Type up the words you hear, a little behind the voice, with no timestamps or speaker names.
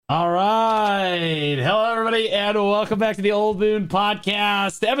All right. Hello, everybody, and welcome back to the Old Moon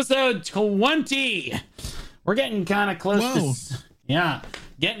Podcast, episode 20. We're getting kind of close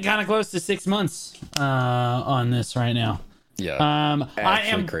getting kind of close to 6 months on this right now. Yeah. I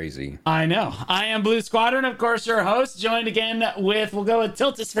am crazy. I know. I am Blue Squadron, of course, your host, joined again with, we'll go with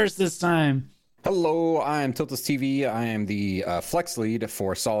Tiltus first this time. Hello, I am Tiltus TV. I am the flex lead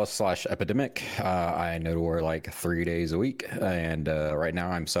for Solace/Epidemic. I know we're like 3 days a week, and right now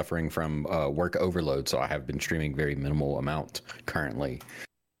I'm suffering from work overload, so I have been streaming very minimal amount currently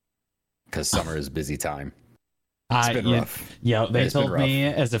because summer is busy time. It's been rough. Yeah, they told me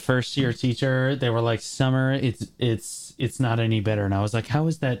as a first-year teacher, they were like, "Summer, it's not any better," and I was like, "How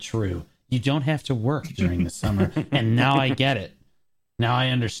is that true? You don't have to work during the summer," and now I get it. Now I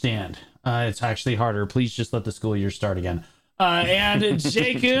understand. It's actually harder. Please just let the school year start again. And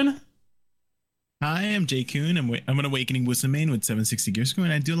Jay Kuhn. Hi, I'm Jay Kuhn. I'm an Awakening Wisdom main with 760 Gear Score,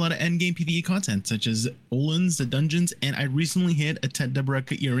 and I do a lot of endgame PvE content, such as Olins, the dungeons, and I recently hit a Ted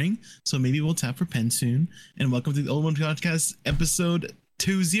Deboreka earring, so maybe we'll tap for pen soon. And welcome to the Old One Podcast, episode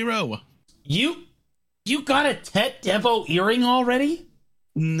 20. You got a Tet Devo earring already?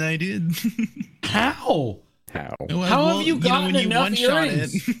 I did. How? How have you gotten enough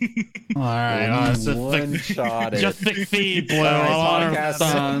earrings? All right, just thick feet, boy.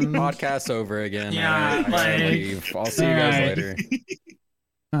 Podcast over again. Yeah, I'll see you guys later.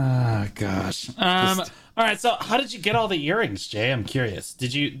 Oh gosh. All right. So, how did you get all the earrings, Jay? I'm curious. I've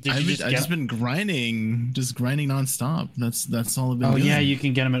just been grinding nonstop. That's all I've been doing. Yeah, you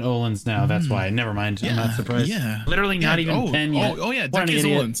can get them at Olin's now. That's why. Never mind. I'm not surprised. Yeah. Literally not even pen yet. Oh yeah, what an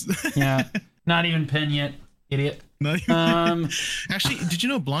idiot. Olin's. Yeah. Not even pen yet. Idiot. Actually, did you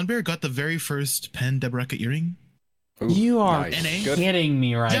know Blonde Bear got the very first pen Deboreka earring? Ooh, you are kidding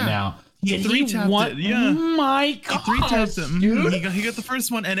me right now. He three-tapped it. Yeah. Oh my god. He three-tapped him. Dude. He got the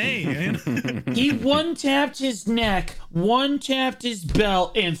first one NA. He one-tapped his neck, one-tapped his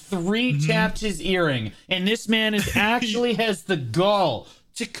belt, and three-tapped his earring. And this man actually has the gall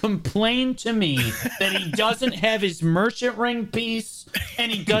to complain to me that he doesn't have his merchant ring piece and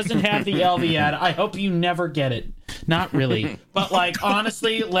he doesn't have the LVAD. I hope you never get it. Not really. But, like,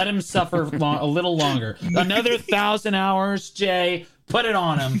 honestly, let him suffer a little longer. Another 1,000 hours, Jay. Put it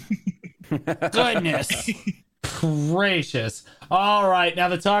on him. Goodness gracious. All right. Now,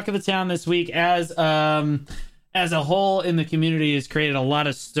 the talk of the town this week, as a whole in the community, has created a lot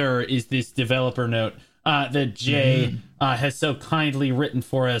of stir, is this developer note that Jay has so kindly written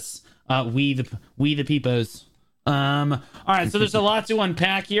for us. We the peepos. All right, so there's a lot to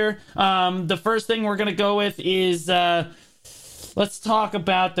unpack here. The first thing we're gonna go with is let's talk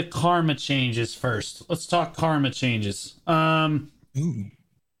about the karma changes first. Let's talk karma changes. A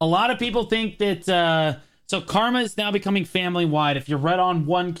lot of people think that so karma is now becoming family wide. If you're red on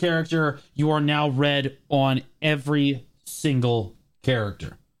one character, you are now red on every single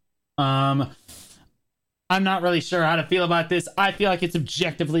character. I'm not really sure how to feel about this. I feel like it's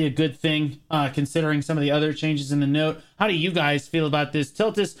objectively a good thing, considering some of the other changes in the note. How do you guys feel about this?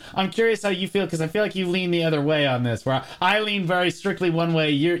 Tiltus, I'm curious how you feel, because I feel like you lean the other way on this, where I lean very strictly one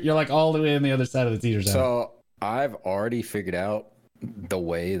way. You're like all the way on the other side of the teeter tower. So I've already figured out the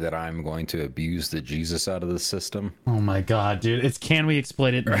way that I'm going to abuse the Jesus out of the system. Oh my god, dude. Can we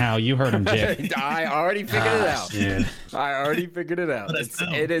explain it and how? You heard him, Jay. I already figured it out. Dude. I already figured it out.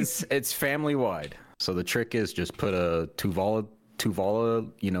 It's family wide. So the trick is just put a Tuvala,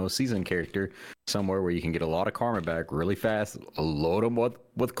 season character somewhere where you can get a lot of karma back really fast, load them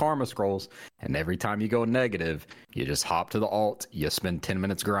with karma scrolls, and every time you go negative, you just hop to the alt, you spend 10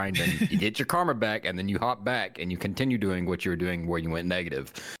 minutes grinding, you get your karma back, and then you hop back, and you continue doing what you were doing where you went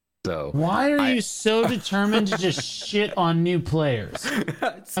negative. So why are you so determined to just shit on new players?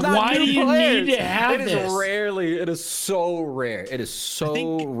 Why do you need to have this? It is so rare. It is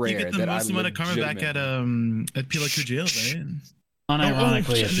so rare. You get the most amount of karma back at Pilaku jail, right?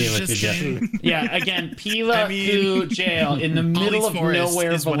 Unironically, at Pilaku jail. Yeah, again, Pilaku jail in the middle of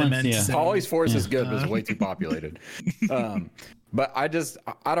nowhere, Valencia. Polly's Forest is good, but it's way too populated. But I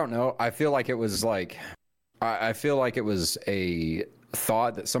don't know. I feel like it was a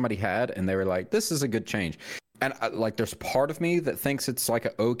thought that somebody had, and they were like, this is a good change. And there's part of me that thinks it's like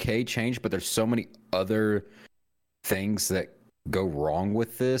an okay change, but there's so many other things that go wrong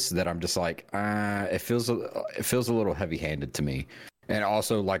with this that I'm just like, it feels a little heavy-handed to me. And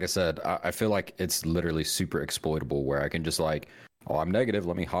also, like I said, I feel like it's literally super exploitable, where I can just like, oh, I'm negative,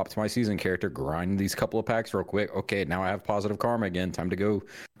 let me hop to my season character, grind these couple of packs real quick. Okay, now I have positive karma again. Time to go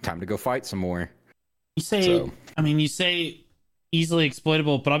fight some more. You say easily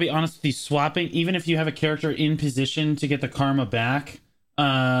exploitable, but I'll be honest with you, swapping, even if you have a character in position to get the karma back,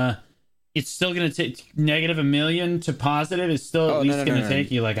 it's still going to take negative -1 million to positive. It's still at least going to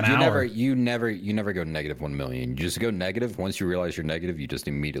take you like an hour. You never go negative 1 million. You just go negative. Once you realize you're negative, you just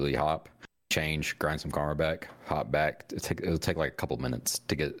immediately hop, change, grind some karma back, hop back. It'll take like a couple minutes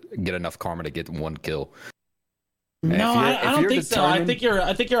to get enough karma to get 1 kill. No, I don't think so. I think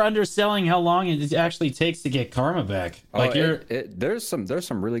you're underselling how long it actually takes to get karma back. Like there's some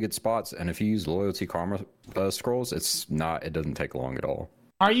really good spots, and if you use loyalty karma scrolls, it doesn't take long at all.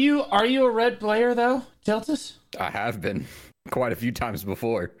 Are you a red player though, Tiltus? I have been quite a few times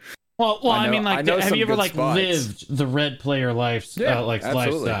before. Well, I mean, like, have you ever like lived the red player lifestyle? Like,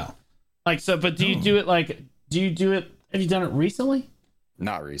 so, but do you do it like? Have you done it recently?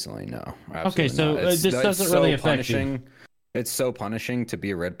 Not recently, no. Okay, so this doesn't really affect you. It's so punishing to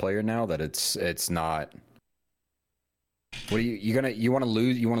be a red player now that it's not. What are you want to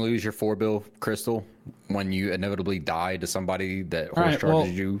lose? You want to lose your 4-bill crystal when you inevitably die to somebody that horse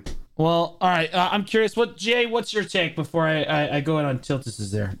charges you? Well, all right. I'm curious. Jay? What's your take before I go in on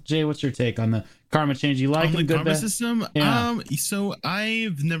Tiltus's there? Jay, what's your take on the karma change? You like the karma bad? system? Yeah. So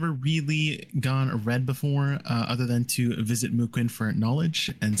I've never really gone red before, other than to visit Muquin for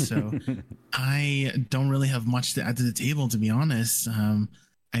knowledge, and so I don't really have much to add to the table, to be honest.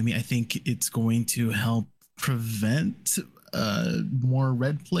 I mean, I think it's going to help prevent more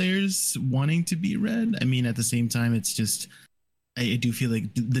red players wanting to be red. I mean, at the same time, it's just I do feel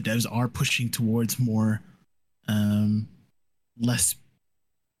like the devs are pushing towards more less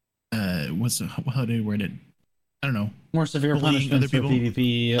how do you word it? I don't know. More severe punishments for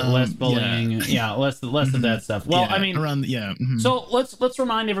PvP, less bullying, less of that stuff. Well, I mean, So let's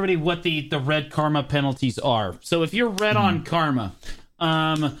remind everybody what the red karma penalties are. So if you're red on karma,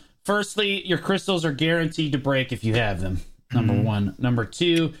 firstly, your crystals are guaranteed to break if you have them. Number one. Number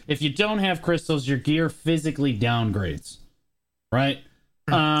two, if you don't have crystals, your gear physically downgrades. Right?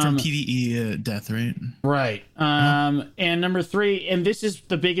 From PvE death, right? Right. And number three, and this is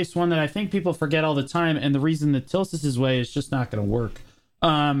the biggest one that I think people forget all the time, and the reason that Tilsis' way is just not going to work,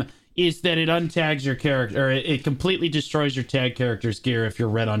 is that it untags your character, or it completely destroys your tag character's gear if you're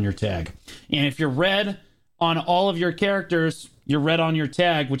red on your tag. And if you're red on all of your characters, you're red on your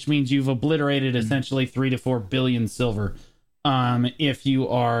tag, which means you've obliterated essentially 3 to 4 billion silver. If you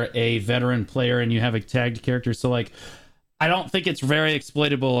are a veteran player and you have a tagged character. So, like, I don't think it's very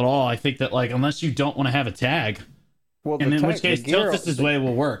exploitable at all. I think that, like, unless you don't want to have a tag, and in which case Tiltus' way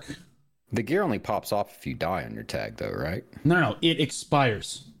will work. The gear only pops off if you die on your tag, though, right? No, it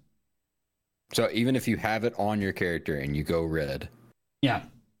expires. So even if you have it on your character and you go red, yeah,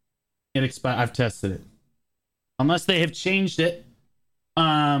 it expires. I've tested it. Unless they have changed it,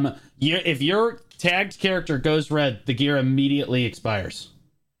 if your tagged character goes red, the gear immediately expires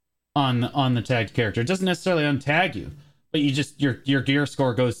on the tagged character. It doesn't necessarily untag you. But you just your gear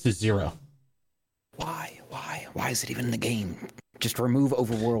score goes to 0. Why is it even in the game? Just remove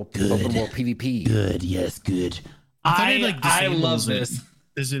open world PvP. Good, yes, good. I love this.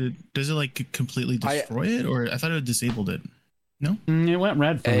 Does it like completely destroy it, or I thought it disabled it? No, it went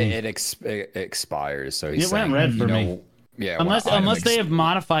red for me. It expires, so it went red for me. Yeah, unless they have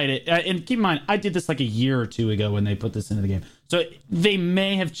modified it, and keep in mind, I did this like a year or two ago when they put this into the game, so they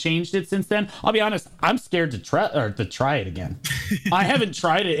may have changed it since then. I'll be honest, I'm scared to try it again. I haven't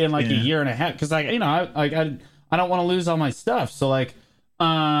tried it in like a year and a half because I don't want to lose all my stuff. So like,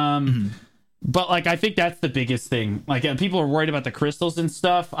 but like I think that's the biggest thing. Like people are worried about the crystals and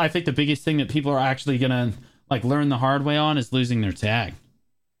stuff. I think the biggest thing that people are actually gonna like learn the hard way on is losing their tag.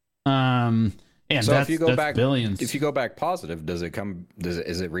 And so if you go back billions. If you go back positive, is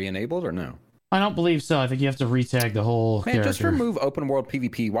it re-enabled or no? I don't believe so. I think you have to retag the whole character. Just remove open world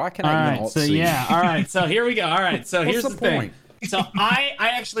PvP. Why can't I even alt-C? All right. So here we go. All right. So here's the thing. So I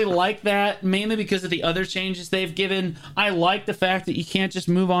actually like that mainly because of the other changes they've given. I like the fact that you can't just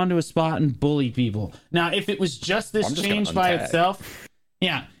move on to a spot and bully people. Now, if it was just this change by itself,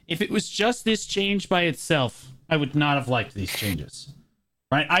 if it was just this change by itself, I would not have liked these changes.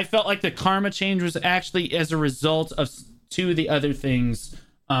 Right? I felt like the karma change was actually as a result of two of the other things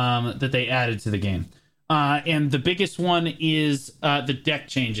that they added to the game. And the biggest one is the deck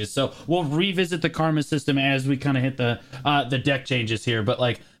changes. So we'll revisit the karma system as we kind of hit the deck changes here. But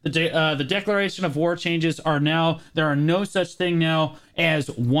like the declaration of war changes are now, there are no such thing now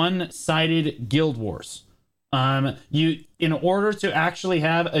as one-sided guild wars. In order to actually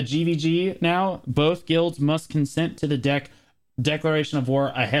have a GVG now, both guilds must consent to the declaration of war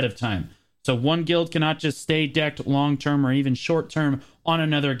ahead of time. So one guild cannot just stay decked long-term or even short-term on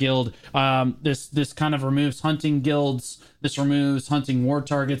another guild. This kind of removes hunting guilds. This removes hunting war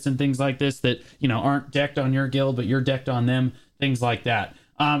targets and things like this that, aren't decked on your guild, but you're decked on them, things like that.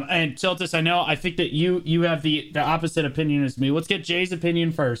 And Tiltus, I think that you have the opposite opinion as me. Let's get Jay's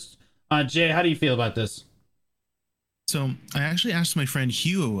opinion first. Jay, how do you feel about this? So I actually asked my friend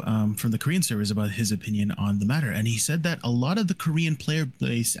Hugh from the Korean servers about his opinion on the matter, and he said that a lot of the Korean player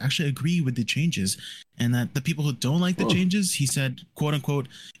base actually agree with the changes, and that the people who don't like the changes, he said, quote unquote,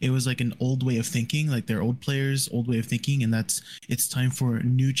 it was like an old way of thinking, like their old players' old way of thinking, and it's time for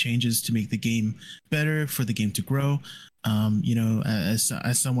new changes to make the game better, for the game to grow. As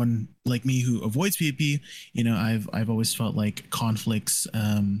someone like me who avoids PvP, I've always felt like conflicts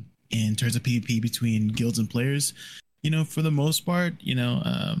in terms of PvP between guilds and players, for the most part,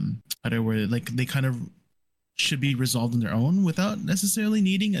 where like they kind of should be resolved on their own without necessarily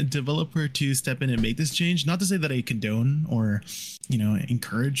needing a developer to step in and make this change. Not to say that I condone or,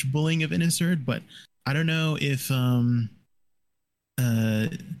 encourage bullying of innocent, but I don't know if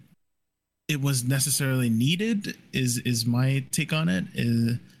it was necessarily needed is my take on it.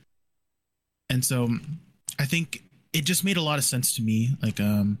 And so I think it just made a lot of sense to me, like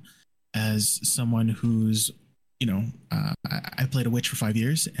as someone who's I played a witch for 5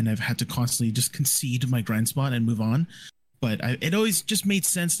 years, and I've had to constantly just concede my grind spot and move on. But it always just made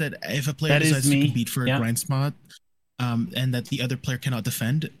sense that if a player decides to compete for a grind spot, and that the other player cannot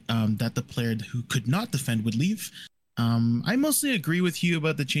defend, that the player who could not defend would leave. I mostly agree with you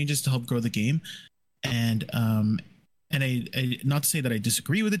about the changes to help grow the game, and I not to say that I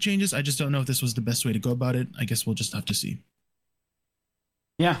disagree with the changes. I just don't know if this was the best way to go about it. I guess we'll just have to see.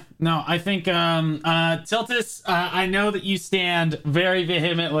 Yeah, no, I think Tiltus, I know that you stand very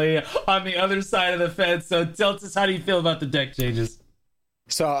vehemently on the other side of the fence. So Tiltus, how do you feel about the deck changes?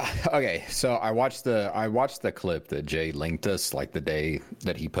 So I watched the clip that Jay linked us like the day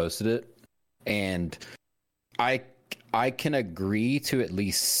that he posted it, and I can agree to at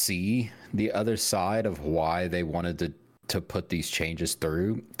least see the other side of why they wanted to put these changes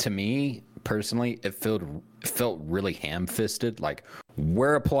through. To me personally, it felt really ham-fisted. Like,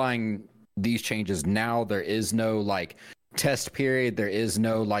 we're applying these changes now. There is no like test period. There is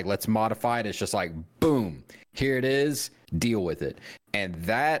no like, let's modify it. It's just like, boom, here it is. Deal with it. And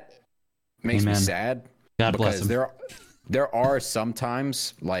that makes me sad. God bless because him. there are some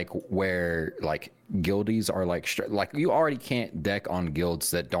times like where like guildies are like you already can't deck on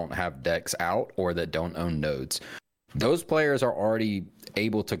guilds that don't have decks out or that don't own nodes. Those players are already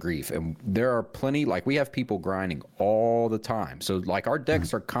able to grief, and there are plenty, like we have people grinding all the time. So like our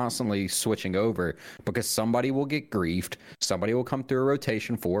decks are constantly switching over because somebody will get griefed, somebody will come through a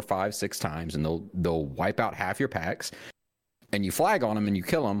rotation 4, 5, 6 times, and they'll wipe out half your packs, and you flag on them and you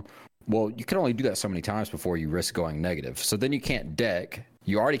kill them. Well, you can only do that so many times before you risk going negative. So then you can't deck.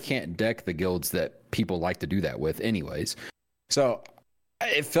 You already can't deck the guilds that people like to do that with anyways. So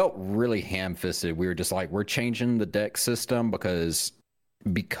it felt really ham-fisted. We were just like, we're changing the deck system because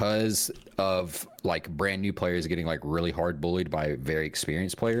of like brand new players getting like really hard bullied by very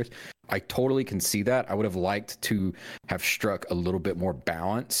experienced players. I totally can see that. I would have liked to have struck a little bit more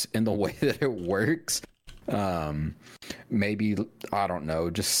balance in the way that it works. Maybe, I don't know,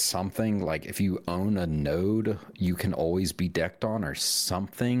 just something like if you own a node, you can always be decked on or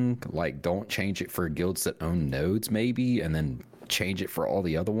something. Like, don't change it for guilds that own nodes maybe, and then change it for all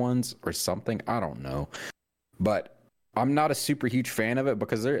the other ones or something. I don't know. But I'm not a super huge fan of it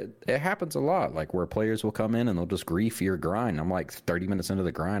because it happens a lot, like where players will come in and they'll just grief your grind. I'm like 30 minutes into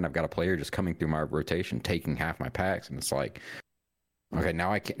the grind, I've got a player just coming through my rotation, taking half my packs, and it's like, okay,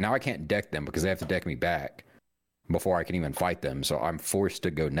 now I can't deck them because they have to deck me back before I can even fight them. So I'm forced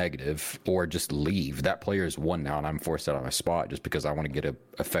to go negative or just leave. That player is won now, and I'm forced out of my spot just because I want to get a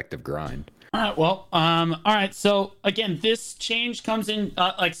effective grind. All right, well, all right. So again, this change comes in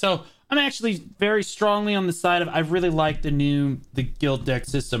so I'm actually very strongly on the side of I really like the guild deck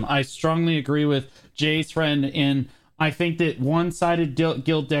system. I strongly agree with Jay's friend, and I think that one-sided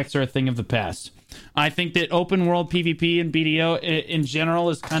guild decks are a thing of the past. I think that open world PvP and BDO in general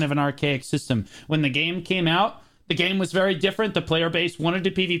is kind of an archaic system. When the game came out, the game was very different. The player base wanted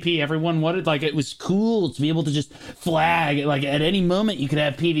to PvP. Everyone wanted, like, it was cool to be able to just flag. Like, at any moment you could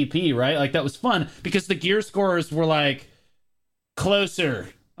have PvP, right? Like, that was fun because the gear scorers were, like, closer.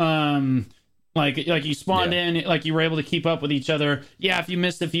 Like you spawned in, like you were able to keep up with each other. Yeah, if you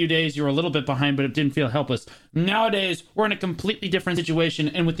missed a few days, you were a little bit behind, but it didn't feel helpless. Nowadays, we're in a completely different situation,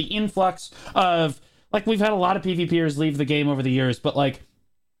 and with the influx of, like, we've had a lot of PvPers leave the game over the years, but like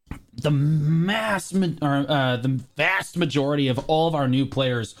the vast majority of all of our new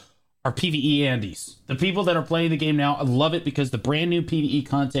players are PvE Andes. The people that are playing the game now love it because the brand new PvE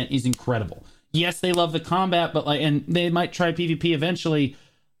content is incredible. Yes, they love the combat, but and they might try PvP eventually.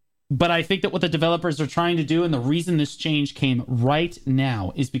 But I think that what the developers are trying to do, and the reason this change came right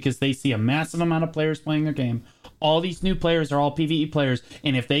now, is because they see a massive amount of players playing their game. All these new players are all PvE players,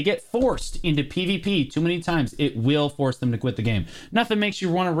 and if they get forced into PvP too many times, it will force them to quit the game. Nothing makes you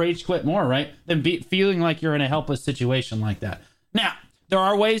want to rage quit more, right, than feeling like you're in a helpless situation like that. Now, there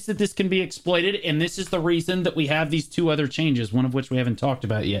are ways that this can be exploited, and this is the reason that we have these two other changes, one of which we haven't talked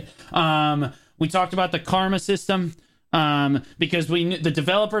about yet. We talked about the karma system. Because the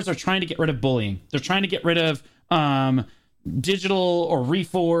developers are trying to get rid of bullying. They're trying to get rid of digital or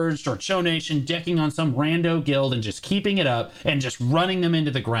reforged or Cho Nation decking on some rando guild and just keeping it up and just running them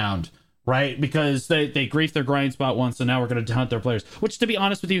into the ground, right? Because they grief their grind spot once, so now we're going to hunt their players, which, to be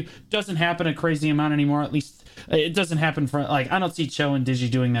honest with you, doesn't happen a crazy amount anymore. At least it doesn't happen for, like, I don't see Cho and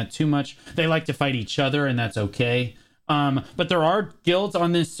Digi doing that too much. They like to fight each other, and that's okay. But there are guilds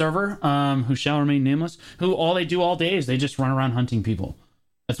on this server, who shall remain nameless, who all they do all day is they just run around hunting people.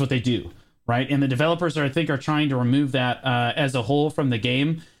 That's what they do, right? And the developers are trying to remove that as a whole from the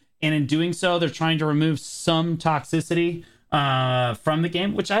game. And in doing so, they're trying to remove some toxicity from the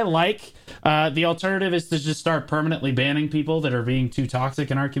game, which I like. The alternative is to just start permanently banning people that are being too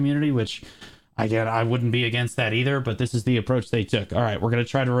toxic in our community, which... Again, I wouldn't be against that either, but this is the approach they took. All right, we're going to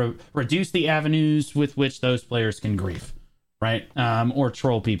try to reduce the avenues with which those players can grief, right? Or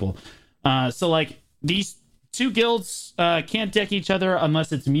troll people. So, like, these two guilds can't deck each other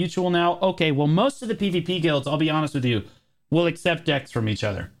unless it's mutual now. Okay, well, most of the PvP guilds, I'll be honest with you, will accept decks from each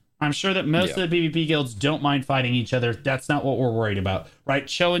other. I'm sure that most of the PvP guilds don't mind fighting each other. That's not what we're worried about, right?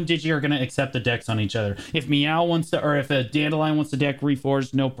 Cho and Digi are going to accept the decks on each other. If Meow wants to, or if a Dandelion wants to deck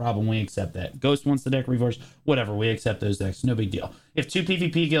Reforged, no problem, we accept that. Ghost wants to deck Reforged, whatever, we accept those decks, no big deal. If two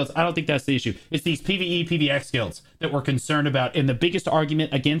PvP guilds, I don't think that's the issue. It's these PvE, PvX guilds that we're concerned about, and the biggest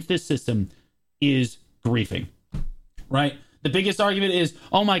argument against this system is griefing, right? The biggest argument is,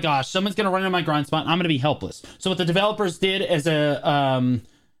 oh my gosh, someone's going to run into my grind spot, and I'm going to be helpless. So what the developers did as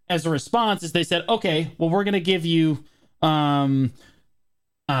a response is they said, okay, well, we're going to give you, what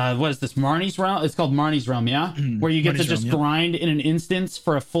is this, Marnie's Realm? It's called Marnie's Realm, yeah? Where you get Marnie's to just grind in an instance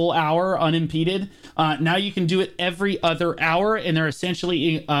for a full hour unimpeded. Now you can do it every other hour, and they're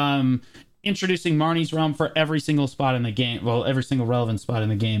essentially introducing Marnie's Realm for every single spot in the game. Well, every single relevant spot in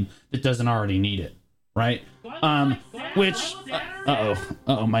the game that doesn't already need it, right? Which,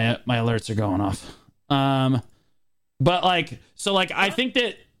 uh-oh, my alerts are going off. But, like, so, like, I think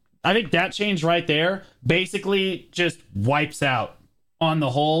that change right there basically just wipes out, on the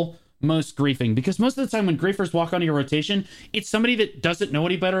whole, most griefing. Because most of the time when griefers walk onto your rotation, it's somebody that doesn't know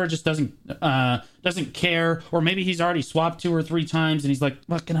any better or just doesn't care. Or maybe he's already swapped 2 or 3 times and he's like,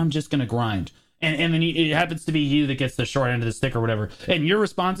 look, and I'm just going to grind. And then it happens to be you that gets the short end of the stick or whatever. And your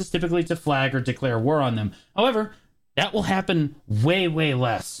response is typically to flag or declare war on them. However, that will happen way, way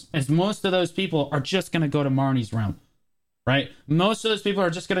less, as most of those people are just going to go to Marnie's Realm. Right? Most of those people are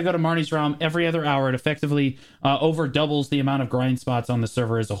just going to go to Marnie's Realm every other hour. It effectively over doubles the amount of grind spots on the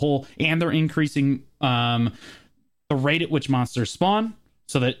server as a whole, and they're increasing the rate at which monsters spawn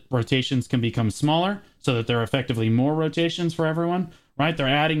so that rotations can become smaller, so that there are effectively more rotations for everyone, right? They're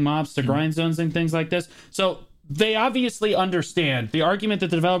adding mobs to grind zones and things like this. So they obviously understand the argument that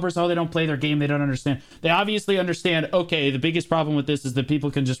the developers, they don't play their game, they don't understand. They obviously understand, okay, the biggest problem with this is that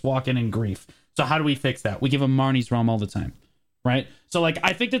people can just walk in and grief. So how do we fix that? We give them Marnie's Realm all the time, right? So, like,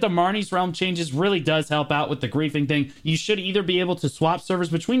 I think that the Marnie's Realm changes really does help out with the griefing thing. You should either be able to swap servers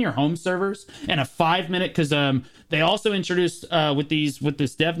between your home servers and a 5-minute, because they also introduced with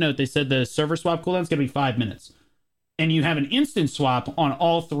this dev note, they said the server swap cooldown is going to be 5 minutes. And you have an instant swap on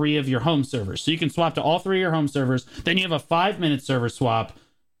all 3 of your home servers. So you can swap to all 3 of your home servers. Then you have a 5-minute server swap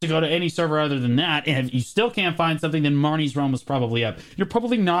to go to any server other than that. And if you still can't find something, then Marnie's Realm was probably up. You're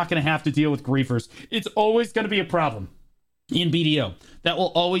probably not going to have to deal with griefers. It's always going to be a problem in BDO. That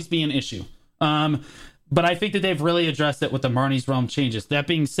will always be an issue. But I think that they've really addressed it with the Marnie's Realm changes. That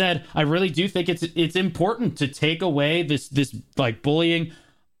being said, I really do think it's important to take away this like bullying.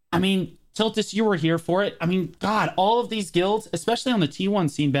 I mean, Tiltus, you were here for it. I mean, God, all of these guilds, especially on the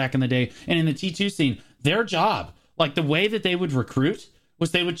T1 scene back in the day and in the T2 scene, their job, like the way that they would recruit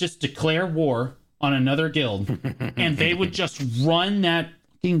was they would just declare war on another guild and they would just run that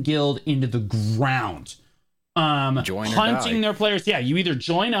fucking guild into the ground. Hunting their players. Yeah, you either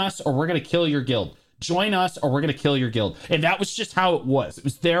join us or we're going to kill your guild. Join us or we're going to kill your guild. And that was just how it was. It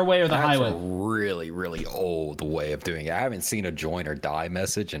was their way or the highway. That's a really, really old way of doing it. I haven't seen a join or die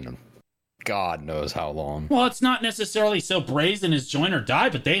message in God knows how long. Well, it's not necessarily so brazen as join or die,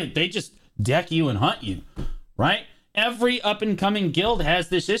 but they just deck you and hunt you, right? Every up-and-coming guild has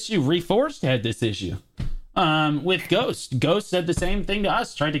this issue. Reforged had this issue. with Ghost. Ghost said the same thing to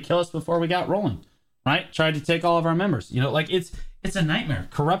us, tried to kill us before we got rolling, right? Tried to take all of our members. You know, like it's a nightmare.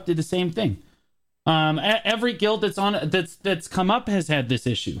 Corrupt did the same thing. Every guild that's come up has had this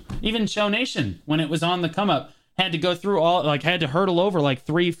issue. Even Show Nation, when it was on the come up, had to go through had to hurdle over like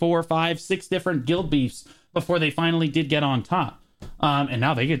 3, 4, 5, 6 different guild beefs before they finally did get on top. And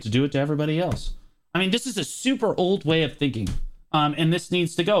now they get to do it to everybody else. I mean, this is a super old way of thinking. And this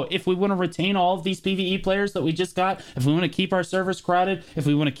needs to go. If we want to retain all of these PvE players that we just got, if we want to keep our servers crowded, if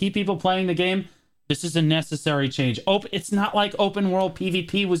we want to keep people playing the game, this is a necessary change. It's not like open world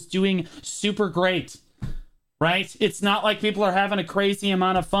PvP was doing super great, right? It's not like people are having a crazy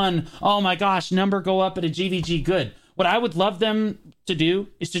amount of fun. Oh my gosh, number go up at a GVG good. What I would love them to do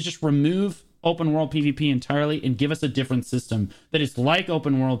is to just remove open world PvP entirely and give us a different system that is like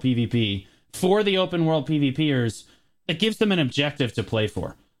open world PvP for the open world PvPers that gives them an objective to play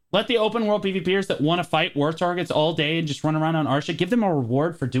for. Let the open world PvPers that want to fight war targets all day and just run around on Arsha, give them a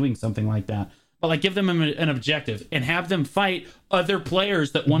reward for doing something like that. But like give them an objective and have them fight other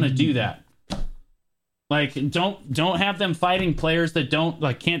players that want to do that. Like don't have them fighting players that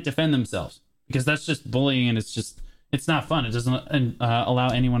can't defend themselves, because that's just bullying and it's not fun. It doesn't allow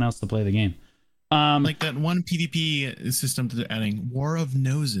anyone else to play the game. Like that one PvP system that they're adding, War of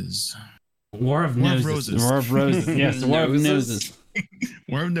Noses. War of Roses. War of Roses. Yes, War of Noses.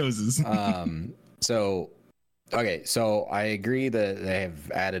 War of Noses. So I agree that they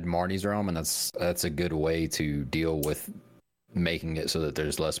have added Marnie's Realm, and that's a good way to deal with making it so that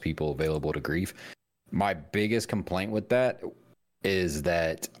there's less people available to grief. My biggest complaint with that is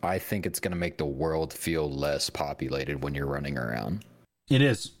that I think it's going to make the world feel less populated when you're running around. It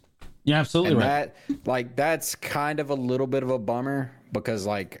is. Yeah, absolutely. And that's kind of a little bit of a bummer, because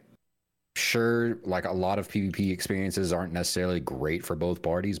sure, a lot of PvP experiences aren't necessarily great for both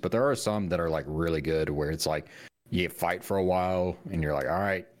parties, but there are some that are really good, where it's you fight for a while and you're like, all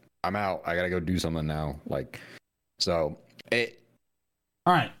right, I'm out, I gotta go do something now.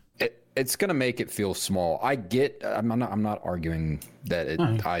 It's gonna make it feel small. I'm not arguing that it.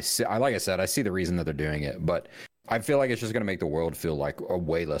 Right. Like I said, I see the reason that they're doing it, but I feel like it's just gonna make the world feel a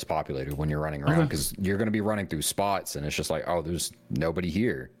way less populated when you're running around, because you're gonna be running through spots and it's just there's nobody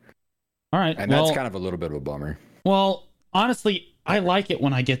here. All right. And that's kind of a little bit of a bummer. Well, honestly, I like it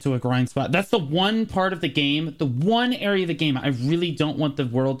when I get to a grind spot. That's the one part of the game, the one area of the game I really don't want the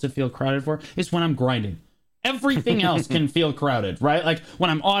world to feel crowded for, is when I'm grinding. Everything else can feel crowded, right? Like when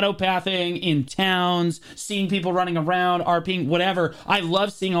I'm autopathing in towns, seeing people running around, RPing, whatever. I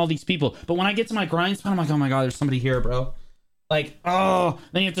love seeing all these people. But when I get to my grind spot, I'm like, oh my God, there's somebody here, bro. Then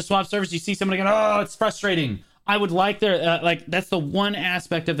you have to swap servers. You see somebody going, oh, it's frustrating. I would like that's the one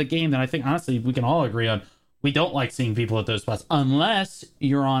aspect of the game that I think, honestly, we can all agree on. We don't like seeing people at those spots unless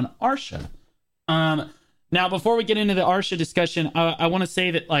you're on Arsha. Now, before we get into the Arsha discussion, I want to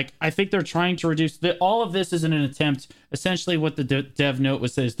say that I think they're trying to reduce all of this is an attempt. Essentially, what the dev note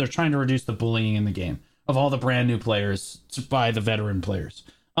was is they're trying to reduce the bullying in the game of all the brand new players by the veteran players,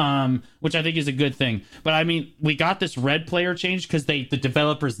 which I think is a good thing. But I mean, we got this red player change because the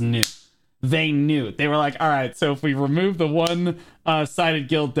developers knew. They knew. They were like, all right, so if we remove the one-sided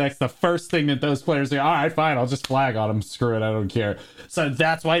guild decks, the first thing that those players are, all right, fine, I'll just flag on them. Screw it, I don't care. So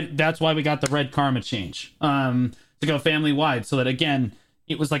that's why we got the red karma change to go family-wide, so that, again,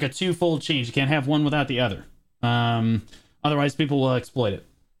 it was like a twofold change. You can't have one without the other. Otherwise, people will exploit it.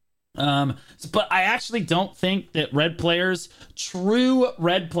 But I actually don't think that true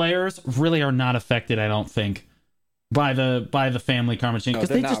red players, really are not affected, I don't think, by the family karma change. No,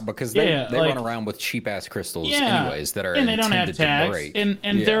 they're not, because they run around with cheap ass crystals anyways that are, and they don't have tags, and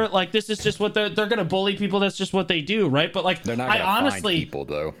they're this is just what they're gonna bully people. That's just what they do, right? But they're not gonna find people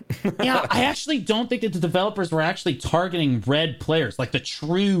though. Yeah, I actually don't think that the developers were actually targeting red players, like the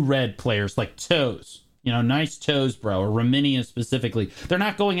true red players, like Toes. Nice Toes, bro, or Raminia specifically. They're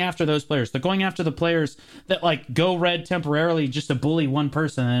not going after those players. They're going after the players that go red temporarily just to bully one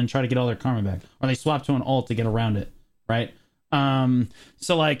person and then try to get all their karma back, or they swap to an ult to get around it. Right.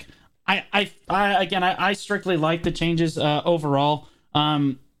 So I strictly like the changes overall.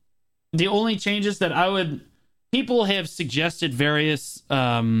 The only changes that people have suggested various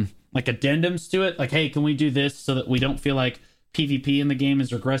addendums to it, hey, can we do this so that we don't feel like PvP in the game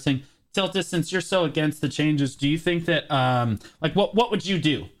is regressing? Tiltus, since you're so against the changes, do you think that what would you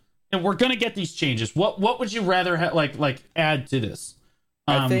do? And we're gonna get these changes. What would you rather add to this?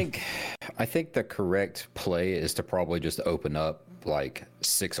 I think the correct play is to probably just open up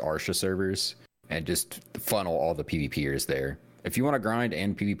 6 Arsha servers and just funnel all the PvPers there. If you want to grind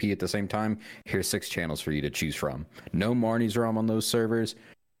and PvP at the same time, here's 6 channels for you to choose from. No Marnie's Realm on those servers.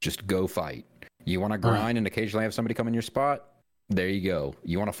 Just go fight. You want to grind and occasionally have somebody come in your spot? There you go.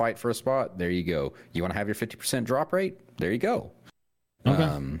 You want to fight for a spot? There you go. You want to have your 50% drop rate? There you go.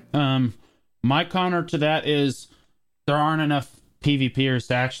 Okay. My counter to that is there aren't enough PvPers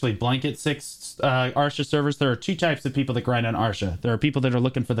to actually blanket 6 Arsha servers. There are 2 types of people that grind on Arsha. There are people that are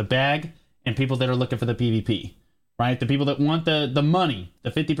looking for the bag and people that are looking for the PvP. Right? The people that want the money,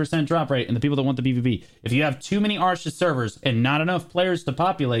 the 50% drop rate, and the people that want the PvP. If you have too many Arsha servers and not enough players to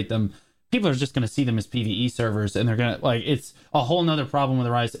populate them, people are just going to see them as PvE servers, and they're going to, like, it's a whole nother problem with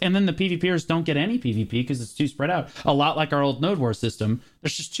the Rise. And then the PvPers don't get any PvP because it's too spread out. A lot like our old Node War system.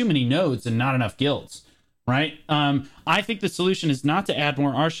 There's just too many nodes and not enough guilds, right? I think the solution is not to add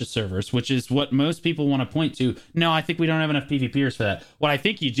more Arsha servers, which is what most people want to point to. No, I think we don't have enough PvPers for that. What I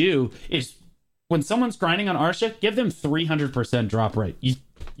think you do is, when someone's grinding on Arsha, give them 300% drop rate.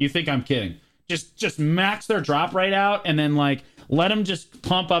 You think I'm kidding? Just max their drop rate out, and then, like, let them just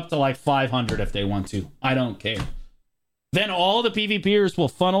pump up to like 500 if they want to. I don't care. Then all the PvPers will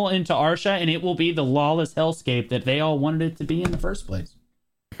funnel into Arsha, and it will be the lawless hellscape that they all wanted it to be in the first place.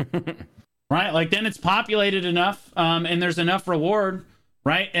 Right? Like, then it's populated enough, and there's enough reward,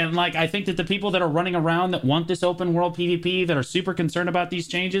 right? And, like, I think that the people that are running around that want this open world PvP, that are super concerned about these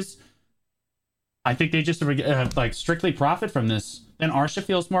changes, I think they just like strictly profit from this. Then Arsha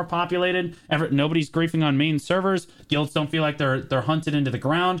feels more populated. Nobody's griefing on main servers. Guilds don't feel like they're hunted into the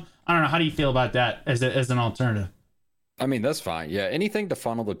ground. I don't know. How do you feel about that as an alternative? I mean, that's fine. Yeah, anything to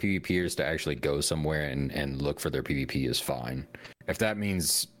funnel the PvPers to actually go somewhere and look for their PvP is fine. If that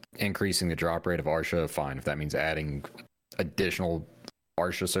means increasing the drop rate of Arsha, fine. If that means adding additional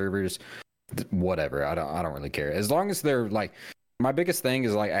Arsha servers, whatever. I don't really care. As long as they're like. My biggest thing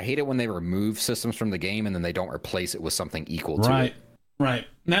is, like, I hate it when they remove systems from the game and then they don't replace it with something equal to it. Right.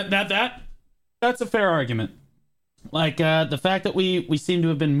 That's a fair argument. Like, the fact that we seem to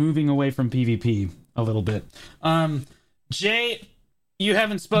have been moving away from PvP a little bit. Jay, you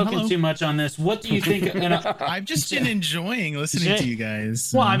haven't spoken too much on this. What do you think? I've just been enjoying listening to you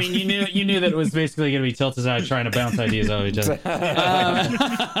guys. Well, I mean, you knew that it was basically going to be tilted side trying to bounce ideas off each other.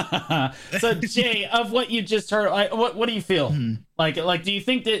 So, Jay, of what you just heard, what do you feel? Like, do you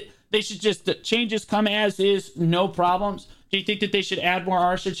think that they should just changes come as is, no problems? Do you think that they should add more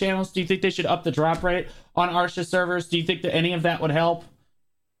Arsha channels? Do you think they should up the drop rate on Arsha servers? Do you think that any of that would help?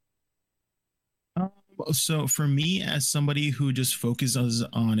 So for me, as somebody who just focuses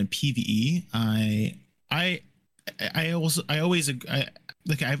on a PvE, I've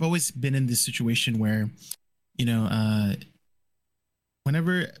always been in this situation where,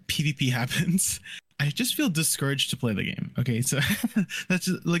 whenever PvP happens, I just feel discouraged to play the game. Okay, so that's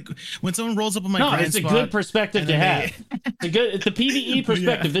just, like, when someone rolls up on my grind it's a spot, good perspective to have. It's a PvE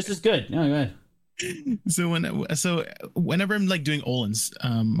perspective. Yeah. This is good. No, go ahead. So whenever I'm like doing Olins,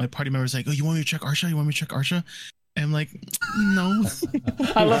 my party member's like, "Oh, you want me to check Arsha? You want me to check Arsha?" And I'm like, "No."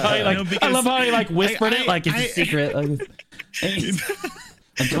 I love how you like whispered it like it's a secret. Don't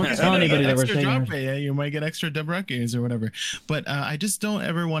tell anybody that we're saying. You might get extra Debrakes or whatever. But I just don't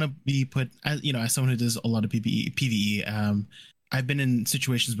ever want to be put as someone who does a lot of PvE. I've been in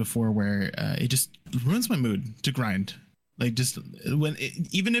situations before where it just ruins my mood to grind. Like, just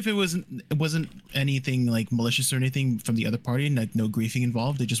even if it wasn't anything like malicious or anything from the other party, like no griefing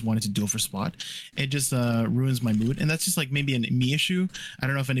involved, they just wanted to duel for spot. It just ruins my mood, and that's just like maybe a me issue. I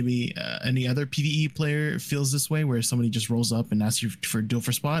don't know if any other PvE player feels this way, where somebody just rolls up and asks you for duel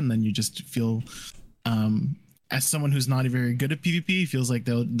for spot, and then you just feel as someone who's not very good at PvP, feels like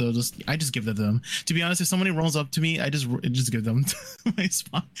I just give them to them. To be honest, if somebody rolls up to me, I just give them my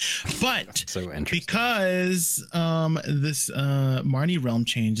spot. But so interesting, because this Marnie realm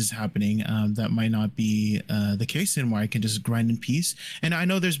change is happening, that might not be the case anymore. I can just grind in peace. And I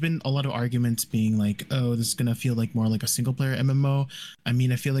know there's been a lot of arguments being like, oh, this is gonna feel like more like a single player MMO. I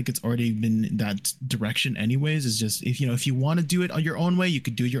mean, I feel like it's already been that direction anyways. It's just if you want to do it on your own way, you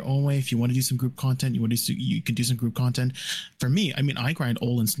could do it your own way. If you want to do some group content, you can do some group content. For me, I mean, I grind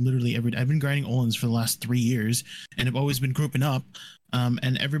Olins literally every day. I've been grinding Olins for the last 3 years, and I've always been grouping up.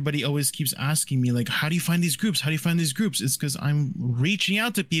 And everybody always keeps asking me, like, how do you find these groups? How do you find these groups? It's because I'm reaching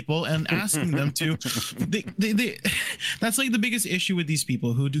out to people and asking them to. They that's like the biggest issue with these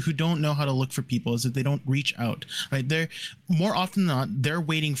people who don't know how to look for people, is that they don't reach out. Right? They're more often than not, they're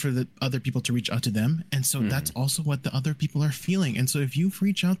waiting for the other people to reach out to them, and so that's also what the other people are feeling. And so if you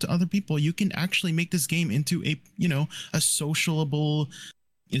reach out to other people, you can actually make this game into a sociable.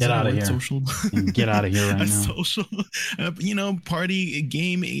 Get out of here. Social. Get out of here right now. Social, party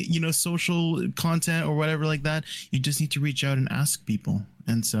game, social content or whatever like that. You just need to reach out and ask people.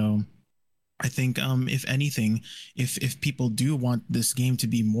 And so I think, if anything, if people do want this game to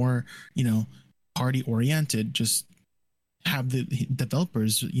be more, party oriented, just have the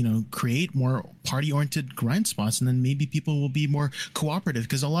developers, create more party oriented grind spots, and then maybe people will be more cooperative.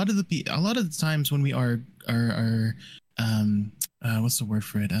 Because a lot of the times when we are what's the word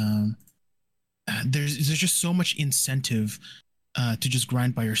for it? There's just so much incentive to just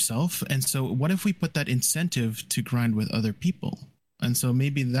grind by yourself. And so what if we put that incentive to grind with other people? And so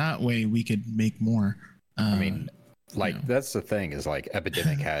maybe that way we could make more. That's the thing is like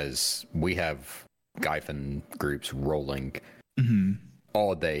Epidemic we have Gyphon groups rolling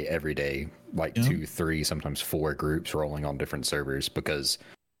all day, every day, like 2, 3, sometimes 4 groups rolling on different servers, because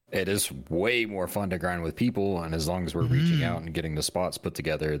it is way more fun to grind with people. And as long as we're reaching out and getting the spots put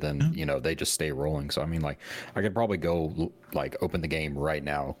together, then, they just stay rolling. So, I mean, like, I could probably go, like, open the game right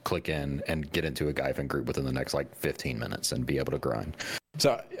now, click in, and get into a Gyphon group within the next, like, 15 minutes and be able to grind.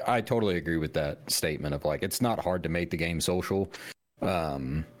 So I totally agree with that statement of, like, it's not hard to make the game social.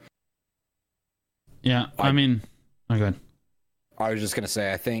 Yeah, I mean, oh, go ahead. I was just going to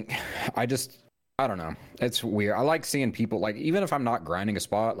say, I don't know. It's weird. I like seeing people, like, even if I'm not grinding a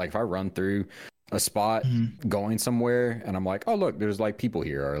spot, like if I run through a spot going somewhere and I'm like, oh, look, there's like people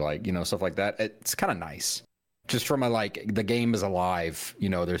here, or like, stuff like that. It's kind of nice. Just from a, like, the game is alive,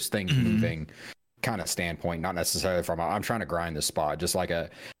 there's things moving kind of standpoint, not necessarily from I'm trying to grind this spot. Just like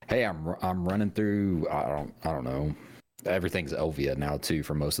hey, I'm running through, I don't know. Everything's Elvia now too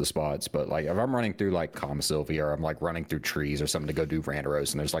for most of the spots, but like if I'm running through like Kama Sylvia, or I'm like running through trees or something to go do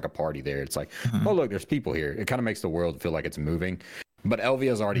Randaros, and there's like a party there, it's like, oh look, there's people here. It kind of makes the world feel like it's moving. But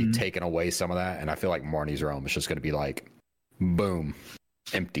Elvia's already taken away some of that, and I feel like Marnie's Realm is just going to be like, boom,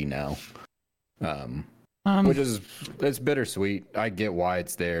 empty now. Which is, it's bittersweet. I get why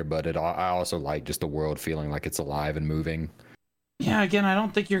it's there, but I also like just the world feeling like it's alive and moving. Yeah, again, I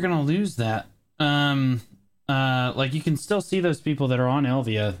don't think you're gonna lose that. Like, you can still see those people that are on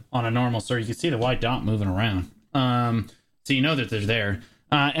Elvia on a normal server. You can see the white dot moving around. So you know that they're there.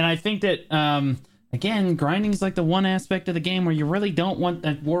 And I think that, again, grinding is like the one aspect of the game where you really don't want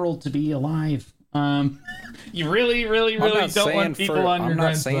that world to be alive. You really don't want people on your grind. I'm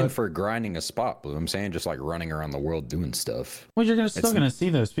not saying for grinding a spot, Blue. I'm saying just like running around the world doing stuff. Well, you're still gonna see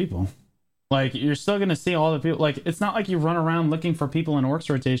those people. Like, you're still going to see all the people. Like, it's not like you run around looking for people in orcs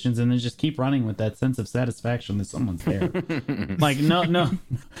rotations and then just keep running with that sense of satisfaction that someone's there. Like, no.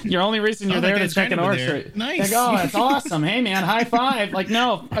 Your only reason you're there to check an orcs. Nice. Like, oh, that's awesome. Hey, man, high five. Like,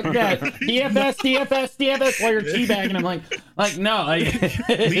 no, fuck that. DFS while you're teabagging. I'm like, no.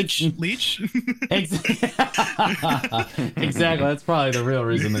 Leech? Exactly. That's probably the real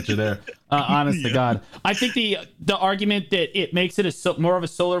reason that you're there. Honest to God. I think the argument that it makes it more of a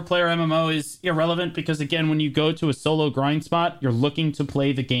solo player MMO is irrelevant, because, again, when you go to a solo grind spot, you're looking to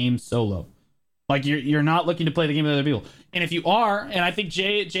play the game solo. Like, you're not looking to play the game with other people. And if you are, and I think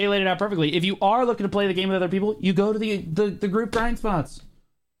Jay laid it out perfectly, if you are looking to play the game with other people, you go to the group grind spots.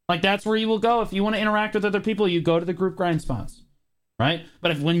 Like, that's where you will go. If you want to interact with other people, you go to the group grind spots. Right?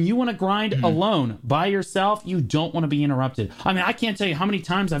 But when you want to grind alone, by yourself, you don't want to be interrupted. I mean, I can't tell you how many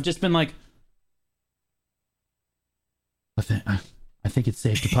times I've just been like, I think it's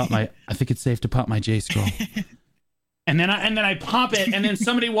safe to pop my J scroll. And then I pop it, and then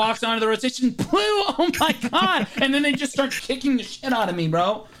somebody walks onto the rotation. Blue, oh my god! And then they just start kicking the shit out of me,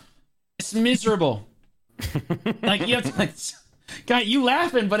 bro. It's miserable. Like, you have to, like, guy, you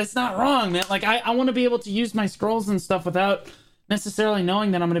laughing, but it's not wrong, man. Like, I want to be able to use my scrolls and stuff without necessarily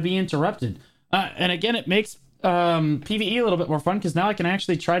knowing that I'm going to be interrupted. And again, it makes PvE a little bit more fun, because now I can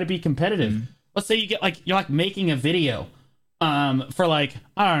actually try to be competitive. Let's say you're like making a video for, like,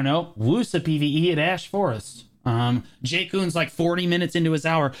 I don't know, Wusa PvE at Ash Forest. Jay Kuhn's like 40 minutes into his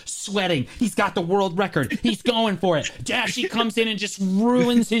hour, sweating. He's got the world record. He's going for it. Dashy comes in and just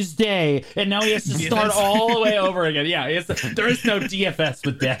ruins his day, and now he has to start all the way over again. Yeah, there is no DFS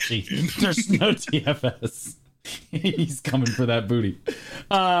with Dashy. There's no DFS. He's coming for that booty.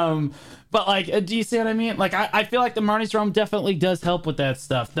 But, like, do you see what I mean? Like, I feel like the Marnie's Realm definitely does help with that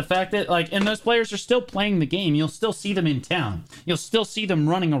stuff. The fact that, like, and those players are still playing the game. You'll still see them in town. You'll still see them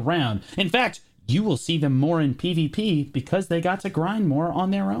running around. In fact, you will see them more in PvP because they got to grind more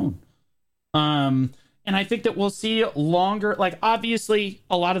on their own. And I think that we'll see longer, like, obviously,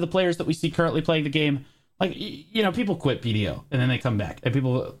 a lot of the players that we see currently playing the game, like, you know, people quit PDO and then they come back. And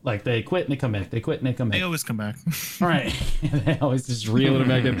people, like, they quit and they come back. They quit and they come back. They always come back. Right. They always just reel them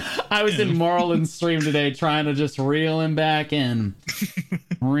back in. I was in Marlon's stream today trying to just reel him back in.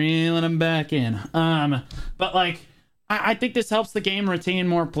 Reeling him back in. But, like, I think this helps the game retain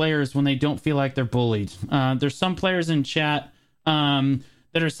more players when they don't feel like they're bullied. There's some players in chat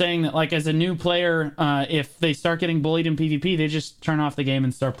that are saying that, like, as a new player, if they start getting bullied in PvP, they just turn off the game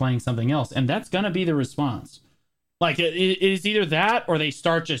and start playing something else, and that's gonna be the response. Like, it is either that or they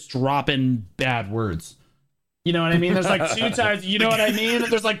start just dropping bad words. You know what I mean? There's like two types. You know what I mean?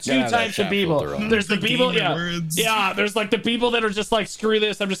 There's like two types of people. There's the people, yeah. There's like the people that are just like, screw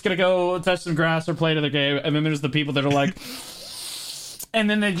this, I'm just gonna go touch some grass or play another game. And then there's the people that are like, and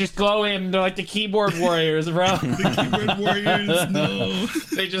then they just go in. They're like the keyboard warriors, bro. The keyboard warriors, no.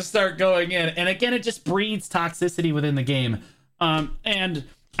 They just start going in, and again, it just breeds toxicity within the game. And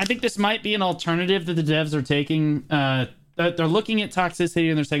I think this might be an alternative that the devs are taking. They're looking at toxicity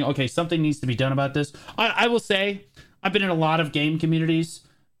and they're saying, okay, something needs to be done about this. I will say, I've been in a lot of game communities.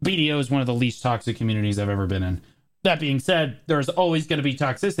 BDO is one of the least toxic communities I've ever been in. That being said, there's always going to be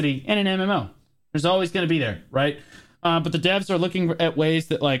toxicity in an MMO. There's always going to be there, right? But the devs are looking at ways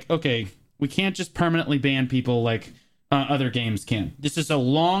that, like, okay, we can't just permanently ban people like other games can. This is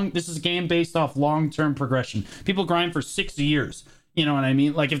a game based off long-term progression. People grind for 6 years. You know what I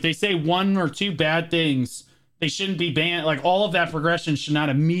mean? Like, if they say one or two bad things, they shouldn't be banned. Like, all of that progression should not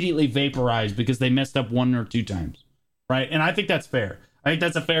immediately vaporize because they messed up 1 or 2 times, right? And I think that's fair. I think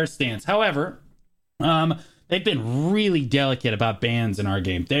that's a fair stance. However, they've been really delicate about bans in our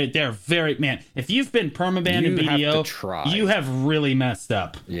game. They're very, man. If you've been permabanned in BDO, you have really messed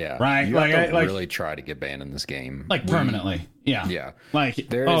up. Yeah, right. You have to really try to get banned in this game, like permanently. Yeah. Like,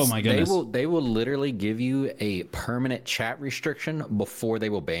 oh my goodness. They will literally give you a permanent chat restriction before they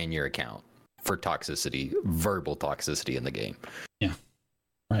will ban your account for toxicity, verbal toxicity in the game. Yeah.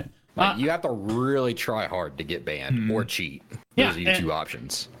 Right. Like, you have to really try hard to get banned or cheat. Those are your 2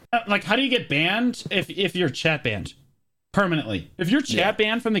 options. Like, how do you get banned if you're chat banned permanently? If you're chat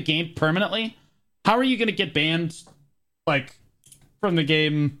banned from the game permanently, how are you going to get banned, like, from the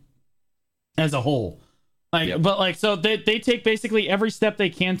game as a whole? Like, but like, so they take basically every step they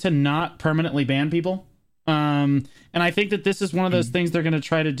can to not permanently ban people. And I think that this is one of those things they're going to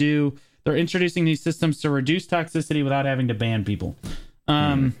try to do. They're introducing these systems to reduce toxicity without having to ban people.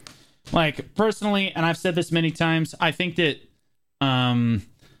 Like, personally, and I've said this many times, I think that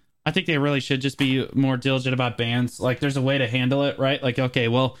they really should just be more diligent about bans. Like, there's a way to handle it, right? Like, okay,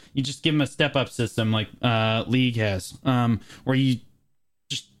 well, you just give them a step-up system like League has, where you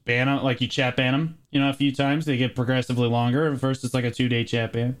just ban them, like you chat ban them, you know, a few times. They get progressively longer. First, it's like a 2-day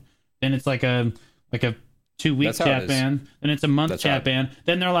chat ban. Then it's like a 2-week chat ban. Then it's a month chat ban.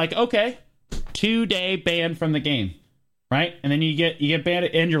 Then they're like, okay, 2-day ban from the game, right? And then you get banned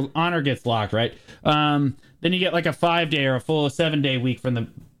and your honor gets locked, right? Then you get like a 5-day or a full 7-day week from the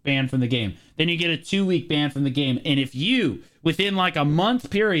ban from the game. Then you get a 2-week ban from the game. And if you, within like a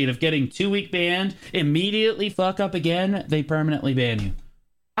month period of getting 2-week banned, immediately fuck up again, they permanently ban you.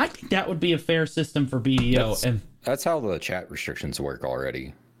 I think that would be a fair system for BDO. That's how the chat restrictions work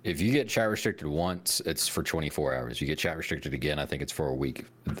already. If you get chat restricted once, it's for 24 hours. You get chat restricted again, I think it's for a week.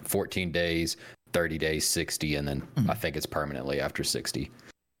 14 days, 30 days, 60, and then I think it's permanently after 60.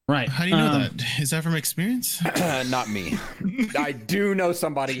 Right. How do you know that? Is that from experience? Not me. I do know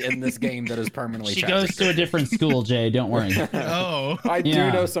somebody in this game that is permanently She chat goes restricted. to a different school, Jay. Don't worry. Oh. I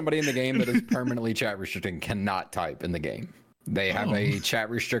do know somebody in the game that is permanently chat restricted and cannot type in the game. They have a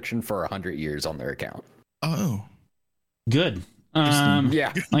chat restriction for 100 years on their account. Oh. Good.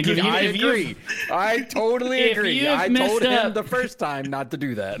 Yeah, like if I agree. I totally agree. I told him the first time not to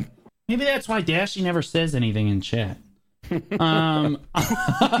do that. Maybe that's why Dashy never says anything in chat. Maybe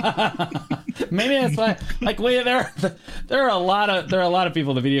that's why. Like, wait, there are a lot of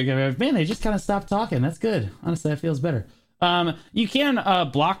people in the video game. Man, they just kind of stopped talking. That's good. Honestly, that feels better. You can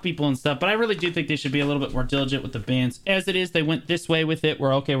block people and stuff, but I really do think they should be a little bit more diligent with the bans. As it is, they went this way with it.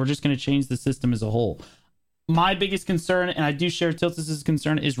 Where okay, we're just going to change the system as a whole. My biggest concern, and I do share Tiltus'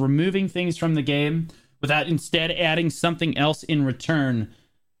 concern, is removing things from the game without instead adding something else in return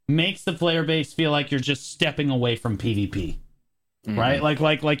makes the player base feel like you're just stepping away from PvP. Right?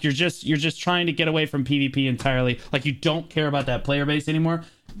 Like you're just trying to get away from PvP entirely. Like you don't care about that player base anymore.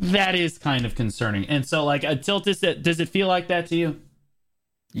 That is kind of concerning. And so like Tiltus, does it feel like that to you?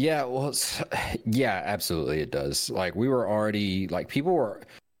 Yeah, well, yeah, absolutely it does. Like we were already like people were.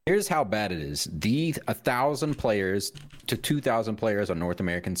 Here's how bad it is. The 1,000 players to 2,000 players on North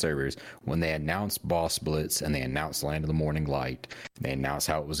American servers, when they announced Boss Blitz and they announced Land of the Morning Light, they announced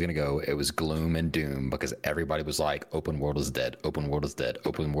how it was going to go. It was gloom and doom because everybody was like, open world is dead, open world is dead,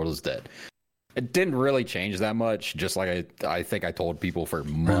 open world is dead. It didn't really change that much. Just like I think I told people for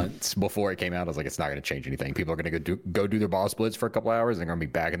months before it came out, I was like, it's not going to change anything. People are going to go do their Boss Blitz for a couple hours and they're going to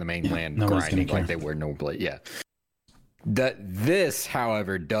be back in the mainland grinding like they were normally. Yeah. This,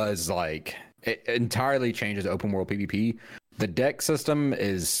 however, does like it entirely changes open world PvP, The deck system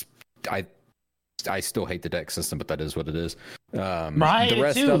is I still hate the deck system, but that is what it is. Right, the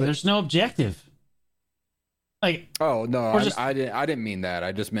rest too. of it, There's no objective. Like, oh no, just, I didn't mean that.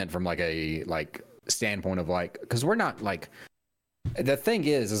 I just meant from like a standpoint of like, because we're not like, the thing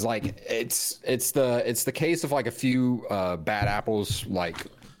is like it's the case of like a few bad apples like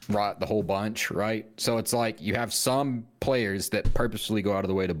rot the whole bunch, right? So it's like you have some players that purposely go out of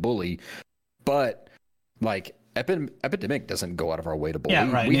the way to bully, but like Epidemic doesn't go out of our way to bully. Yeah,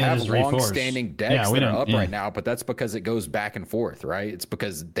 right. We Neither have does Reforce. long-standing decks that are up yeah. right now, but that's because it goes back and forth, right? It's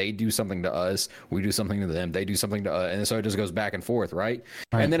because they do something to us, we do something to them, they do something to us, and so it just goes back and forth, right?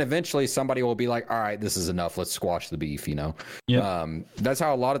 And then eventually somebody will be like, all right, this is enough, let's squash the beef, you know? Yep. That's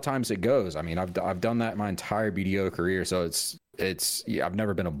how a lot of times it goes. I mean, I've done that my entire BDO career, so I've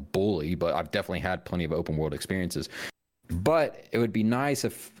never been a bully, but I've definitely had plenty of open world experiences. But it would be nice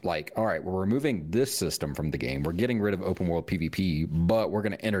if, like, all right, we're removing this system from the game. We're getting rid of open world PvP, but we're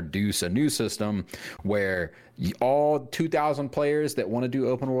going to introduce a new system where all 2,000 players that want to do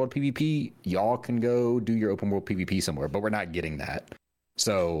open world PvP, y'all can go do your open world PvP somewhere. But we're not getting that.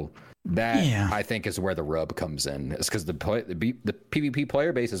 So that, I think, is where the rub comes in. It's because the PvP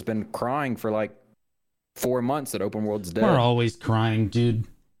player base has been crying for like 4 months that open world's dead. We're always crying, dude.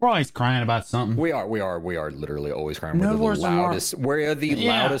 We're always crying about something. We are literally always crying. No, we're the loudest. We're the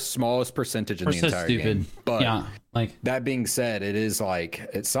loudest, smallest percentage in we're the so entire stupid. game. But like, that being said, it is like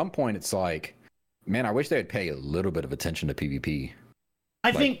at some point it's like, man, I wish they would pay a little bit of attention to PvP.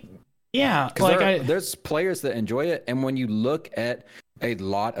 I think, like there's players that enjoy it, and when you look at a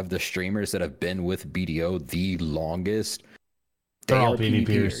lot of the streamers that have been with BDO the longest, they're all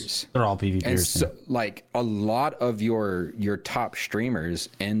PvPers. They're all PvPers. And so, like, a lot of your top streamers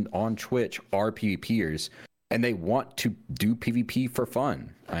and on Twitch are PvPers, and they want to do PvP for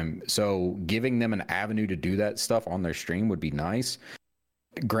fun. So giving them an avenue to do that stuff on their stream would be nice.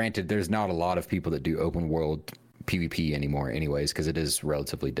 Granted, there's not a lot of people that do open world PvP anymore anyways, because it is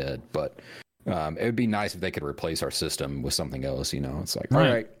relatively dead. But it would be nice if they could replace our system with something else, you know? It's like, all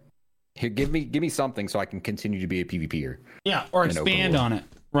right. Here, give me something so I can continue to be a PvPer. Yeah, or expand on it,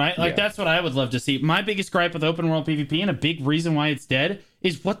 right? Like, that's what I would love to see. My biggest gripe with open world PvP, and a big reason why it's dead,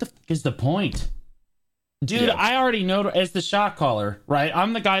 is what the fuck is the point? Dude, I already know, as the shot caller, right?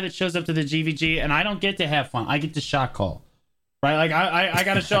 I'm the guy that shows up to the GVG, and I don't get to have fun. I get to shot call, right? Like, I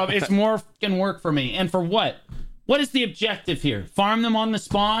got to show up. It's more fucking work for me. And for what? What is the objective here? Farm them on the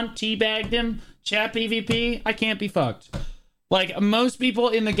spawn? Teabag them? Chat PvP? I can't be fucked. Like, most people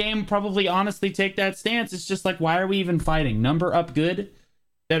in the game probably honestly take that stance. It's just like, why are we even fighting? Number up good?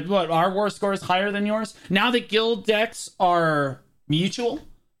 That what, our war score is higher than yours? Now that guild decks are mutual,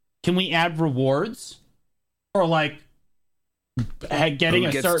 can we add rewards? Or like getting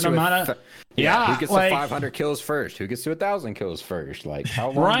a certain amount of... who gets to 500 kills first? Who gets to 1,000 kills first? Like,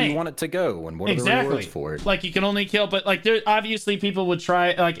 how long do you want it to go? And what are the rewards for it? Like, you can only kill, but like, there obviously people would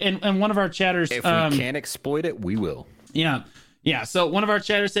try, like, and one of our chatters... If we can't exploit it, we will. Yeah, so one of our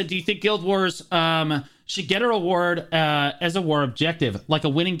chatters said, do you think Guild Wars should get a reward as a war objective? Like, a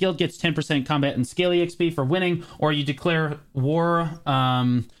winning guild gets 10% combat and scaly XP for winning, or you declare war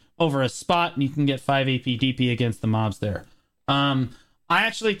over a spot and you can get 5 AP DP against the mobs there. I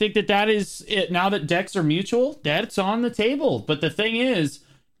actually think that is it. Now that decks are mutual, that's on the table. But the thing is,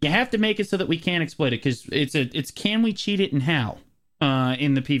 you have to make it so that we can't exploit it, because it's can we cheat it and how?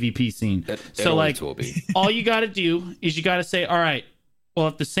 In the PvP scene. So like, all you got to do is you got to say, all right, well,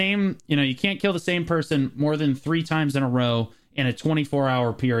 if the same, you can't kill the same person more than 3 times in a row in a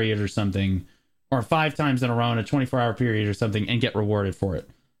 24-hour period or something, or 5 times in a row in a 24-hour period or something, and get rewarded for it,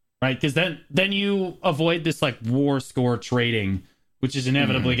 right? Because then you avoid this like war score trading, which is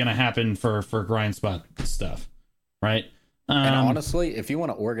inevitably going to happen for grind spot stuff, right? And honestly, if you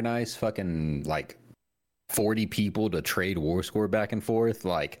want to organize fucking like 40 people to trade war score back and forth,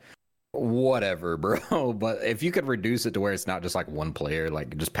 like, whatever, bro. But if you could reduce it to where it's not just like one player,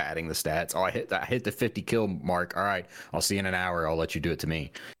 like just padding the stats, I hit the 50 kill mark, all right, I'll see you in an hour, I'll let you do it to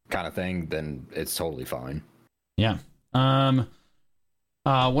me, kind of thing, then it's totally fine. One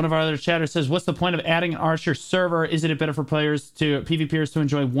of our other chatters says, what's the point of adding an Archer server? Isn't it better for PvPers to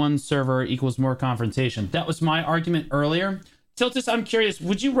enjoy one server equals more confrontation? That was my argument earlier. Tiltus, I'm curious,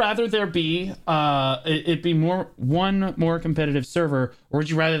 would you rather there be it be one more competitive server, or would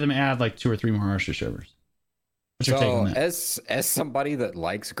you rather them add like 2 or 3 more Arsha servers? What's your take on that? As somebody that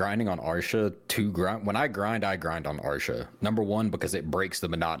likes grinding on Arsha, when I grind on Arsha. Number 1, because it breaks the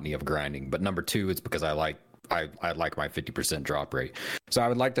monotony of grinding, but number 2, it's because I like my 50% drop rate. So I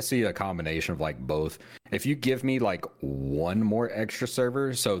would like to see a combination of like both. If you give me like 1 more extra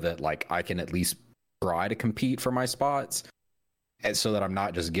server so that like I can at least try to compete for my spots, and so that I'm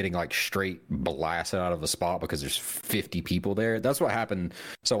not just getting like straight blasted out of a spot because there's 50 people there. That's what happened.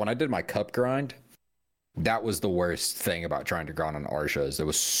 So when I did my cup grind, that was the worst thing about trying to grind on Arsha is there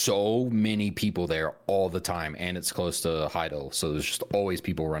was so many people there all the time, and it's close to Heidel, so there's just always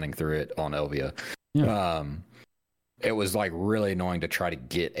people running through it on Elvia. Yeah. It was like really annoying to try to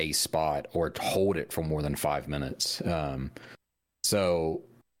get a spot or to hold it for more than 5 minutes. So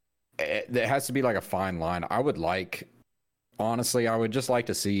there has to be like a fine line. Honestly, I would just like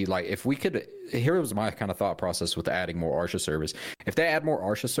to see, like, if we could, here was my kind of thought process with adding more Arsha servers. If they add more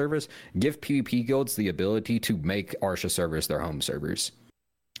Arsha servers, give PvP guilds the ability to make Arsha servers their home servers.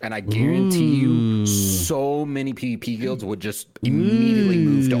 And I guarantee you so many PvP guilds would just immediately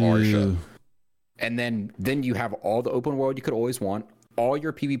move to Arsha. And then you have all the open world you could always want. All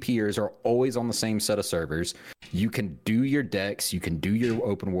your PvPers are always on the same set of servers. You can do your decks, you can do your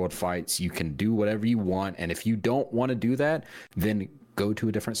open world fights, you can do whatever you want. And if you don't want to do that, then go to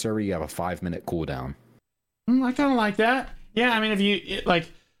a different server. You have a 5-minute cooldown. I kind of like that. Yeah, I mean,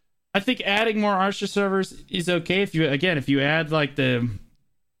 I think adding more Arsha servers is okay. If you add like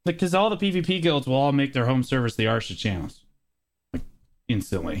because all the PvP guilds will all make their home servers the Arsha channels, like,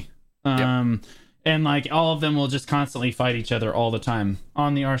 instantly. Yep. And like all of them will just constantly fight each other all the time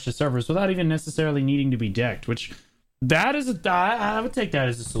on the Arsha servers without even necessarily needing to be decked, which I would take that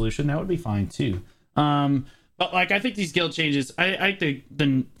as a solution. That would be fine too. But like I think these guild changes, I think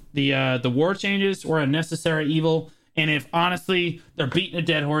the war changes were a necessary evil, and if honestly they're beating a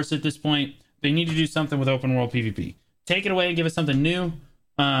dead horse at this point, they need to do something with open world PvP. Take it away and give us something new.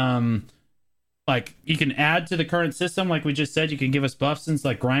 Like you can add to the current system, like we just said, you can give us buffs and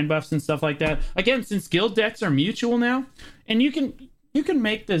like grind buffs and stuff like that. Again, since guild decks are mutual now, and you can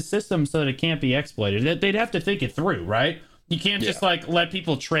make the system so that it can't be exploited. They'd have to think it through, right? You can't just like let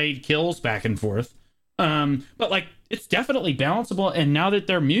people trade kills back and forth. But like it's definitely balanceable, and now that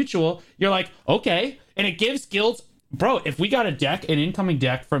they're mutual, you're like, okay, and it gives guilds, bro. If we got an incoming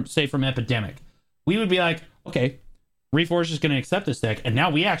deck from Epidemic, we would be like, okay, Reforge is going to accept this deck, and now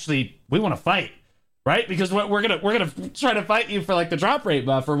we want to fight, right? Because we're gonna try to fight you for like the drop rate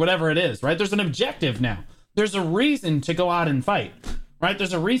buff or whatever it is, right? There's an objective now. There's a reason to go out and fight, right?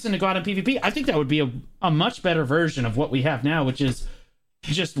 There's a reason to go out in PvP. I think that would be a much better version of what we have now, which is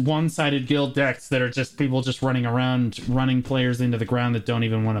just one-sided guild decks that are just people just running around, running players into the ground that don't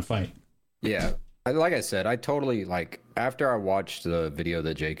even want to fight. Yeah. Like I said, I totally like after I watched the video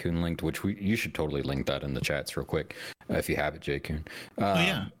that J Kun linked, which you should totally link that in the chats real quick if you have it, J Kun.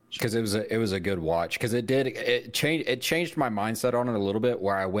 Yeah, because it was a good watch because it changed my mindset on it a little bit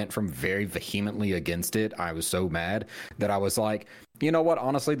where I went from very vehemently against it. I was so mad that I was like, you know what?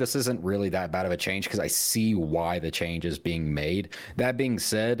 Honestly, this isn't really that bad of a change because I see why the change is being made. That being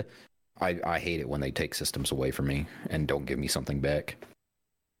said, I hate it when they take systems away from me and don't give me something back.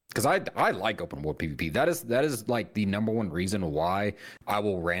 Because I like open world PvP. That is like the number one reason why I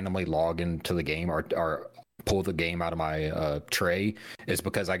will randomly log into the game or pull the game out of my tray is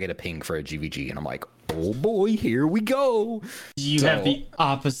because I get a ping for a GVG and I'm like, oh boy, here we go. You have the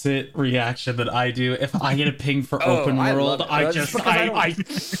opposite reaction that I do. If I get a ping for open world, I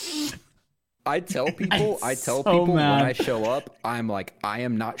tell people when I show up, I'm like, I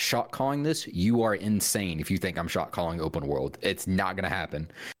am not shot calling this. You are insane if you think I'm shot calling open world. It's not gonna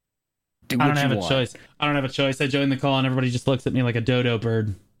happen. I don't have a choice. I join the call and everybody just looks at me like a dodo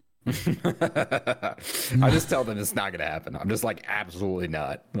bird. I just tell them it's not gonna happen. I'm just like, absolutely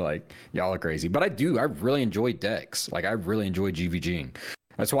not. Like, y'all are crazy. But I really enjoy decks. Like, I really enjoy GVGing.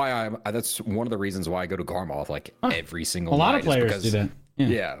 That's why that's one of the reasons why I go to Garmoth like every single night. A lot of players do that.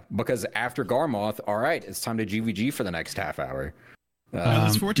 Yeah, because after Garmoth, all right, it's time to GVG for the next half hour.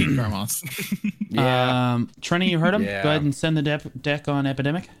 There's 14 Garmoths. Yeah. Trini, you heard him? Yeah. Go ahead and send the deck on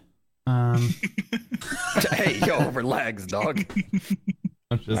Epidemic. Hey, yo, relax, dog.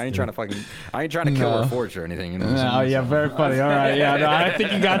 I ain't trying to kill her forge or anything, you know. Oh yeah, very funny. All right, yeah, no, I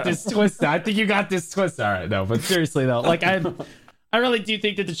think you got this twisted. All right, no, but seriously though, like I really do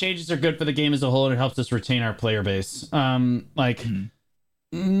think that the changes are good for the game as a whole, and it helps us retain our player base. The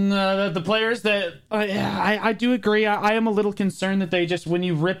players that I do agree. I am a little concerned that they just, when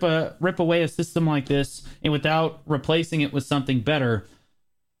you rip away a system like this and without replacing it with something better,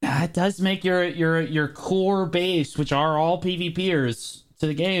 it does make your core base, which are all PvPers to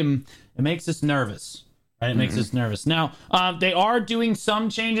the game, it makes us nervous. Right? It makes us nervous. Now, they are doing some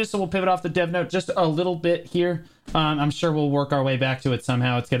changes, so we'll pivot off the dev note just a little bit here. I'm sure we'll work our way back to it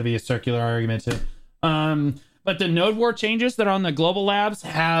somehow. It's going to be a circular argument too. But the node war changes that are on the global labs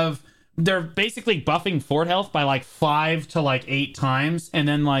they're basically buffing fort health by like 5 to like 8 times, and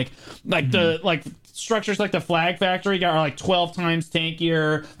then like structures like the Flag Factory are like 12 times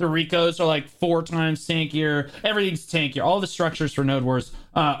tankier. The Ricos are like 4 times tankier. Everything's tankier. All the structures for Node Wars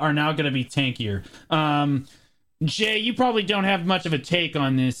are now going to be tankier. Jay, you probably don't have much of a take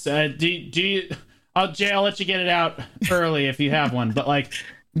on this. Do you? Jay, I'll let you get it out early if you have one. But like,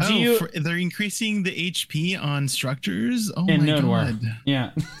 they're increasing the HP on structures. Oh in my Node War. god!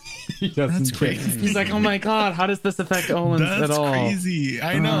 Yeah, that's crazy. He's like, oh my god, how does this affect Olins at all? That's crazy.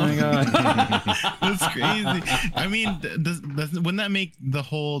 I know. Oh my god, that's crazy. I mean, wouldn't that make the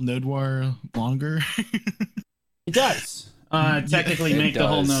whole Node War longer? It does. Technically, make the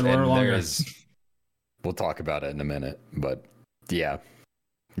whole Node War longer. We'll talk about it in a minute, but yeah.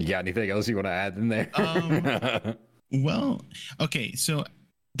 You got anything else you want to add in there? Well, okay, so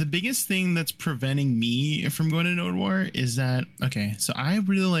the biggest thing that's preventing me from going to Node War is that, okay, so I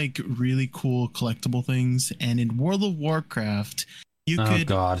really like really cool collectible things, and in World of Warcraft, you could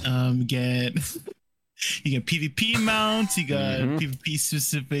get you get PvP mounts, you got PvP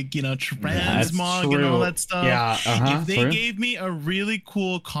specific, transmog and all that stuff. Yeah, if they gave me a really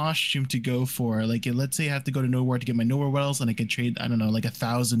cool costume to go for, like let's say I have to go to Node War to get my Node War bells, and I can trade, I don't know, like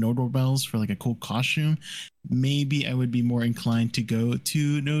 1,000 Node War bells for like a cool costume, maybe I would be more inclined to go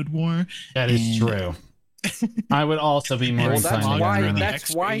to Node War. That is true. I would also be more inclined.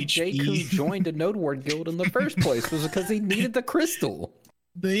 That's why Jakku joined a Node War guild in the first place, was because he needed the crystal.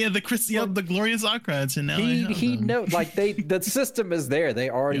 The glorious Ocrats, and now he knows, like the system is there. They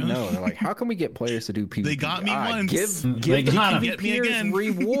already know. They're like, how can we get players to do PvP? They got me once. Give the PvPers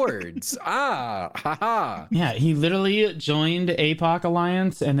rewards. Haha. Yeah, he literally joined APOC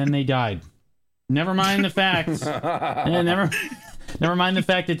Alliance, and then they died. Never mind the fact. Never mind the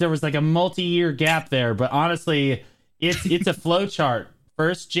fact that there was like a multi-year gap there. But honestly, it's a flow chart.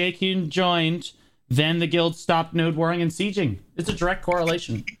 First, Jakku joined. Then the guild stopped node warring and sieging. It's a direct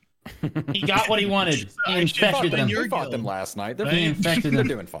correlation. He got what he wanted. He infected them. You fought them last night. They're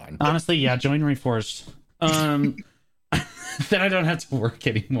doing fine. Honestly, yeah, join Reforged. Then I don't have to work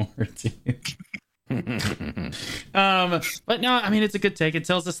anymore, dude. But no, I mean, it's a good take. It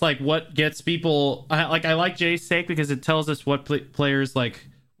tells us like what gets people. I like Jay's take because it tells us what players like.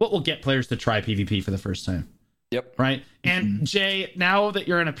 What will get players to try PvP for the first time. Yep. Right. And Jay, now that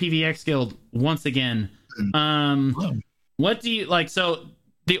you're in a PvX guild once again, what do you like? So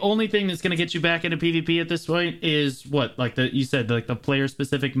the only thing that's going to get you back into PvP at this point is what? Like you said, like the player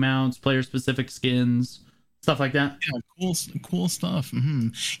specific mounts, player specific skins, stuff like that. Yeah, cool stuff.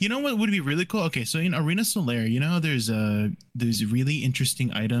 You know what would be really cool? Okay, so in Arena Solaire, there's really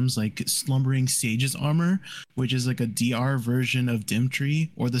interesting items like Slumbering Sage's armor, which is like a DR version of Dimtree,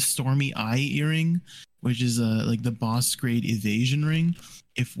 or the Stormy Eye earring, which is like the boss grade evasion ring.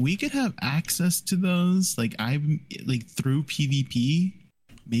 If we could have access to those, like through PvP,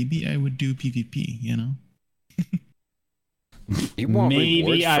 maybe I would do PvP.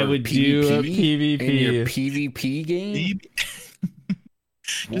 Maybe I would do a PvP in your PvP game. Maybe.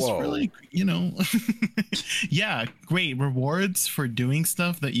 Just for like, yeah, great rewards for doing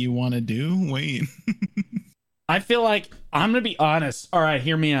stuff that you want to do. Wait. I feel like I'm gonna be honest. All right,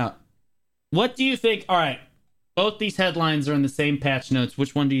 hear me out. What do you think? All right, both these headlines are in the same patch notes.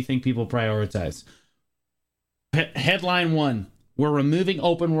 Which one do you think people prioritize? Headline 1: we're removing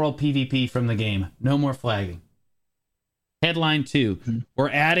open world PvP from the game. No more flagging. Headline 2: we're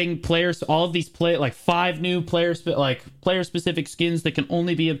adding players. All of these 5 new player specific skins that can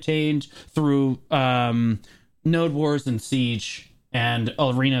only be obtained through Node Wars and Siege and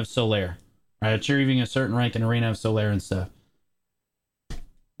Arena of Solaire. Right, achieving a certain rank in Arena of Solaire and stuff.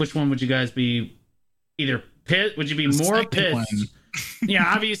 Which one would you guys be either pissed? Would you be more pissed? Yeah,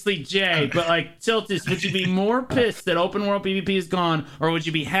 obviously Jay, but like Tiltus, would you be more pissed that open world PvP is gone, or would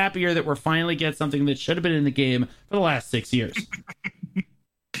you be happier that we're finally get something that should have been in the game for the last 6 years?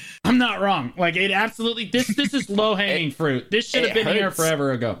 I'm not wrong. Like it absolutely this is low hanging fruit. This should have been here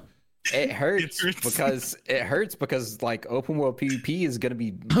forever ago. It hurts because like open world PvP is gonna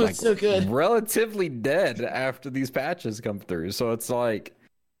be so good. Relatively dead after these patches come through. So it's like,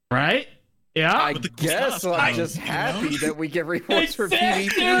 right? Yeah, I guess I'm just happy that we get rewards for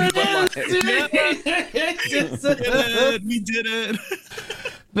PvP. We did it.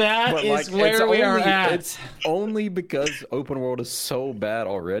 That is where we are at. It's only because open world is so bad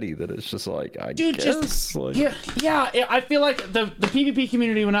already that it's just like, I guess. I feel like the PvP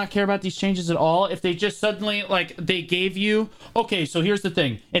community would not care about these changes at all if they just suddenly, like, they gave you, okay, so here's the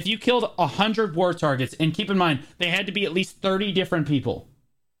thing. If you killed 100 war targets, and keep in mind, they had to be at least 30 different people,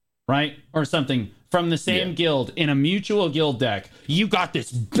 right? Or something from the same guild in a mutual guild deck. You got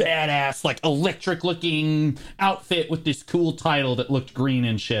this badass, like, electric looking outfit with this cool title that looked green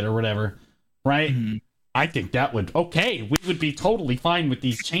and shit or whatever. right? I think that would we would be totally fine with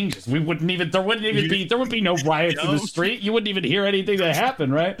these changes. There would be no riots in the street. You wouldn't even hear anything that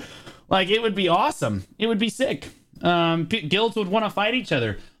happened, right? Like, it would be awesome. It would be sick. Guilds would want to fight each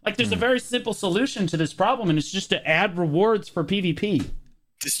other. Like, there's a very simple solution to this problem, and it's just to add rewards for PvP.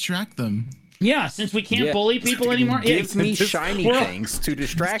 Distract them. Yeah, since we can't bully people anymore. Give me shiny things to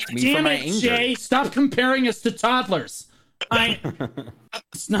distract me from my anger. Jay, stop comparing us to toddlers.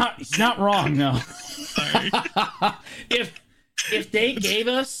 He's not wrong, though. if they gave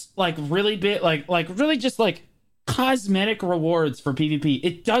us like really big, like really just like cosmetic rewards for PvP,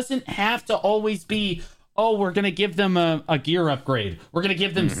 it doesn't have to always be, oh, we're gonna give them a gear upgrade, we're gonna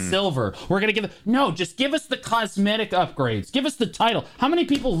give them silver, we're gonna give them, no, just give us the cosmetic upgrades, give us the title. How many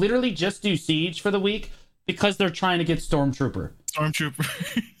people literally just do Siege for the week because they're trying to get Stormtrooper?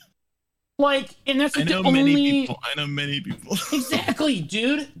 Like, and that's like the only... I know many people. Exactly,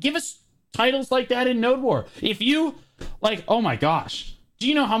 dude. Give us titles like that in Node War. If you, like, oh my gosh. Do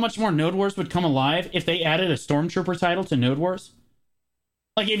you know how much more Node Wars would come alive if they added a Stormtrooper title to Node Wars?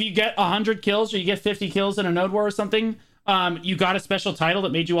 Like, if you get 100 kills or you get 50 kills in a Node War or something, you got a special title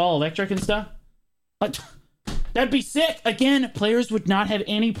that made you all electric and stuff? Like, that'd be sick. Again, players would not have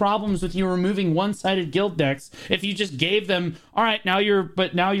any problems with you removing one-sided guild decks if you just gave them, all right, now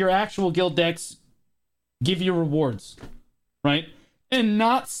your actual guild decks give you rewards, right? And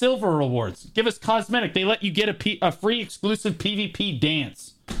not silver rewards. Give us cosmetic. They let you get a free exclusive PvP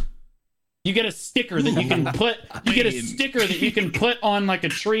dance. You get a sticker that you can put. You get a sticker that you can put on like a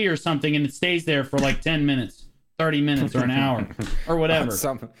tree or something, and it stays there for like 10 minutes, 30 minutes, or an hour, or whatever.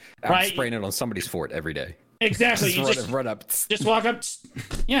 I'm spraying it on somebody's fort every day. Exactly. Just run up. Just walk up.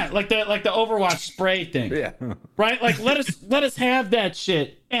 Yeah, like the Overwatch spray thing. Yeah. Right? Like, let us have that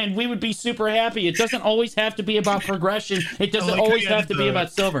shit, and we would be super happy. It doesn't always have to be about progression. It doesn't always have to be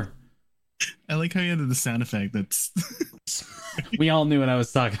about silver. I like how you added the sound effect. That's. We all knew what I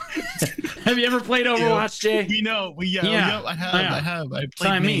was talking. Have you ever played Overwatch, Jay? We know. I have. I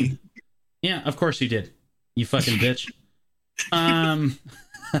played me. Yeah, of course you did. You fucking bitch.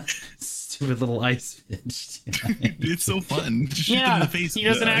 Stupid little ice bitch. It's so fun. Yeah, in the face he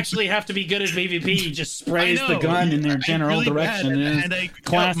doesn't actually have to be good at PvP. He just sprays the gun in their general really direction.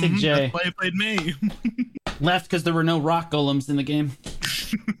 Classic Jay. That's why I played May. Left because there were no rock golems in the game.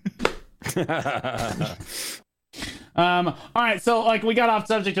 All right, so like we got off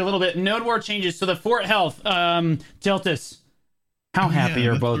subject a little bit. Node War changes. So the fort health, Tiltus, how happy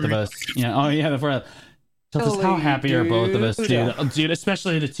are both of us? Yeah. Oh yeah, the fort health. Tiltus, how happy are both of us, dude?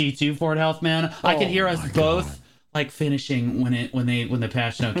 Especially the T2 fort health, man. I could hear us both like finishing when the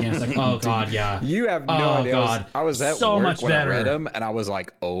patch note came. It's like, oh god, yeah. You have no idea. God. I was at so work much when better. I read them, and I was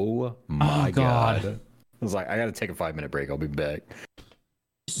like, oh my god. I was like, I got to take a 5-minute break. I'll be back.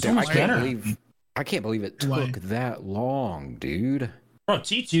 So much better. I can't believe it took that long, dude. Bro,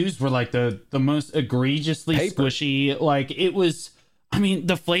 T2s were like the most egregiously squishy. Like, it was, I mean,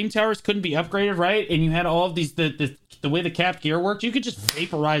 the flame towers couldn't be upgraded, right? And you had all of these, the way the capped gear worked, you could just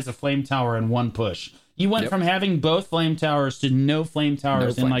vaporize a flame tower in one push. You went from having both flame towers to no flame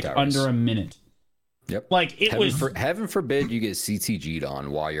towers in like under a minute. Yep. Like, heaven forbid you get CTG'd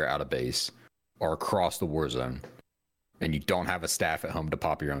on while you're out of base or across the war zone and you don't have a staff at home to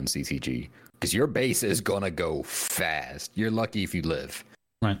pop your own CTG. Because your base is going to go fast. You're lucky if you live.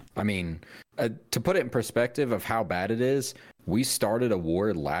 Right. I mean, to put it in perspective of how bad it is, we started a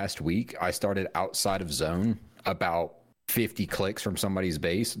war last week. I started outside of zone, about 50 clicks from somebody's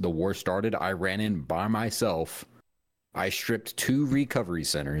base. The war started. I ran in by myself. I stripped 2 recovery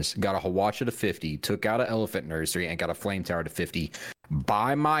centers, got a Hawacha to 50, took out an elephant nursery, and got a flame tower to 50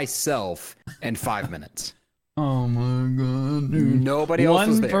 by myself in 5 minutes. Oh my god, dude. Nobody else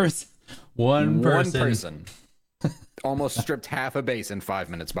was there. One person almost stripped half a base in 5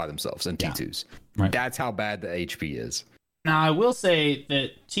 minutes by themselves in T2s. Right. That's how bad the HP is. Now, I will say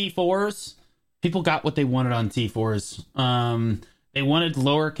that T4s, people got what they wanted on T4s. They wanted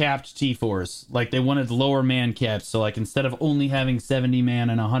lower capped T4s. Like, they wanted lower man caps. So, like, instead of only having 70 man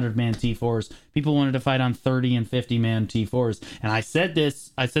and 100 man T4s, people wanted to fight on 30 and 50 man T4s. And I said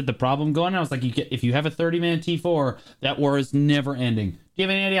the problem going on, I was like, if you have a 30 man T4, that war is never ending. Do you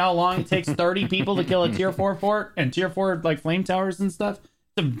have any idea how long it takes 30 people to kill a tier 4 fort and tier 4 like flame towers and stuff?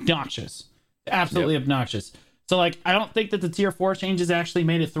 It's obnoxious. Absolutely obnoxious. So, like, I don't think that the tier 4 changes actually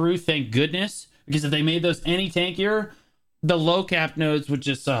made it through, thank goodness. Because if they made those any tankier, the low cap nodes would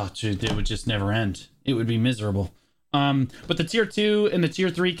just, they would just never end. It would be miserable. But the tier 2 and the tier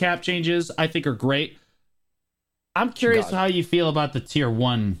 3 cap changes, I think, are great. I'm curious how you feel about the tier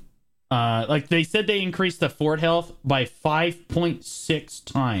 1. Like, they said they increased the fort health by 5.6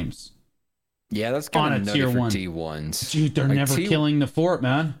 times. Yeah, that's on kind a of tier nutty for one. T1s. Dude, they're Like, never killing the fort,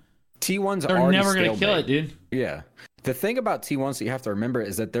 man. T1s They're already never gonna kill stalemate. it, dude. Yeah. The thing about T1s that you have to remember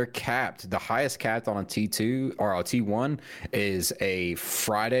is that they're capped. The highest capped on a T2 or a T1 is a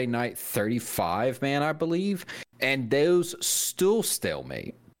Friday night 35 man, I believe. And those still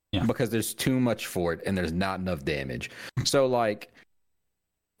stalemate because there's too much fort and there's not enough damage. So like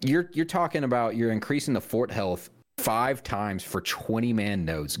you're talking about you're increasing the fort health 5 times for 20 man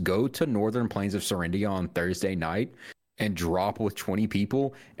nodes. Go to Northern Plains of Serendia on Thursday night and drop with 20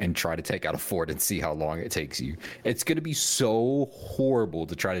 people and try to take out a fort and see how long it takes you. It's going to be so horrible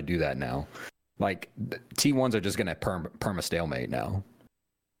to try to do that now. Like, T1s are just going to perma stalemate now.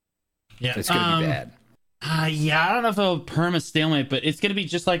 Yeah, it's going to be bad. Yeah, I don't know if it'll perma stalemate, but it's going to be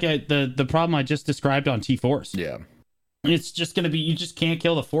just like the problem I just described on T4s. Yeah. It's just going to be, you just can't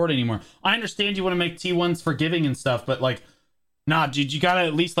kill the fort anymore. I understand you want to make T1s forgiving and stuff, but like, nah, dude, you got to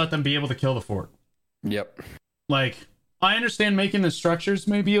at least let them be able to kill the fort. Yep. Like, I understand making the structures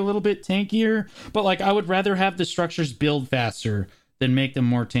maybe a little bit tankier, but like I would rather have the structures build faster than make them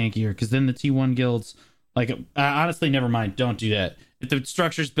more tankier, because then the T1 guilds, like, honestly, never mind, don't do that. If the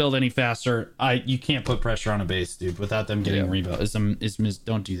structures build any faster, you can't put pressure on a base, dude, without them getting rebuilt.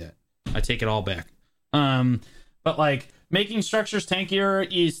 Don't do that. I take it all back. But like making structures tankier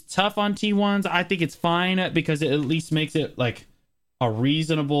is tough on T1s. I think it's fine because it at least makes it like a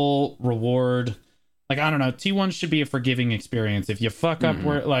reasonable reward. Like, I don't know, T1 should be a forgiving experience. If you fuck up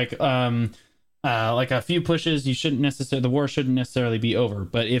where like a few pushes, the war shouldn't necessarily be over.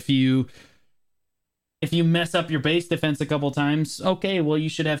 But if you mess up your base defense a couple times, okay, well, you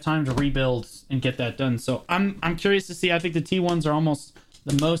should have time to rebuild and get that done. So I'm curious to see. I think the T1s are almost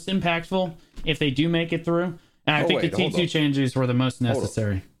the most impactful if they do make it through. And I think the T2 changes were the most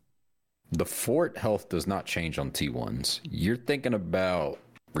necessary. The fort health does not change on T1s. You're thinking about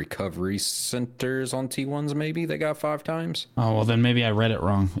recovery centers on T1s, maybe they got 5 times. Oh, well, then maybe I read it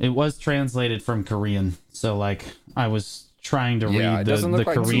wrong. It was translated from Korean, so like I was trying to read the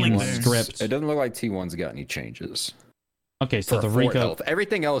Korean script. It doesn't look like T1's got any changes. Okay, so the Rico health.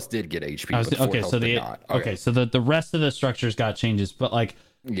 Everything else did get HP, but fort health did not. Okay, so the rest of the structures got changes, but like,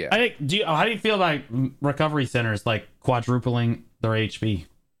 yeah, I think. How do you feel about recovery centers like quadrupling their HP?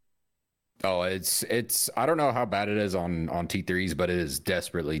 Oh, it's. I don't know how bad it is on T3s, but it is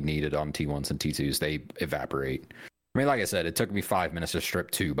desperately needed on T1s and T2s. They evaporate. I mean, like I said, it took me 5 minutes to strip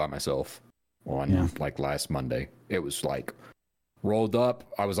 2 by myself on like last Monday. It was like rolled up.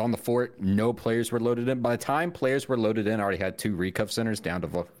 I was on the fort. No players were loaded in. By the time players were loaded in, I already had 2 recuff centers down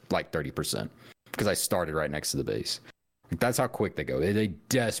to like 30% because I started right next to the base. That's how quick they go. They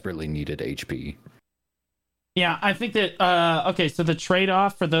desperately needed HP. Yeah, I think that, okay, so the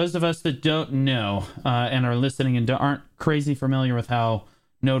trade-off for those of us that don't know and are listening and aren't crazy familiar with how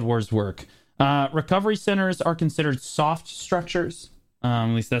node wars work, recovery centers are considered soft structures. At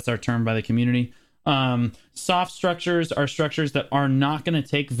least that's our term by the community. Soft structures are structures that are not going to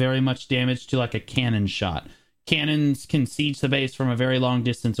take very much damage to like a cannon shot. Cannons can siege the base from a very long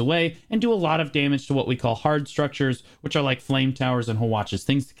distance away and do a lot of damage to what we call hard structures, which are like flame towers and Hawatches,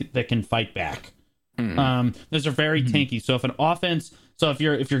 things that can fight back. Those are very tanky. So if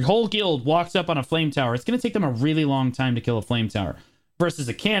your whole guild walks up on a flame tower, it's going to take them a really long time to kill a flame tower. Versus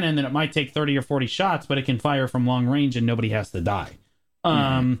a cannon, then it might take 30 or 40 shots, but it can fire from long range and nobody has to die.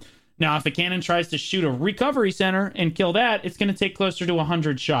 Now, if a cannon tries to shoot a recovery center and kill that, it's going to take closer to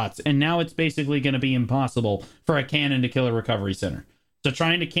 100 shots. And now it's basically going to be impossible for a cannon to kill a recovery center. So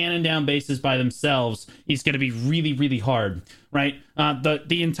trying to cannon down bases by themselves is going to be really, really hard, right?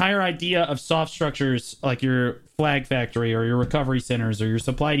 The entire idea of soft structures like your flag factory or your recovery centers or your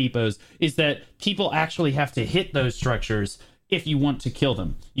supply depots is that people actually have to hit those structures if you want to kill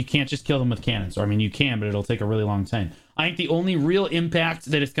them. You can't just kill them with cannons. Or, I mean, you can, but it'll take a really long time. I think the only real impact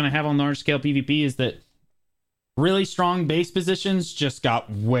that it's going to have on large-scale PvP is that really strong base positions just got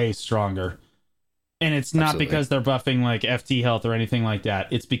way stronger. And it's not because they're buffing like FT health or anything like that.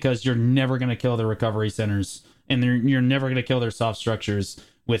 It's because you're never going to kill the recovery centers and you're never going to kill their soft structures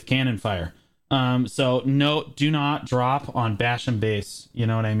with cannon fire. So no, do not drop on bash and base. You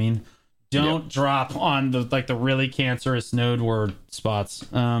know what I mean? Don't drop on the really cancerous node word spots.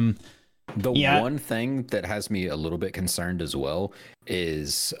 One thing that has me a little bit concerned as well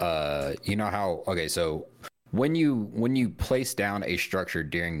is you know how so when you place down a structure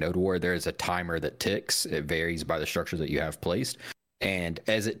during node war, there is a timer that ticks. It varies by the structure that you have placed. And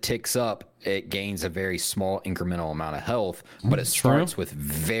as it ticks up, it gains a very small incremental amount of health, but it starts with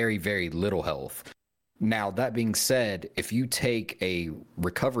very, very little health. Now, that being said, if you take a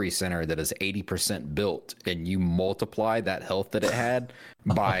recovery center that is 80% built and you multiply that health that it had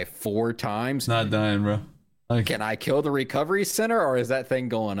by 4 times, Not dying, bro. can I kill the recovery center, or is that thing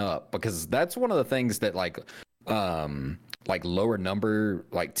going up? Because that's one of the things that like lower number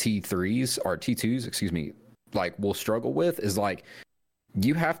like T3s or T2s, excuse me, like will struggle with is like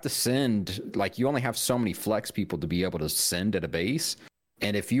you have to send, like you only have so many flex people to be able to send at a base.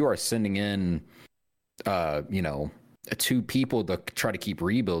 And if you are sending in 2 people to try to keep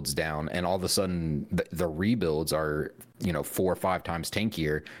rebuilds down, and all of a sudden the rebuilds are 4 or 5 times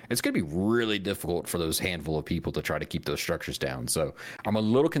tankier, it's going to be really difficult for those handful of people to try to keep those structures down. So I'm a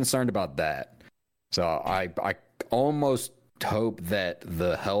little concerned about that. So I almost hope that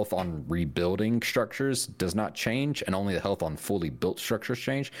the health on rebuilding structures does not change, and only the health on fully built structures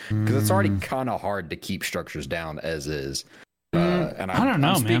change, because it's already kind of hard to keep structures down as is. And I don't know,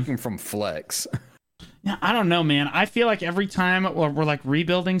 I'm speaking man. from flex. Yeah, I don't know, man. I feel like every time we're like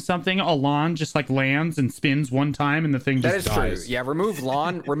rebuilding something, a lawn just like lands and spins one time, and the thing just That is dies. true. Yeah, remove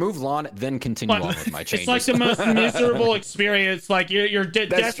lawn, then continue on with my changes. It's like the most miserable experience. Like you're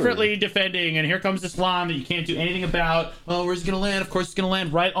desperately defending, and here comes this lawn that you can't do anything about. Oh, where's it gonna land? Of course, it's gonna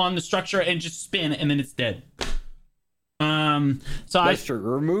land right on the structure and just spin, and then it's dead. So That's true.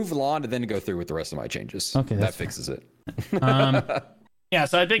 Remove lawn and then go through with the rest of my changes. Okay, that fixes it. Yeah,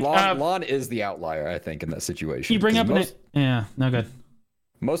 so I think lawn is the outlier, I think, in that situation. You bring up no good.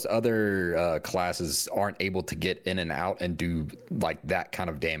 Most other classes aren't able to get in and out and do like that kind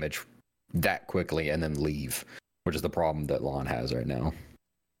of damage that quickly and then leave, which is the problem that lawn has right now.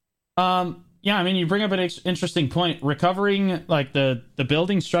 Yeah, I mean, you bring up an interesting point. Recovering like the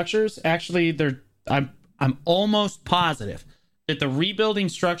building structures, actually, I'm almost positive that the rebuilding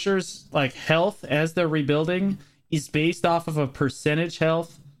structures, like health as they're rebuilding, is based off of a percentage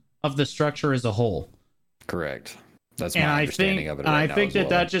health of the structure as a whole. Correct. That's my understanding of it. And I think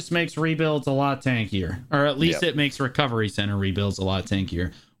that just makes rebuilds a lot tankier, or at least it makes recovery center rebuilds a lot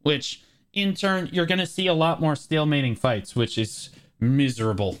tankier, which in turn, you're going to see a lot more stalemating fights, which is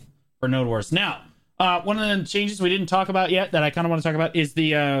miserable for Node Wars. Now, one of the changes we didn't talk about yet that I kind of want to talk about is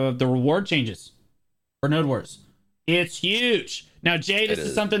the reward changes for Node Wars. It's huge. Now, Jay, this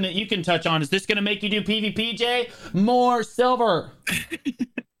is something that you can touch on. Is this going to make you do PvP, Jay? More silver.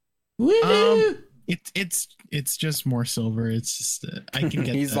 Woo! It's just more silver. It's just I can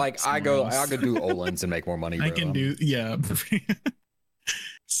get. He's like, I'll go do Olins and make more money. Bro. I can do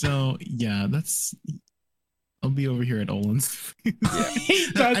So yeah, I'll be over here at Olin's.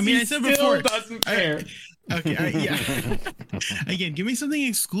 I mean, I said before, doesn't care. Yeah. Again, give me something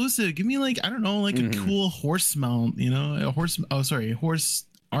exclusive. Give me like, I don't know, like a cool horse mount, horse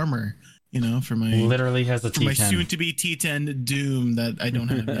armor, for my literally has a T10. My soon to be T10 Doom that I don't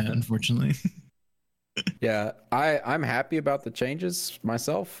have yet, unfortunately. Yeah, I'm happy about the changes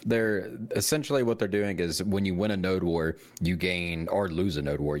myself. They're essentially what they're doing is when you win a node war, you gain, or lose a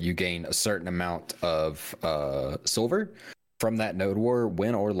node war, you gain a certain amount of silver from that node war,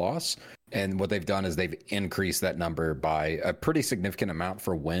 win or loss. And what they've done is they've increased that number by a pretty significant amount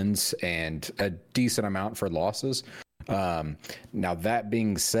for wins and a decent amount for losses. Now, that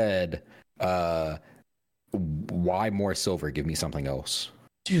being said, why more silver? Give me something else.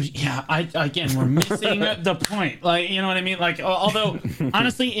 Dude, yeah, we're missing the point. Like, you know what I mean? Like, although,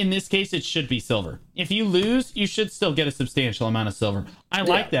 honestly, in this case, it should be silver. If you lose, you should still get a substantial amount of silver. I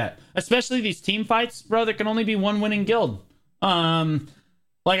like that. Especially these team fights, bro, there can only be one winning guild.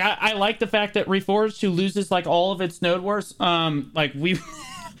 Like, I like the fact that Reforged, who loses, like, all of its node wars, like, we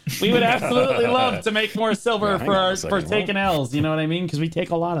would absolutely love to make more silver for taking L's, you know what I mean? Because we take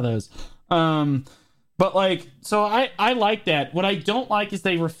a lot of those. But, like, so I like that. What I don't like is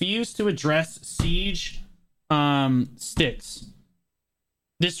they refuse to address siege sticks.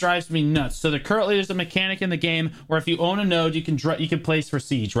 This drives me nuts. So currently there's a mechanic in the game where if you own a node, you can place for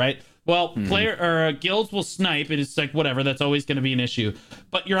siege, right? Well, guilds will snipe, and it's like, whatever, that's always going to be an issue.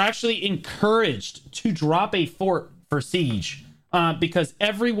 But you're actually encouraged to drop a fort for siege. Because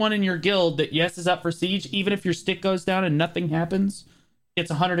everyone in your guild that, is up for siege, even if your stick goes down and nothing happens,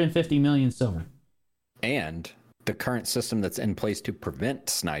 it's 150 million silver. And the current system that's in place to prevent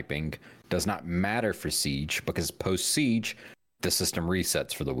sniping does not matter for siege, because post-siege, the system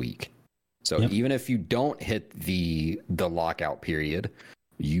resets for the week. So even if you don't hit the lockout period,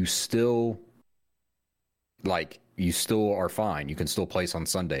 you still are fine. You can still place on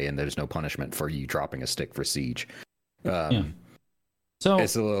Sunday, and there's no punishment for you dropping a stick for siege. So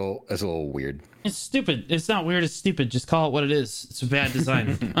it's a little weird. It's stupid. It's not weird. It's stupid. Just call it what it is. It's a bad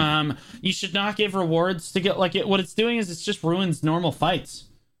design. You should not give rewards to get what it's doing is it's just ruins normal fights.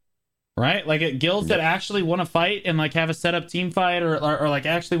 right? Like guilds that actually want to fight and like have a set up team fight or like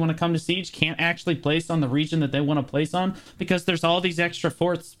actually want to come to siege can't actually place on the region that they want to place on because there's all these extra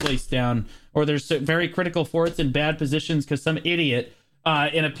forts placed down, or there's very critical forts in bad positions because some idiot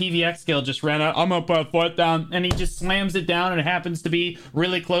in a PvX guild just ran out. I'm gonna put a fort down, and he just slams it down, and it happens to be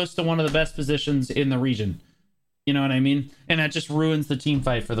really close to one of the best positions in the region. You know what I mean? And that just ruins the team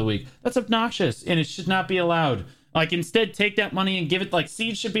fight for the week. That's obnoxious, and it should not be allowed. Like, instead, take that money and give it, like,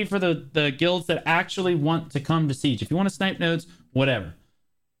 Siege should be for the guilds that actually want to come to Siege. If you want to snipe nodes, whatever.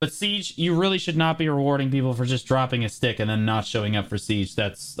 But Siege, you really should not be rewarding people for just dropping a stick and then not showing up for Siege.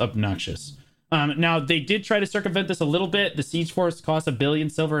 That's obnoxious. Now, they did try to circumvent this a little bit. The Siege Force costs 1 billion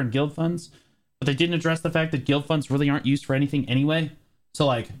silver in guild funds, but they didn't address the fact that guild funds really aren't used for anything anyway. So,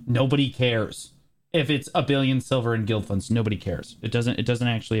 like, nobody cares. If it's 1 billion silver in guild funds, nobody cares. It doesn't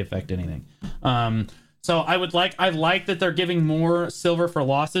actually affect anything. So I like that they're giving more silver for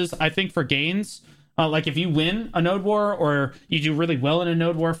losses. I think for gains, like if you win a node war or you do really well in a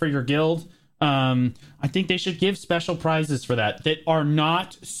node war for your guild, I think they should give special prizes for that are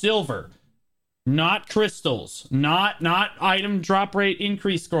not silver, not crystals, not item drop rate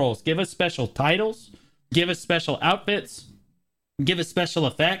increase scrolls. Give us special titles, give us special outfits, give us special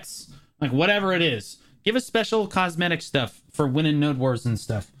effects, like whatever it is. Give us special cosmetic stuff for winning node wars and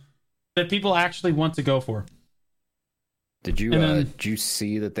stuff that people actually want to go for. Did you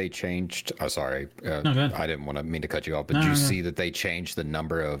see that they changed? Oh, sorry, No, I didn't want to mean to cut you off, but did you see that they changed the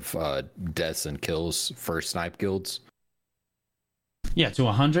number of deaths and kills for snipe guilds? Yeah, to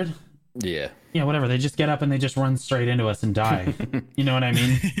 100. Yeah, whatever. They just get up and they just run straight into us and die. You know what I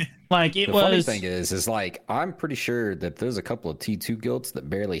mean? Like the funny thing is like I'm pretty sure that there's a couple of T2 guilds that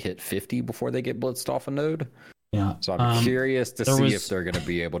barely hit 50 before they get blitzed off a node. Yeah. So I'm curious to see if they're going to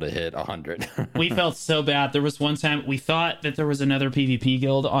be able to hit 100. We felt so bad. There was one time we thought that there was another PvP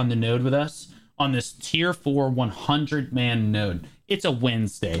guild on the node with us on this tier 4 100-man node. It's a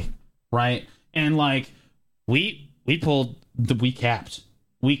Wednesday, right? And like we capped.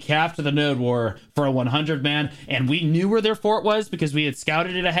 We capped the node war for a 100-man, and we knew where their fort was because we had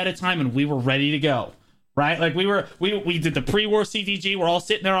scouted it ahead of time and we were ready to go. Right? Like we did the pre-war CTG. We're all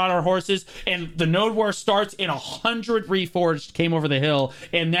sitting there on our horses, and the node war starts, and 100 reforged came over the hill,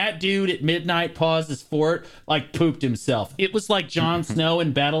 and that dude at midnight paused his fort, like pooped himself. It was like Jon Snow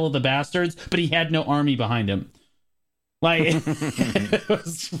in Battle of the Bastards, but he had no army behind him. Like, it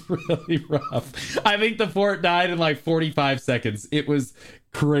was really rough. I think the fort died in like 45 seconds. It was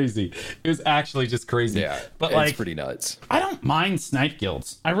crazy. It was actually just crazy. Yeah, but it's like pretty nuts. I don't mind snipe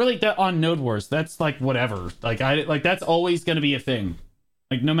guilds. I really on node wars. That's like whatever. Like that's always going to be a thing.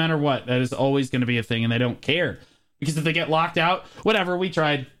 Like no matter what, that is always going to be a thing, and they don't care because if they get locked out, whatever. We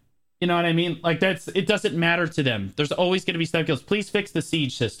tried. You know what I mean? Like it doesn't matter to them. There's always going to be snipe guilds. Please fix the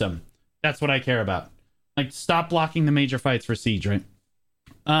siege system. That's what I care about. Like stop blocking the major fights for siege, right?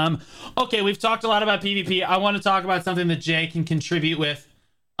 Okay, we've talked a lot about PvP. I want to talk about something that Jay can contribute with.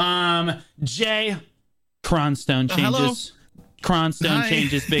 Jay, Cronstone changes. Cronstone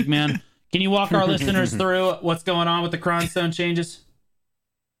changes, big man. Can you walk our listeners through what's going on with the Cronstone changes?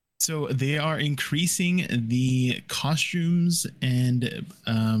 So they are increasing the costumes and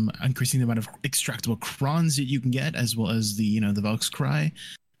increasing the amount of extractable crons that you can get, as well as the the Valk's Cry,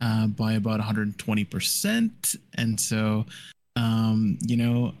 by about 120%. And so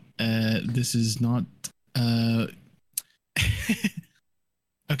this is not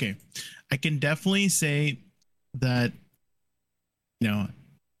okay. I can definitely say that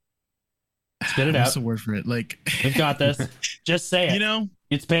spit it out. What's the word for it? Like, we've got this. Just say it.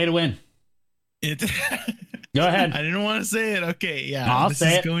 It's pay to win. Go ahead. I didn't want to say it. Okay, yeah. I'll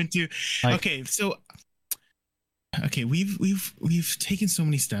say it. Going to. Okay, so. Okay, we've taken so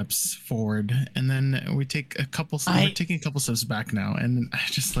many steps forward, and then we take a couple. We're taking a couple steps back now, and I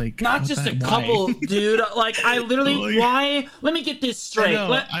just like not just a couple, dude. Like I literally, why? Let me get this straight.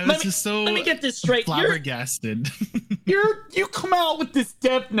 Let me get this straight. Flabbergasted. You come out with this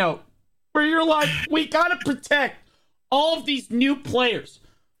death note where you're like, we gotta protect all of these new players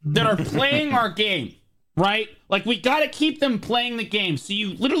that are playing our game. Right? Like, we gotta keep them playing the game. So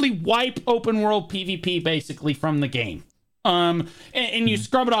you literally wipe open world PvP basically from the game. And you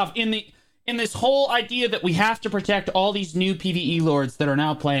scrub it off in this whole idea that we have to protect all these new PvE lords that are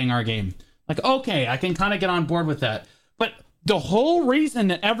now playing our game. Like, okay, I can kind of get on board with that. But the whole reason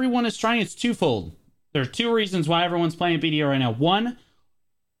that everyone is trying, it's twofold. There are two reasons why everyone's playing BDO right now. One,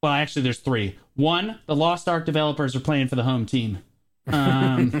 well, actually, there's three. One, the Lost Ark developers are playing for the home team.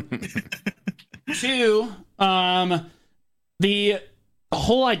 Two, the the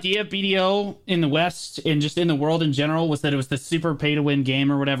whole idea of BDO in the West and just in the world in general was that it was the super pay to win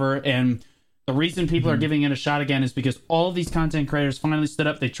game or whatever. And the reason people are giving it a shot again is because all of these content creators finally stood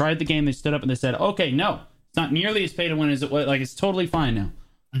up. They tried the game, they stood up and they said, okay, no, it's not nearly as pay to win as it was. Like, it's totally fine now.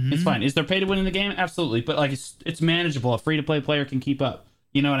 It's fine. Is there pay to win in the game? Absolutely. But like, it's manageable. A free to play player can keep up.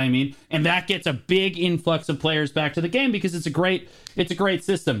 You know what I mean? And that gets a big influx of players back to the game because it's a great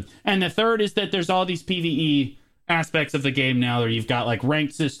system. And the third is that there's all these PvE aspects of the game now where you've got like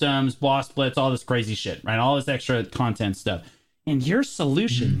ranked systems, boss splits, all this crazy shit, right? All this extra content stuff. And your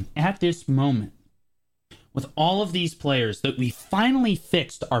solution at this moment with all of these players that we finally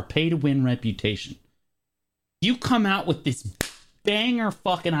fixed our pay to win reputation, you come out with this banger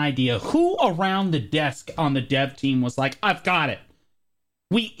fucking idea. Who around the desk on the dev team was like, I've got it.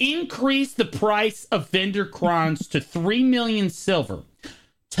 We increase the price of vendor crons to 3 million silver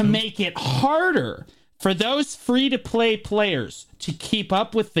to make it harder for those free-to-play players to keep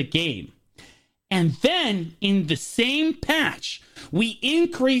up with the game. And then, in the same patch, we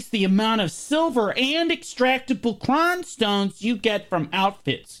increase the amount of silver and extractable cron stones you get from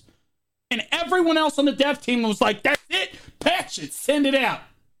outfits. And everyone else on the dev team was like, that's it, patch it, send it out.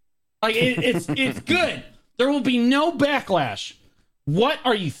 Like, it's good. There will be no backlash. What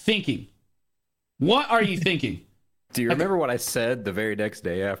are you thinking? What are you thinking? Do you remember what I said the very next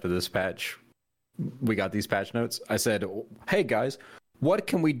day after this patch? We got these patch notes. I said, hey guys, what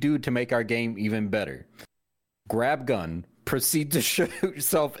can we do to make our game even better? Grab gun, proceed to shoot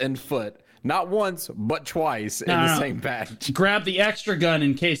yourself in foot. Not once, but twice in the same patch. Grab the extra gun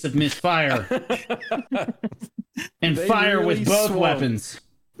in case of misfire. And fire really with both weapons.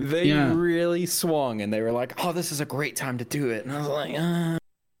 They really swung, and they were like, oh, this is a greght time to do it. And I was like, Now,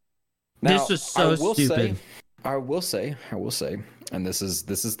 this is so stupid. I will say, and this is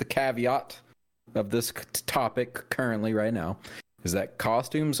the caveat of this topic currently right now, is that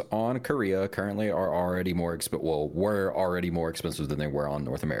costumes on Korea currently are already more expensive. Well, were already more expensive than they were on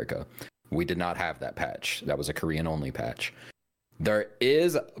North America. We did not have that patch. That was a Korean-only patch.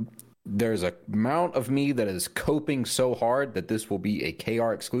 There's an amount of me that is coping so hard that this will be a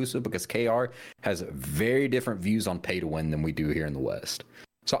KR exclusive because KR has very different views on pay to win than we do here in the West.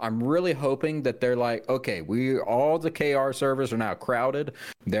 So I'm really hoping that they're like, okay, all the KR servers are now crowded.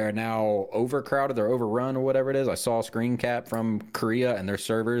 They're now overcrowded. They're overrun or whatever it is. I saw a screen cap from Korea and their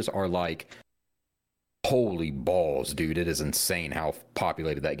servers are like, holy balls, dude. It is insane how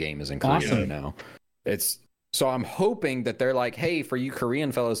populated that game is in Korea right now. So I'm hoping that they're like, hey, for you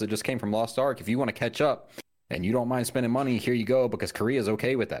Korean fellows that just came from Lost Ark, if you want to catch up and you don't mind spending money, here you go, because Korea's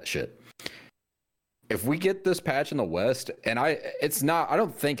okay with that shit. If we get this patch in the West, and I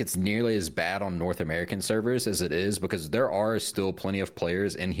don't think it's nearly as bad on North American servers as it is, because there are still plenty of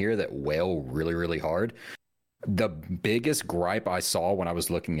players in here that wail really, really hard. The biggest gripe I saw when I was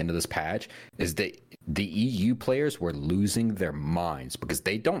looking into this patch is that the EU players were losing their minds because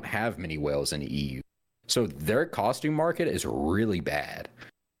they don't have many whales in the EU. So their costume market is really bad.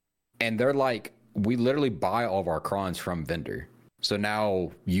 And they're like, we literally buy all of our crons from vendor. So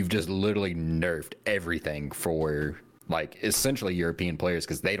now you've just literally nerfed everything for like essentially European players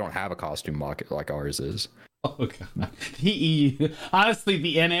because they don't have a costume market like ours is. Oh god. The EU, honestly,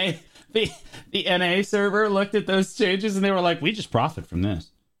 the NA server looked at those changes and they were like, we just profit from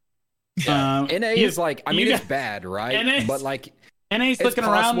this. NA is like, I mean, it's bad, right? NA's, but like, NA's looking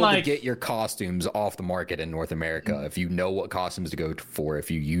around like, to get your costumes off the market in North America if you know what costumes to go for.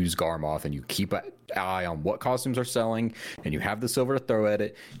 If you use Garmoth and you keep an eye on what costumes are selling and you have the silver to throw at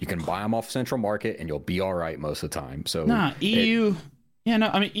it, you can buy them off Central Market and you'll be all right most of the time. So EU,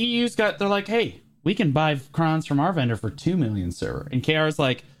 EU's got, they're like, hey, we can buy crons from our vendor for 2 million server, and KR is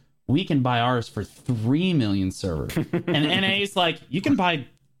like, we can buy ours for 3 million server, and NA's like, you can buy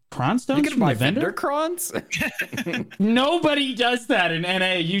cron stones from the vendor crons. Nobody does that in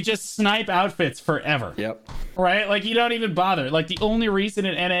NA. You just snipe outfits forever. Yep. Right? Like, you don't even bother. Like, the only reason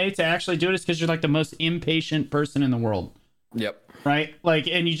in NA to actually do it is because you're like the most impatient person in the world. Yep. Right? Like,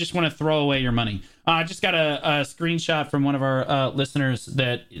 and you just want to throw away your money. I just got a screenshot from one of our listeners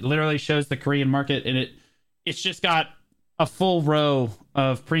that literally shows the Korean market, and it's just got a full row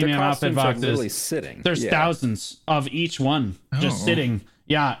of premium outfit boxes. Really sitting. There's thousands of each one just sitting.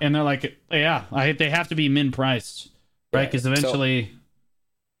 Yeah, and they're like, they have to be min priced, right? Because eventually,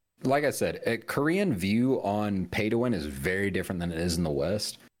 like I said, a Korean view on pay to win is very different than it is in the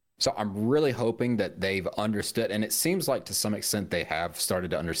West. So I'm really hoping that they've understood, and it seems like to some extent they have started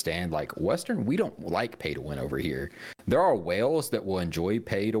to understand, like, Western, we don't like pay to win over here. There are whales that will enjoy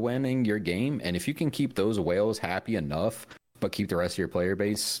pay to winning your game, and if you can keep those whales happy enough, but keep the rest of your player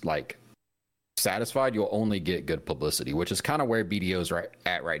base, like, satisfied, you'll only get good publicity, which is kind of where BDO's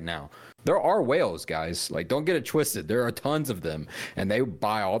at right now. There are whales, guys. Like, don't get it twisted. There are tons of them, and they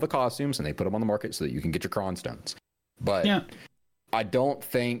buy all the costumes and they put them on the market so that you can get your cron stones. But yeah. I don't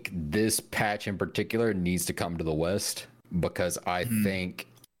think this patch in particular needs to come to the West, because I think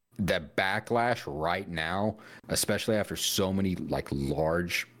that backlash right now, especially after so many like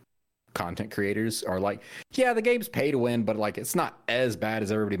large content creators are like, yeah, the game's pay to win, but like it's not as bad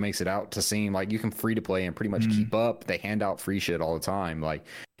as everybody makes it out to seem. Like, you can free to play and pretty much keep up. They hand out free shit all the time. Like,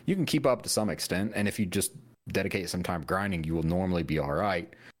 you can keep up to some extent, and if you just dedicate some time grinding, you will normally be all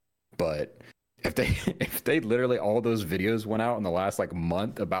right. But if they literally, all those videos went out in the last like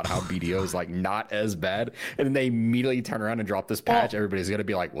month about how BDO is like not as bad, and then they immediately turn around and drop this patch, everybody's gonna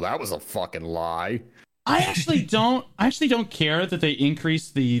be like, well, that was a fucking lie. I actually don't care that they increase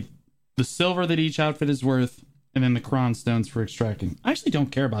the silver that each outfit is worth, and then the cron stones for extracting. I actually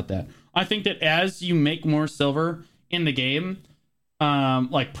don't care about that. I think that as you make more silver in the game,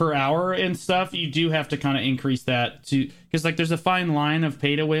 like per hour and stuff, you do have to kind of increase that to, because like there's a fine line of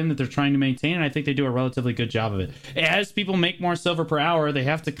pay to win that they're trying to maintain, and I think they do a relatively good job of it. As people make more silver per hour, they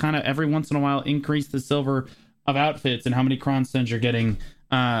have to kind of every once in a while increase the silver of outfits and how many cron stones you're getting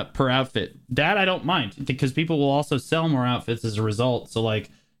per outfit. That I don't mind, because people will also sell more outfits as a result. So like,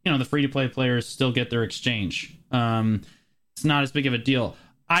 you know, the free to play players still get their exchange. It's not as big of a deal.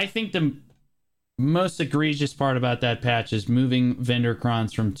 I think the most egregious part about that patch is moving vendor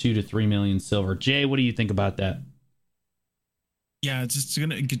crons from 2 to 3 million silver. Jay, what do you think about that? Yeah, it's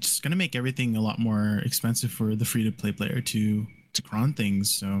just gonna make everything a lot more expensive for the free to play player to cron things.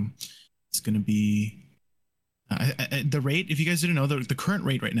 So it's gonna be the rate. If you guys didn't know, the current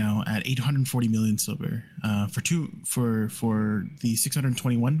rate right now at 840 million silver for the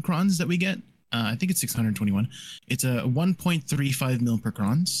 621 crons that we get. I think it's 621. It's a 1.35 mil per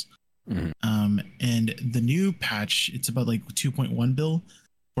crons. And the new patch, it's about like 2.1 bill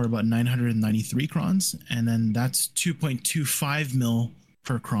for about 993 crons, and then that's 2.25 mil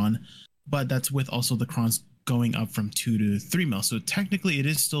per cron, but that's with also the crons going up from 2 to 3 mil. So technically it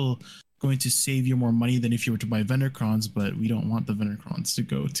is still going to save you more money than if you were to buy vendor crons, but we don't want the vendor crons to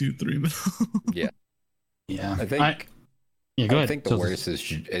go to 3 mil. Yeah. I think the worst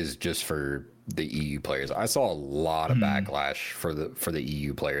is just for the EU players. I saw a lot of backlash for the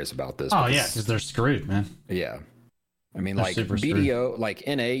EU players about this. Oh yeah, because they're screwed, man. Yeah, I mean, they're like BDO, like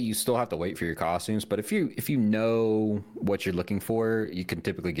NA, you still have to wait for your costumes. But if you know what you're looking for, you can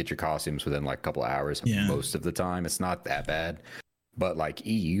typically get your costumes within like a couple of hours. Yeah. Most of the time, it's not that bad. But like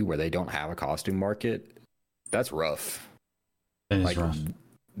EU, where they don't have a costume market, that's rough. It is rough.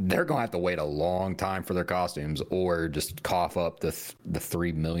 They're gonna have to wait a long time for their costumes, or just cough up the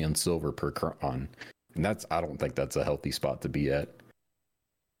 3 million silver per cron, and I don't think that's a healthy spot to be at.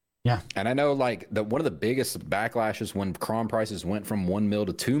 Yeah, and I know like one of the biggest backlashes when cron prices went from 1 mil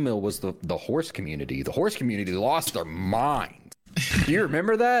to 2 mil was the horse community. The horse community lost their mind. Do you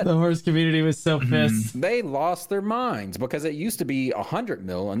remember that? The horse community was so pissed. They lost their minds because it used to be 100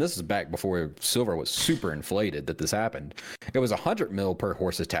 mil, and this is back before silver was super inflated that this happened. It was 100 mil per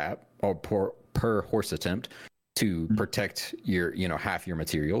horse attack, or per horse attempt to protect your, half your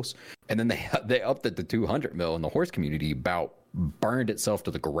materials. And then they upped it to 200 mil, and the horse community about burned itself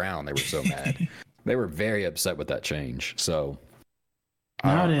to the ground. They were so mad. They were very upset with that change. So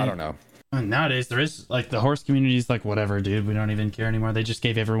I don't know. Nowadays, there is like the horse community is like, whatever, dude. We don't even care anymore. They just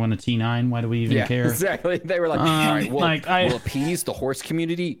gave everyone a T9. Why do we even care? Exactly. They were like, all right, we'll appease the horse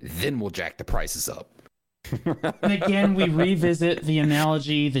community, then we'll jack the prices up. And again, we revisit the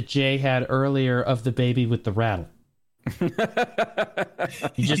analogy that Jay had earlier of the baby with the rattle. You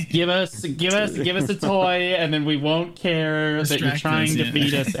just give us a toy, and then we won't care that you're trying to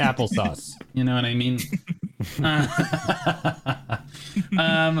feed us applesauce. You know what I mean?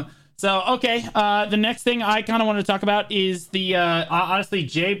 So, okay, the next thing I kind of want to talk about is the, honestly,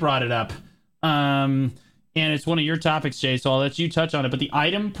 Jay brought it up, and it's one of your topics, Jay, so I'll let you touch on it, but the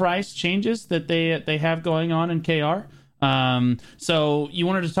item price changes that they have going on in KR. So you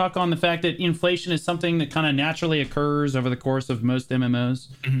wanted to talk on the fact that inflation is something that kind of naturally occurs over the course of most MMOs,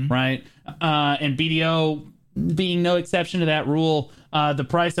 right? And BDO being no exception to that rule, the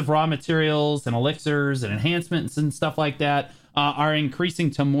price of raw materials and elixirs and enhancements and stuff like that are increasing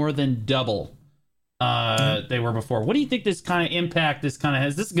to more than double they were before. What do you think this kind of impact this kind of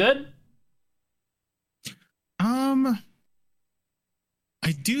has? Is this good?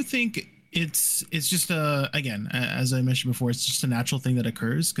 I do think it's just again, as I mentioned before, it's just a natural thing that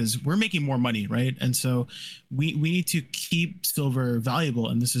occurs because we're making more money, right? And so we need to keep silver valuable,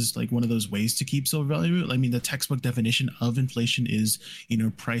 and this is like one of those ways to keep silver valuable. I mean, the textbook definition of inflation is,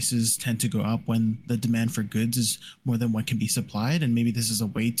 prices tend to go up when the demand for goods is more than what can be supplied, and maybe this is a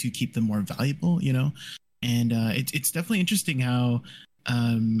way to keep them more valuable. And it's definitely interesting how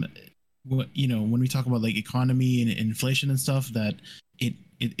when we talk about like economy and inflation and stuff, that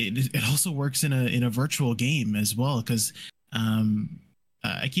it also works in a virtual game as well, because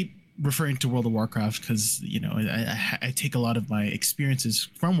I keep referring to World of Warcraft because I take a lot of my experiences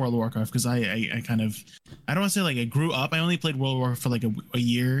from World of Warcraft, because I kind of, I don't want to say like I grew up. I only played World of Warcraft for like a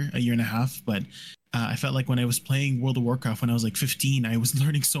year and a half, but I felt like when I was playing World of Warcraft when I was like 15, I was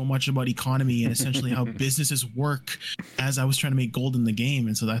learning so much about economy and essentially how businesses work as I was trying to make gold in the game.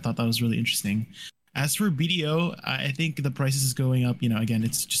 And so I thought that was really interesting. As for BDO, I think the prices is going up. Again,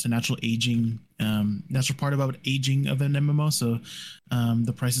 it's just a natural part about aging of an MMO. So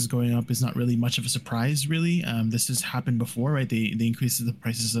the prices going up is not really much of a surprise, really. This has happened before, right? They increased the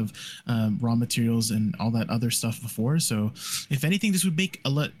prices of raw materials and all that other stuff before. So if anything, this would make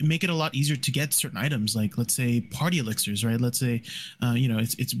it a lot easier to get certain items, like let's say party elixirs, right? Let's say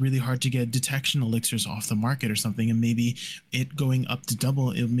it's really hard to get detection elixirs off the market or something, and maybe it going up to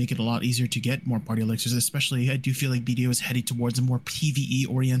double, it'll make it a lot easier to get more party elixirs. Especially, I do feel like BDO is heading towards a more PvE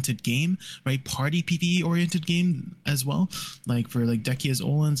oriented game, right? Party PvE oriented game as well, like for like Decia's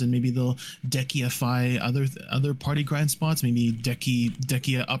Olans, and maybe they'll Decia-fy other party grind spots, maybe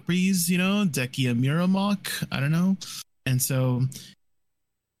Decia Upries, Decia Miramok, I don't know. And so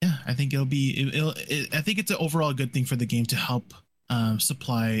yeah, I think I think it's an overall good thing for the game to help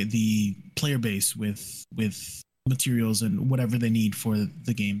supply the player base with materials and whatever they need for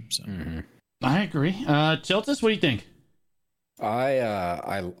the game. So I agree. Tiltus, what do you think?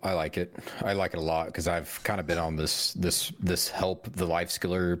 I like it. I like it a lot because I've kind of been on this help the life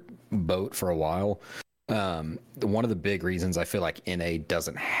skiller boat for a while. One of the big reasons I feel like NA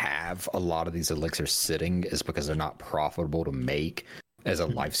doesn't have a lot of these elixirs sitting is because they're not profitable to make as a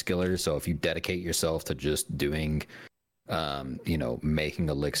life skiller. So if you dedicate yourself to just doing, making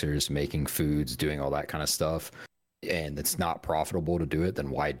elixirs, making foods, doing all that kind of stuff, and it's not profitable to do it,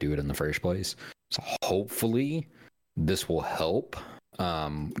 then why do it in the first place? So hopefully this will help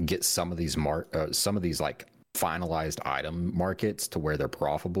get some of these like finalized item markets to where they're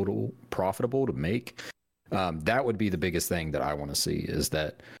profitable to make. That would be the biggest thing that I want to see, is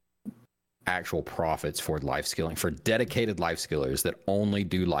that actual profits for life skilling, for dedicated life skillers that only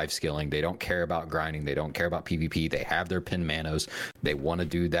do life skilling. They don't care about grinding. They don't care about PvP. They have their pin manos. They want to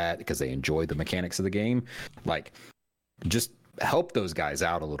do that because they enjoy the mechanics of the game. Like, just help those guys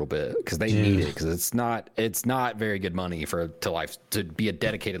out a little bit, because they need it, because it's not very good money to be a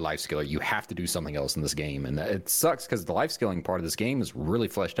dedicated life skiller. You have to do something else in this game, and it sucks because the life skilling part of this game is really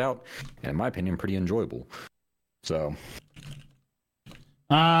fleshed out and, in my opinion, pretty enjoyable. So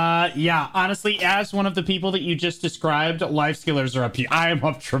yeah, honestly, as one of the people that you just described, life skillers are up here. I am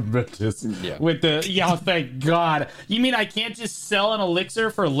up tremendous with thank God. You mean I can't just sell an elixir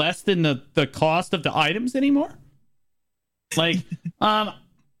for less than the cost of the items anymore? Like, I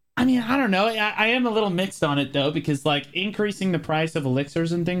mean, I don't know. I am a little mixed on it, though, because, like, increasing the price of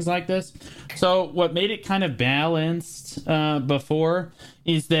elixirs and things like this. So what made it kind of balanced before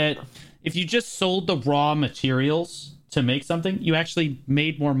is that if you just sold the raw materials to make something, you actually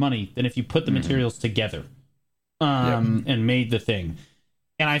made more money than if you put the materials together and made the thing.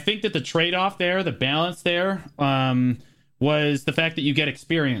 And I think that the trade-off there, the balance there, was the fact that you get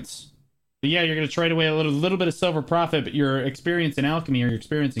experience. But yeah, you're going to trade away a little bit of silver profit, but your experience in alchemy or your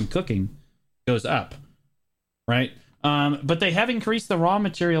experience in cooking goes up, right? But they have increased the raw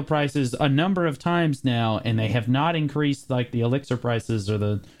material prices a number of times now, and they have not increased like the elixir prices or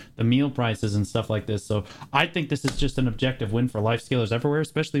the meal prices and stuff like this. So I think this is just an objective win for life skillers everywhere,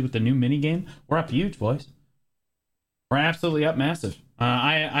 especially with the new mini game. We're up huge, boys. We're absolutely up massive.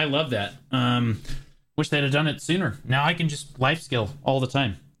 I love that. Wish they'd have done it sooner. Now I can just life skill all the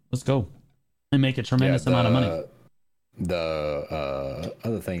time. Let's go. And make a tremendous amount of money. The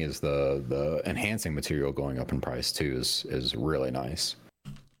other thing is the enhancing material going up in price too is really nice.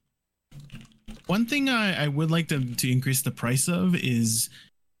 One thing I would like to increase the price of is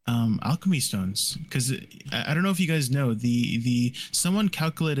alchemy stones, because I don't know if you guys know, the someone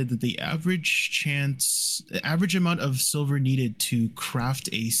calculated that the average amount of silver needed to craft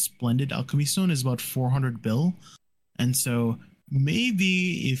a splendid alchemy stone is about 400 bill, and so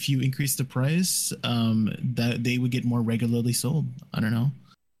maybe if you increase the price, that they would get more regularly sold. I don't know.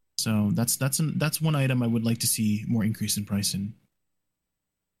 So that's one item I would like to see more increase in price in.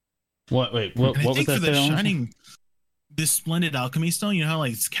 What? Wait, what? And I What was think that? for the thing? shining, this splendid alchemy stone, you know how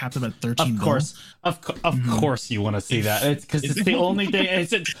like it's capped about 13 Of course, of Mhm. course, you want to see that. It's because it's the only thing.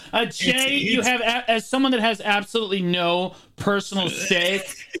 It's Jay. You have as someone that has absolutely no personal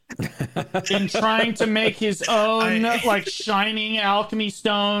stake in trying to make his own like shining alchemy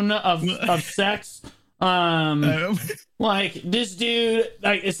stone of sex. Like this dude,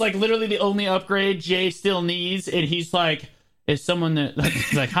 like it's like literally the only upgrade Jay still needs, and he's like, is someone that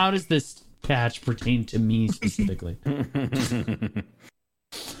like, how does this patch pertain to me specifically?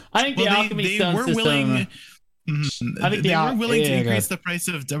 I think the alchemy stone were system. willing. I think they were willing to increase the the price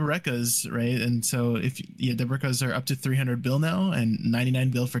of Deboreka's, right? And so if Deboreka's are up to 300 bill now, and 99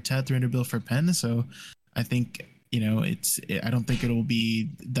 bill for Ted, 300 bill for Pen. So I think I don't think it'll be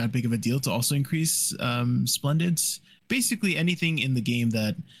that big of a deal to also increase Splendid's. Basically anything in the game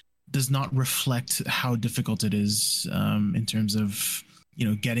that does not reflect how difficult it is in terms of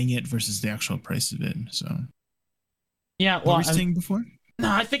getting it versus the actual price of it. So yeah, what were you saying before?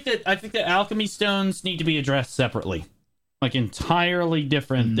 No, I think that alchemy stones need to be addressed separately, like entirely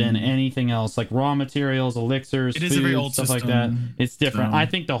different than anything else, like raw materials, elixirs, it is a very old stuff system, like that. It's different. so- I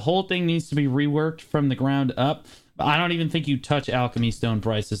think the whole thing needs to be reworked from the ground up. But I don't even think you touch alchemy stone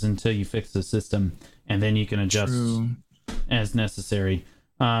prices until you fix the system, and then you can adjust True. as necessary.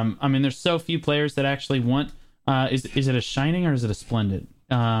 I mean, there's so few players that actually want. Is it a shining or is it a splendid?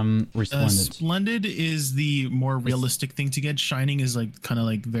 Resplendent. Splendid is the more realistic thing to get. Shining is like kind of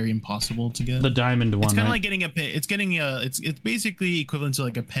like very impossible to get. The diamond one. It's kind of right? like getting a pen. It's basically equivalent to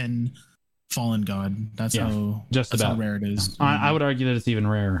like a pen fallen god. That's Yeah, how just that's about. how rare it is. I would argue that it's even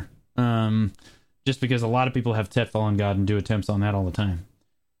rarer. Just because a lot of people have Tet Fallen God and do attempts on that all the time.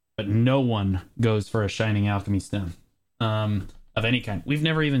 But no one goes for a shining alchemy stone. Of any kind. We've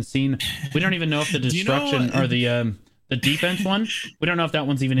never even seen. We don't even know if the destruction or the defense one. We don't know if that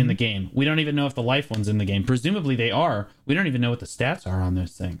one's even in the game. We don't even know if the life one's in the game. Presumably they are. We don't even know what the stats are on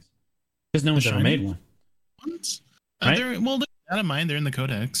those things because no one's ever made one. Right? They're out of mind. They're in the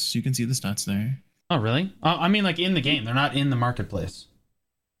codex. You can see the stats there. Oh, really? I mean, like in the game. They're not in the marketplace,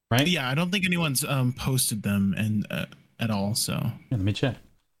 right? Yeah, I don't think anyone's posted them and at all. So Yeah, let me check.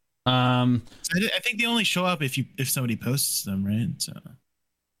 I think they only show up if somebody posts them, right? So.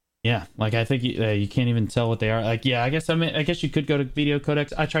 Yeah, like I think you can't even tell what they are. Like, yeah, I guess you could go to Video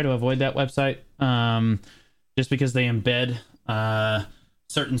Codex. I try to avoid that website, just because they embed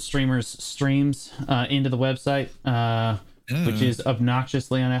certain streamers' streams into the website, which is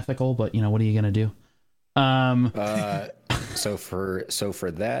obnoxiously unethical. But what are you gonna do? So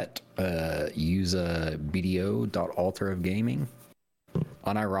for that, use a bdo.alter of gaming.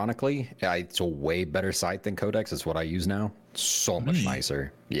 Unironically, it's a way better site than Codex. It's what I use now. So much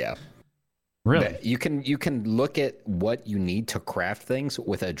nicer. Yeah. Really? You can look at what you need to craft things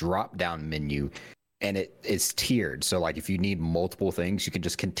with a drop down menu, and it is tiered. So like if you need multiple things, you can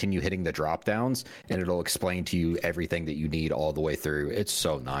just continue hitting the drop downs, and it'll explain to you everything that you need all the way through. It's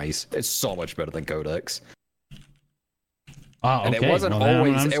so nice. It's so much better than Codex. Oh, okay. And it wasn't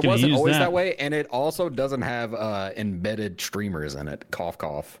always always that way, and it also doesn't have embedded streamers in it. Cough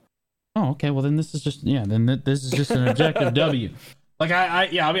cough. Oh, okay. Well, then this is just this is just an objective W. Like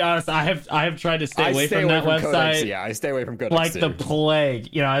I'll be honest. I have tried to stay away from that website. Codex. Yeah, I stay away from Codex like too. the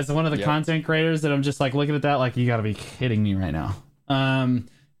plague. As one of the content creators that I'm just like looking at that, like you got to be kidding me right now.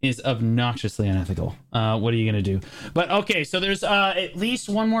 Is obnoxiously unethical. What are you gonna do? But okay, so there's at least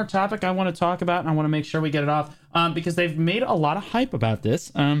one more topic I want to talk about, and I want to make sure we get it off because they've made a lot of hype about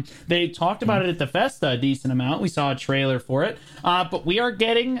this. They talked about it at the Festa a decent amount. We saw a trailer for it, but we are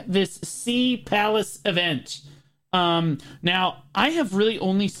getting this Sea Palace event. Now I have really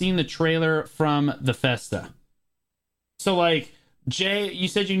only seen the trailer from the Festa, so like. Jay, you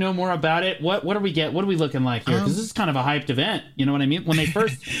said you know more about it. What do we get? What are we looking like here? Because this is kind of a hyped event. You know what I mean? When they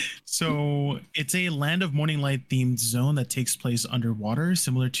first... So it's a Land of Morning Light themed zone that takes place underwater,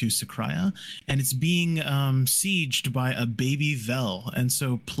 similar to Sakraya, and it's being sieged by a baby Vel. And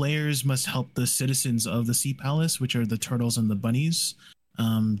so players must help the citizens of the Sea Palace, which are the turtles and the bunnies,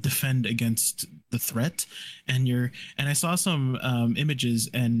 defend against the threat. And I saw some images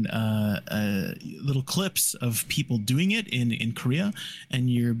and little clips of people doing it in Korea, and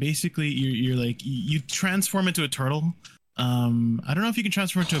you're like you transform into a turtle. I don't know if you can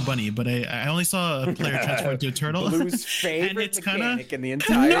transform into a bunny, but I only saw a player transform into a turtle. Blue's favorite and it's mechanic in the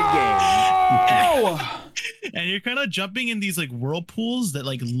entire game. And you're kind of jumping in these like whirlpools that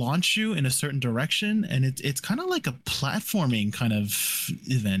like launch you in a certain direction, and it's kind of like a platforming kind of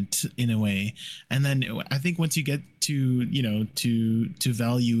event in a way. And then I think once you get to to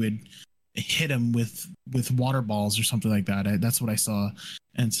value it, hit him with water balls or something like that. That's what I saw.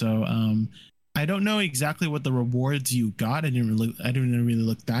 And so I don't know exactly what the rewards you got. I didn't really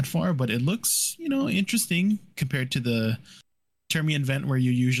look that far, but it looks, interesting compared to the Termian event where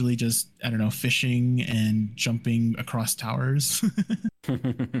you're usually just, I don't know, fishing and jumping across towers.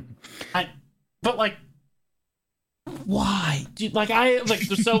 But like, why? Dude,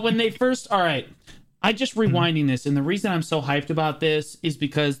 so when they first, all right, I just rewinding this, and the reason I'm so hyped about this is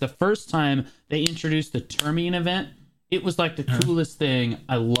because the first time they introduced the Termian event, it was like the coolest thing.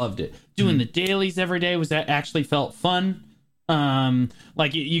 I loved it. Doing the dailies every day actually felt fun.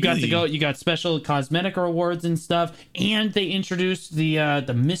 Like you got to go, you got special cosmetic rewards and stuff, and they introduced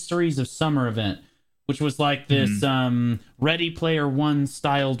the Mysteries of Summer event, which was like this Ready Player One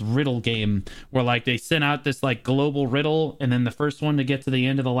styled riddle game where like they sent out this like global riddle, and then the first one to get to the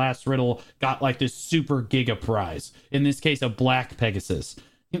end of the last riddle got like this super giga prize. In this case, a black Pegasus.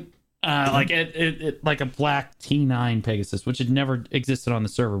 Like like a black T9 Pegasus, which had never existed on the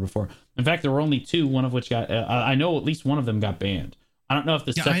server before. In fact, there were only two, one of which got I know at least one of them got banned. I don't know if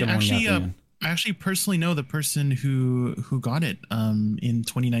the second one got banned. I actually personally know the person who got it in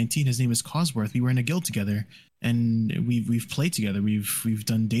 2019. His name is Cosworth. We were in a guild together, and we've played together. We've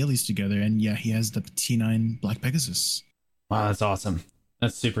done dailies together, and yeah, he has the T9 Black Pegasus. Wow, that's awesome.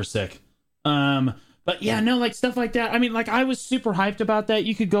 That's super sick. But yeah, no, like stuff like that. I mean, like I was super hyped about that.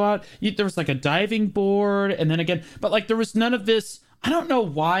 You could go out. There was like a diving board, and then again, but like there was none of this. I don't know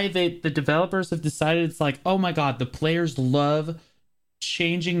why the developers have decided it's like, oh my god, the players love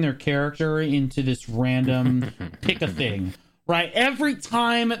changing their character into this random pick a thing, right? Every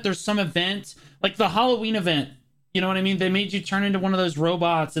time there's some event, like the Halloween event, you know what I mean? They made you turn into one of those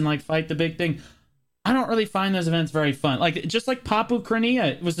robots and like fight the big thing. I don't really find those events very fun. Like just like Papu Krania,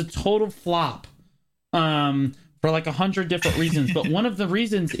 it was a total flop. For like 100 different reasons, but one of the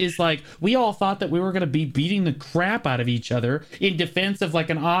reasons is like we all thought that we were going to be beating the crap out of each other in defense of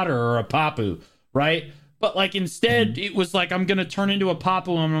like an otter or a papu, right? But like instead it was like I'm going to turn into a papu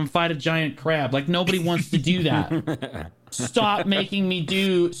and I'm going to fight a giant crab. Like nobody wants to do that. Stop making me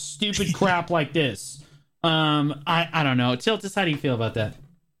do stupid crap like this. I don't know. Tiltus, how do you feel about that?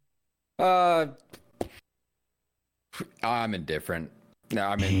 I'm indifferent. No,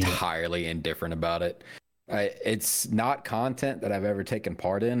 I'm entirely indifferent about it. It's not content that I've ever taken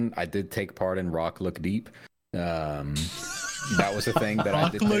part in. I did take part in Rock Look Deep. That was a thing that I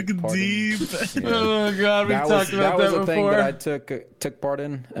did take part in. Yeah. Oh god, we talked about that before. That was a thing that I took part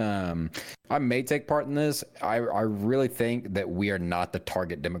in. I may take part in this. I really think that we are not the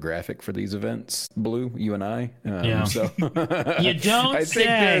target demographic for these events, Blue, you and I. Yeah. So you don't I say. think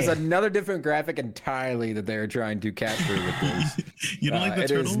there's another different graphic entirely that they're trying to capture with this. You don't like the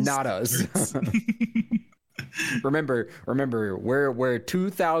turtles? It is not us. Remember, we're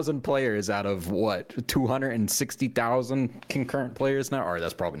 2,000 players out of what 260,000 concurrent players now. Or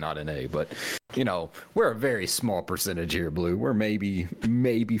that's probably not NA, but we're a very small percentage here, Blue. We're maybe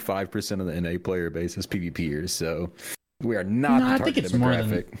 5% of the NA player base is PvPers, so we are not the target demographic. More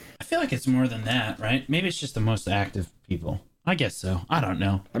than, I feel like it's more than that, right? Maybe it's just the most active people. I guess so. I don't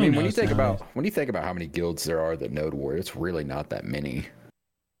know. I mean, when you think about how many guilds there are that Node War, it's really not that many.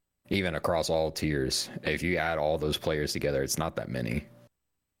 Even across all tiers, if you add all those players together, it's not that many.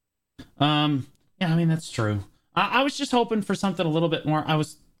 Yeah, I mean that's true. I was just hoping for something a little bit more. I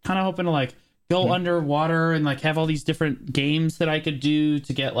was kind of hoping to like go underwater and like have all these different games that I could do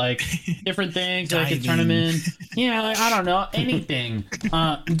to get like different things that I could turn them in. Yeah, like, I don't know, anything.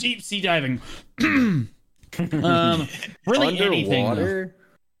 Deep sea diving. Really underwater? Anything.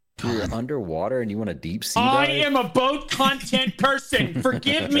 You're underwater and you want a deep sea dive? I am a boat content person.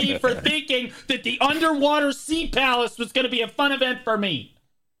 Forgive me for thinking that the underwater sea palace was going to be a fun event for me.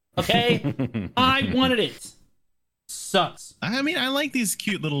 Okay? I wanted it. Sucks. I mean, I like these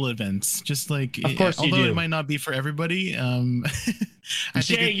cute little events. Just like, of course you although do. It might not be for everybody.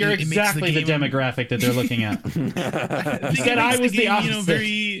 Jay, you're exactly the demographic that they're looking at. I was the opposite.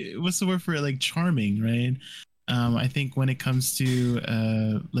 Very, what's the word for it? Like charming, right? I think when it comes to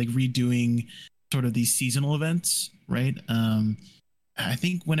like redoing sort of these seasonal events, right? I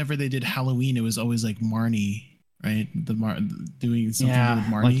think whenever they did Halloween, it was always like Marnie, right? Doing something with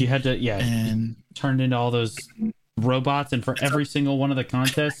Marnie. Like you had to, and turned into all those robots, and for every single one of the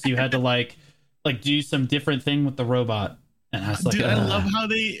contests, you had to like do some different thing with the robot. And I was like, dude, I love how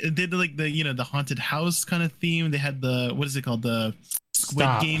they did like the haunted house kind of theme. They had the what is it called, the Squid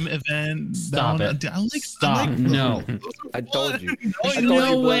Game event. Stop it! Stop! No, I told you.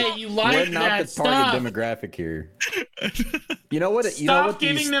 No way! You like we're not the target demographic here. You know what? Stop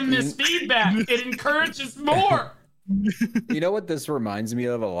giving them this feedback. It encourages more. You know what this reminds me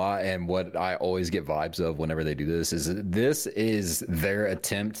of a lot, and what I always get vibes of whenever they do this is their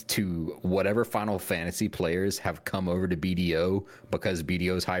attempt to whatever Final Fantasy players have come over to BDO because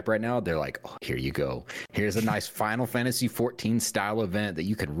BDO's hype right now. They're like, oh, here you go. Here's a nice Final Fantasy 14 style event that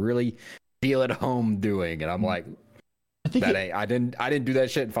you can really feel at home doing. And I'm like, I didn't do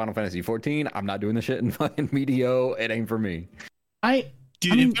that shit in Final Fantasy 14. I'm not doing the shit in fucking BDO. It ain't for me.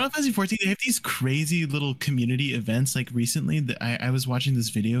 Dude, in Final Fantasy 14, they have these crazy little community events. Like recently, I was watching this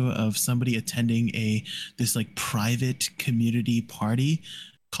video of somebody attending this like private community party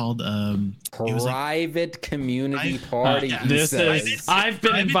called private community party. I've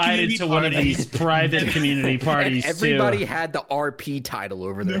been invited to one of these private community parties. And everybody had the RP title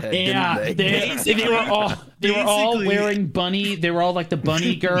over their head. Yeah, didn't they were all wearing bunny. They were all like the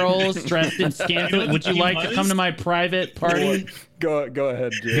bunny girls dressed in scantily. Would you like to come to my private party? Go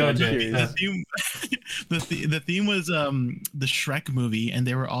ahead, Jay. Go, Jay. The theme was the Shrek movie, and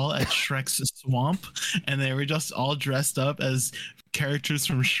they were all at Shrek's swamp, and they were just all dressed up as characters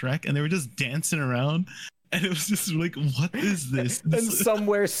from Shrek, and they were just dancing around, and it was just like, what is this? And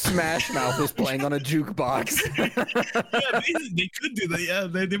somewhere Smash Mouth was playing on a jukebox. Yeah, they could do that. Yeah,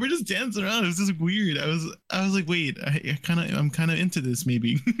 they were just dancing around. It was just weird. I was like, wait, I'm kind of into this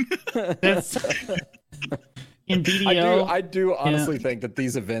maybe. That's in BDO. I do honestly think that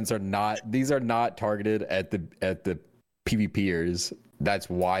these events are not targeted at the PvPers. That's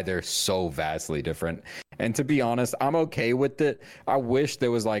why they're so vastly different. And to be honest, I'm okay with it. I wish there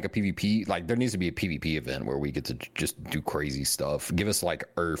was like a PvP, like there needs to be a PvP event where we get to just do crazy stuff. Give us like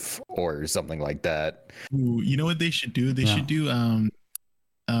Earth or something like that. Ooh, you know what they should do? They should do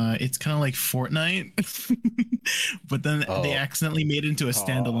it's kind of like Fortnite, but then they accidentally made it into a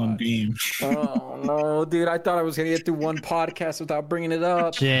standalone game. Oh no, dude! I thought I was gonna get through one podcast without bringing it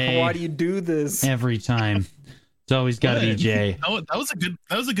up. Jay, why do you do this every time? It's always got to be Jay. Oh, that was a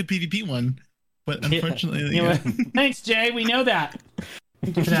good PvP one, but unfortunately, thanks, Jay. We know that.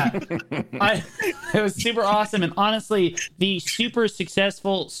 Thank you for that. It was super awesome, and honestly, the super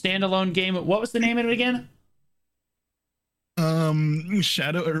successful standalone game. What was the name of it again?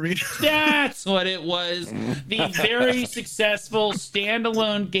 Shadow Arena. That's what it was. The very successful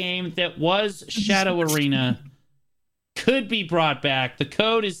standalone game that was Shadow Arena could be brought back. The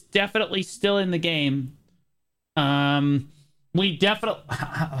code is definitely still in the game. We definitely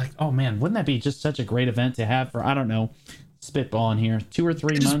like, oh man, wouldn't that be just such a great event to have for, I don't know, spitballing here, 2 or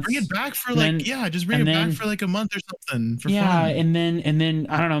 3 months. Bring it back for back for like a month or something. For fun. and then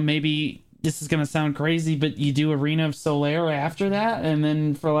I don't know, maybe this is gonna sound crazy, but you do Arena of Solare after that, and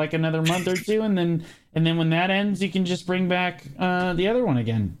then for like another month or two, and then when that ends, you can just bring back the other one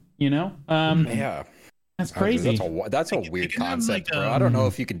again. You know? Yeah. That's crazy. That's a weird concept, bro. I don't know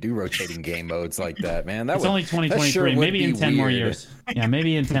if you can do rotating game modes like that, man. It's only 2023. Maybe in 10 more years. Yeah,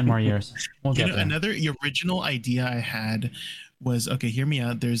 maybe in 10 more years. We'll get there. Another original idea I had was, okay, hear me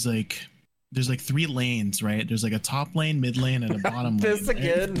out. There's like 3 lanes, right? There's like a top lane, mid lane, and a bottom lane. This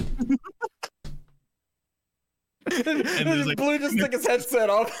again. And like, Blue just took his headset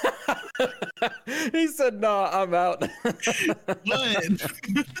off. He said, "No, I'm out." What?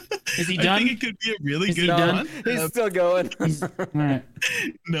 Is he done? I think it could be a really good one. He's still going. All right.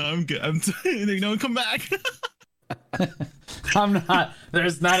 No, I'm good. No, come back. I'm not.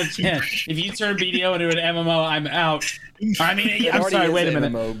 There's not a chance. If you turn BDO into an MMO, I'm out. I mean, I'm sorry. Wait a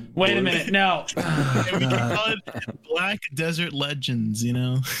minute. Wait a minute. No. We can call it Black Desert Legends. You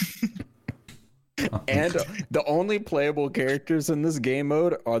know. And the only playable characters in this game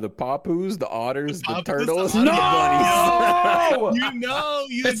mode are the Papus, the Otters, the Turtles, and the Bunnies.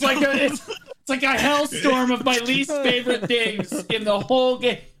 It's like a hellstorm of my least favorite things in the whole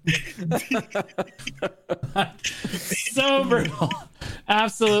game. So brutal.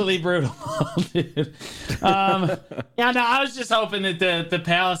 Absolutely brutal. Dude. I was just hoping that the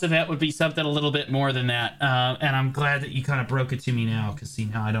Palace event would be something a little bit more than that. And I'm glad that you kind of broke it to me now, because see,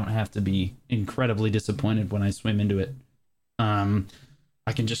 now I don't have to be incredibly disappointed when I swim into it. I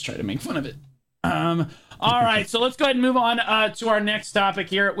can just try to make fun of it. All right, so let's go ahead and move on to our next topic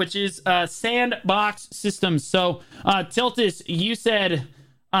here, which is sandbox systems. So Tiltus, you said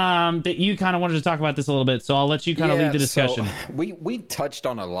that you kind of wanted to talk about this a little bit, so I'll let you kind of lead the discussion. So we touched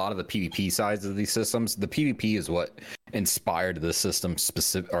on a lot of the PvP sides of these systems. The PvP is what inspired this system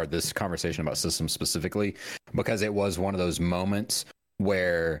or this conversation about systems specifically, because it was one of those moments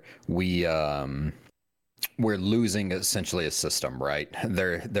where we're losing essentially a system, right?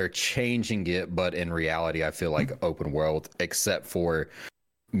 They're changing it, but in reality, I feel like open world, except for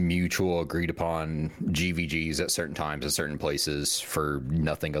mutual agreed upon GVGs at certain times at certain places for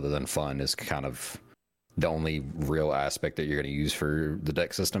nothing other than fun, is kind of the only real aspect that you're going to use for the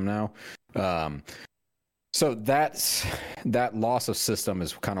deck system now. So that loss of system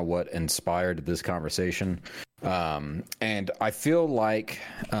is kind of what inspired this conversation. And I feel like,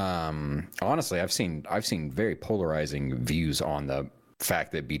 honestly, I've seen very polarizing views on the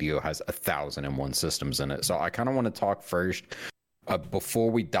fact that BDO has 1,001 systems in it. So I kind of want to talk first,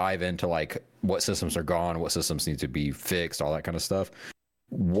 before we dive into like what systems are gone, what systems need to be fixed, all that kind of stuff.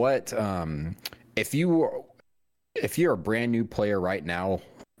 What, if you're a brand new player right now,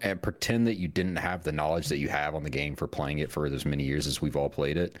 and pretend that you didn't have the knowledge that you have on the game for playing it for as many years as we've all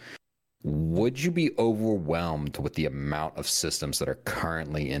played it, would you be overwhelmed with the amount of systems that are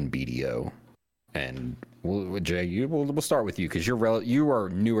currently in BDO? And Jay, we'll start with you because you are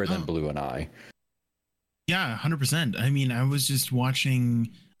newer than Blue and I. Yeah, 100%. I mean, I was just watching.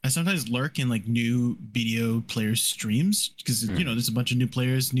 I sometimes lurk in like new BDO players' streams because there's a bunch of new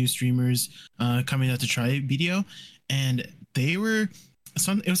players, new streamers coming out to try BDO, and they were.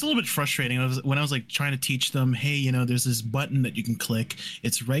 It was a little bit frustrating when I was like trying to teach them, hey, there's this button that you can click.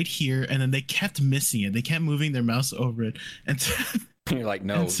 It's right here, and then they kept missing it. They kept moving their mouse over it, and you're like,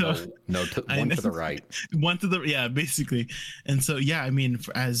 one to the right, one to the basically. And so I mean,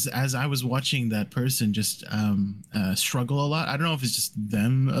 as I was watching that person just struggle a lot. I don't know if it's just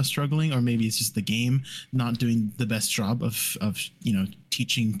them struggling, or maybe it's just the game not doing the best job of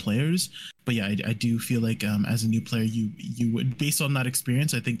teaching players. But yeah, I do feel like as a new player, you would, based on that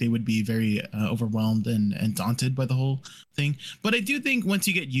experience, I think they would be very overwhelmed and daunted by the whole thing. But I do think once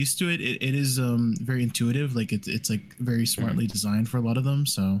you get used to it, it is very intuitive. Like it's like very smartly designed for a lot of them.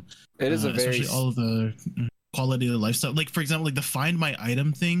 So it is especially all of the quality of the lifestyle. Like for example, like the find my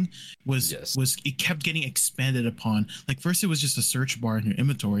item thing was it kept getting expanded upon. Like first it was just a search bar in your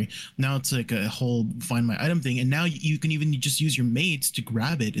inventory. Now it's like a whole find my item thing, and now you can even just use your mates to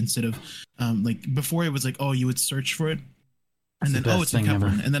grab it instead of like before it was like, oh, you would search for it and then it's in cover,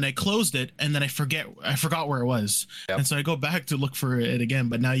 and then I closed it and then I forgot where it was. Yep. And so I go back to look for it again,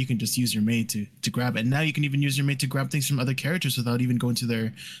 but now you can just use your mate to grab it. And now you can even use your mate to grab things from other characters without even going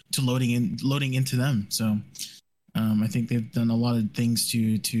to loading into them. So I think they've done a lot of things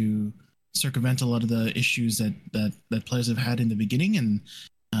to circumvent a lot of the issues that players have had in the beginning, and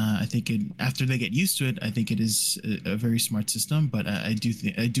I think after they get used to it, I think it is a very smart system. But I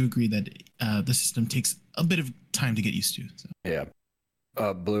do agree that the system takes a bit of time to get used to. So. Yeah,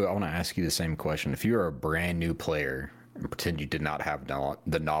 Blue, I want to ask you the same question. If you're a brand new player and pretend you did not have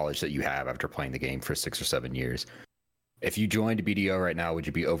the knowledge that you have after playing the game for 6 or 7 years, if you joined BDO right now, would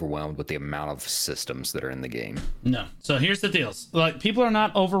you be overwhelmed with the amount of systems that are in the game? No. So here's the deal. Like, people are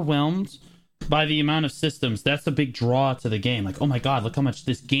not overwhelmed by the amount of systems. That's a big draw to the game. Like, oh my God, look how much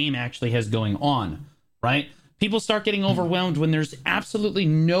this game actually has going on, right? People start getting overwhelmed when there's absolutely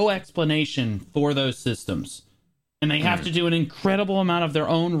no explanation for those systems. And they have to do an incredible amount of their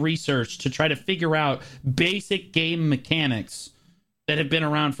own research to try to figure out basic game mechanics that have been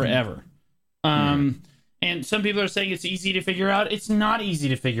around forever. And some people are saying it's easy to figure out. It's not easy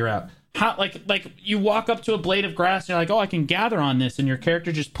to figure out. How, like you walk up to a blade of grass and you're like, oh, I can gather on this, and your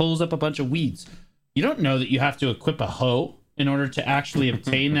character just pulls up a bunch of weeds. You don't know that you have to equip a hoe in order to actually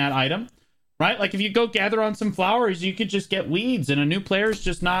obtain that item, right? Like if you go gather on some flowers, you could just get weeds, and a new player is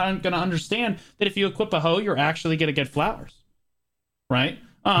just not going to understand that if you equip a hoe, you're actually going to get flowers, right?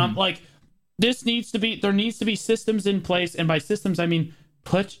 Like there needs to be systems in place, and by systems I mean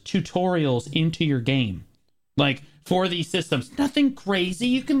put tutorials into your game. Like for these systems, nothing crazy.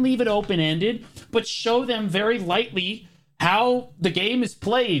 You can leave it open-ended, but show them very lightly how the game is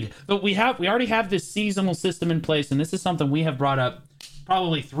played. But we already have this seasonal system in place, and this is something we have brought up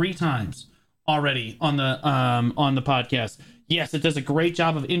probably 3 times already on the podcast. Yes, it does a great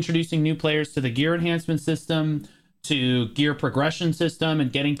job of introducing new players to the gear enhancement system, to gear progression system,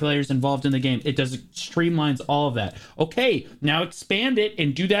 and getting players involved in the game. It streamlines all of that. Okay, now expand it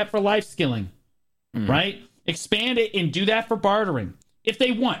and do that for life skilling, right? Expand it and do that for bartering. If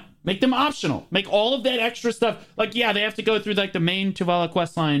they want, make them optional. Make all of that extra stuff. Like, yeah, they have to go through like the main Tuvala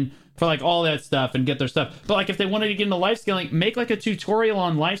quest line for like all that stuff and get their stuff. But like if they wanted to get into life skilling, make like a tutorial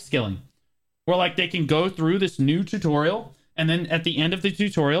on life skilling where like they can go through this new tutorial, and then at the end of the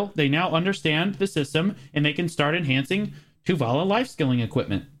tutorial, they now understand the system and they can start enhancing Tuvala life skilling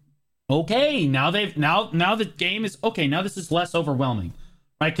equipment. Okay, now the game is okay. Now this is less overwhelming.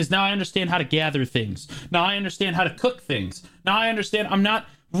 Right, because now I understand how to gather things. Now I understand how to cook things. Now I understand. I'm not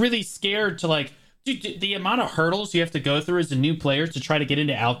really scared to like, dude, the amount of hurdles you have to go through as a new player to try to get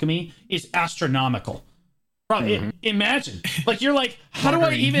into alchemy is astronomical. Bro, imagine. Like, you're like, how do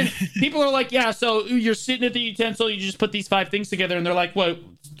I even... People are like, yeah, so you're sitting at the utensil, you just put these 5 things together, and they're like, what,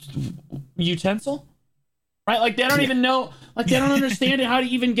 utensil? right? Like they don't even know, like they don't understand how to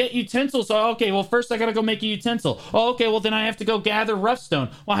even get utensils. So, okay, well, first I gotta go make a utensil. Oh, okay, well, then I have to go gather rough stone.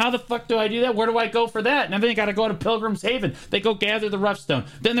 Well, how the fuck do I do that? Where do I go for that? And then I gotta go to Pilgrim's Haven. They go gather the rough stone.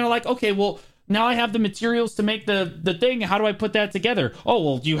 Then they're like, okay, well, now I have the materials to make the thing. How do I put that together? Oh,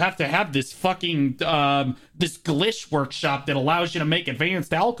 well, you have to have this fucking, this Glish workshop that allows you to make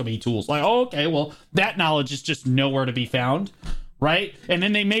advanced alchemy tools. Like, oh, okay, well, that knowledge is just nowhere to be found. Right? And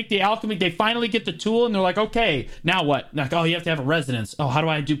then they make the alchemy. They finally get the tool and they're like, okay, now what? Like, oh, you have to have a residence. Oh, how do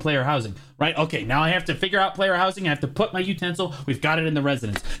I do player housing? Right? Okay, now I have to figure out player housing. I have to put my utensil. We've got it in the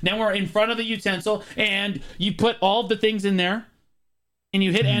residence. Now we're in front of the utensil and you put all the things in there and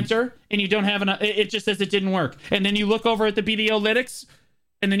you hit enter and you don't have enough. It just says it didn't work. And then you look over at the BDOlytics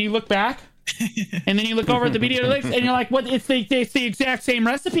and then you look back and then you look over at the BDOlytics and you're like, what? It's the exact same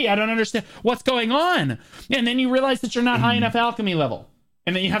recipe. I don't understand what's going on. And then you realize that you're not high enough alchemy level.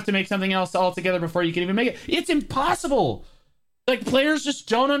 And then you have to make something else altogether before you can even make it. It's impossible. Like players just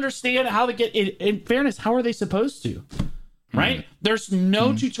don't understand how to get it. In fairness, how are they supposed to? Right? There's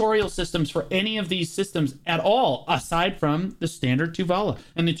no tutorial systems for any of these systems at all, aside from the standard Tuvala.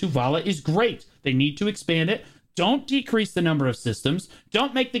 And the Tuvala is great. They need to expand it. Don't decrease the number of systems.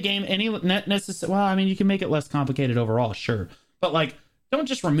 Don't make the game any necessary. Well, I mean, you can make it less complicated overall, sure. But like, don't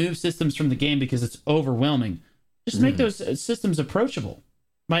just remove systems from the game because it's overwhelming. Just make those systems approachable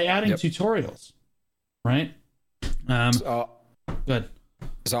by adding tutorials, right? Good.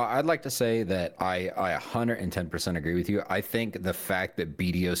 So I'd like to say that I 110% agree with you. I think the fact that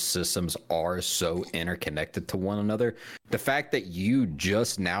BDO systems are so interconnected to one another, the fact that you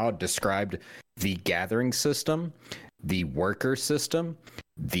just now described the gathering system, the worker system,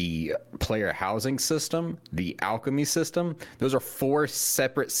 the player housing system, the alchemy system, those are 4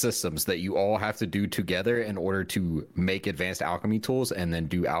 separate systems that you all have to do together in order to make advanced alchemy tools and then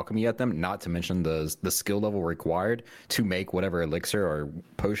do alchemy at them, not to mention the skill level required to make whatever elixir or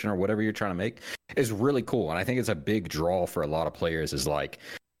potion or whatever you're trying to make is really cool. And I think it's a big draw for a lot of players is like,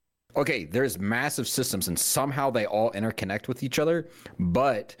 okay, there's massive systems and somehow they all interconnect with each other.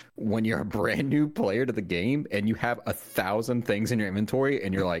 But when you're a brand new player to the game and you have 1,000 things in your inventory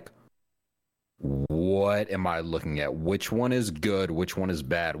and you're like, what am I looking at? Which one is good? Which one is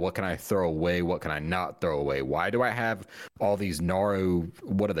bad? What can I throw away? What can I not throw away? Why do I have all these Naru,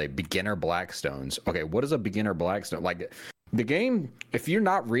 what are they? Beginner Blackstones. Okay, what is a beginner Blackstone? Like, the game, if you're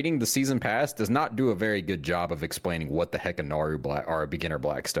not reading the season pass, does not do a very good job of explaining what the heck a Naru or a beginner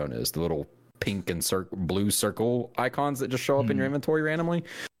Blackstone is. The little pink and blue circle icons that just show up in your inventory randomly.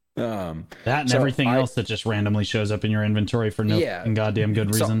 That and everything else that just randomly shows up in your inventory for no goddamn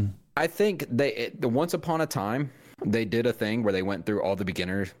good reason. I think once upon a time, they did a thing where they went through all the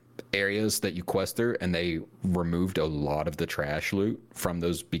beginner areas that you quest through and they removed a lot of the trash loot from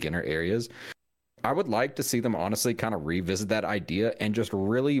those beginner areas. I would like to see them honestly kind of revisit that idea and just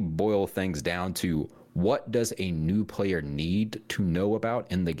really boil things down to what does a new player need to know about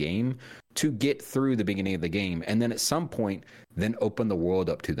in the game to get through the beginning of the game, and then at some point then open the world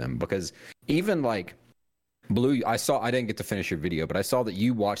up to them. Because even like Blue, I didn't get to finish your video, but I saw that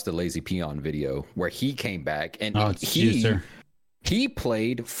you watched the Lazy Peon video where he came back and he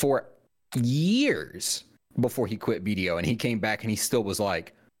played for years before he quit BDO, and he came back and he still was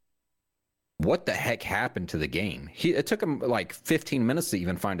like, what the heck happened to the game? It took him like 15 minutes to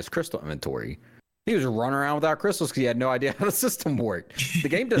even find his crystal inventory. He was running around without crystals because he had no idea how the system worked. The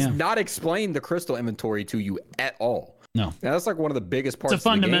game does not explain the crystal inventory to you at all. No. Now, that's like one of the biggest parts it's a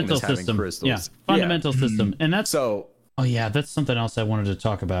fundamental of the game is system. having crystals. Yeah, fundamental system. And that's so. Oh yeah, that's something else I wanted to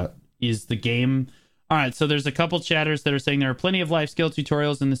talk about. Is the game? All right, so there's a couple chatters that are saying there are plenty of life skill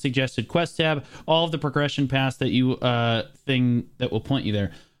tutorials in the suggested quest tab. All of the progression paths that you thing that will point you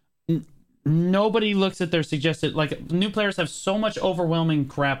there. Nobody looks at their suggested, like, new players have so much overwhelming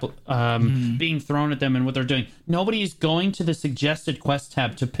crap being thrown at them and what they're doing. Nobody is going to the suggested quest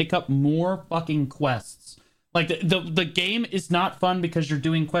tab to pick up more fucking quests. Like, the game is not fun because you're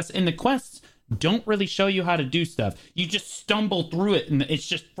doing quests, and the quests don't really show you how to do stuff. You just stumble through it, and it's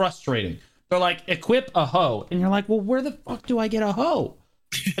just frustrating. They're like, equip a hoe, and you're like, well, where the fuck do I get a hoe?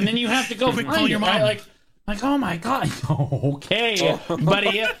 And then you have to go find your mom. Like, oh my God. Okay,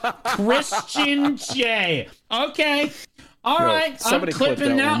 buddy. Christian J. Okay. All right. I'm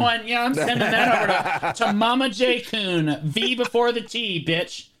clipping that one. Yeah, I'm sending that over to Mama J. Coon. V before the T,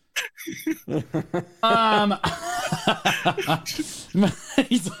 bitch.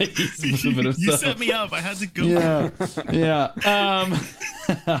 He's moving himself. You set me up. I had to go. Yeah.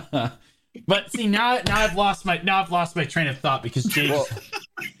 But see, now I've lost my train of thought because Jay. So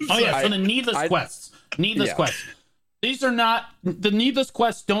the needless quests. Needless quests. These are not the needless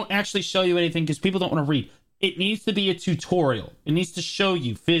quests. Don't actually show you anything because people don't want to read. it needs to be a tutorial. It needs to show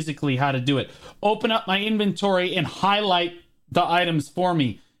you physically how to do it. Open up my inventory and highlight the items for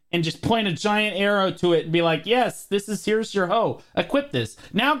me and just point a giant arrow to it and be like, yes, here's your hoe. Equip this.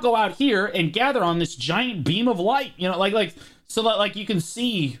 Now go out here and gather on this giant beam of light, you know, so that like you can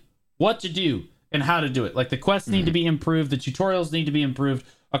see what to do and how to do it. Like the quests need to be improved. The tutorials need to be improved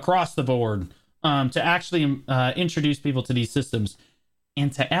across the board to actually introduce people to these systems.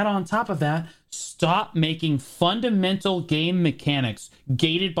 And to add on top of that, stop making fundamental game mechanics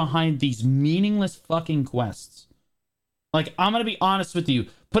gated behind these meaningless fucking quests. Like, I'm going to be honest with you.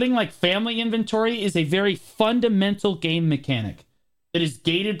 Putting, like, family inventory is a very fundamental game mechanic that is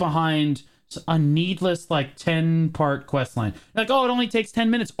gated behind a needless, like, 10-part quest line. Like, oh, it only takes 10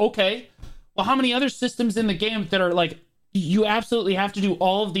 minutes. Okay. Well, how many other systems in the game that are, like, you absolutely have to do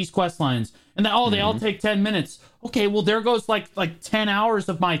all of these quest lines? And then, they all take 10 minutes. Okay, well, there goes, like 10 hours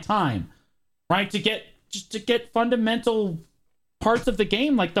of my time, right? To get fundamental parts of the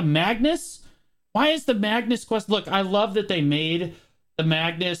game, like the Magnus. Why is the Magnus quest? Look, I love that they made the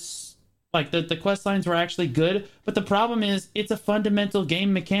Magnus, like the quest lines were actually good, but the problem is it's a fundamental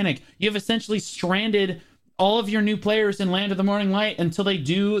game mechanic. You've essentially stranded all of your new players in Land of the Morning Light until they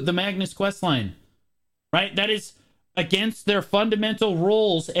do the Magnus quest line, right? That is against their fundamental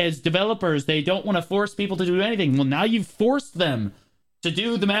rules as developers. They don't want to force people to do anything. Well, now you've forced them to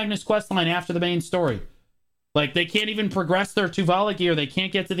do the Magnus quest line after the main story. Like, they can't even progress their Tuvala gear. They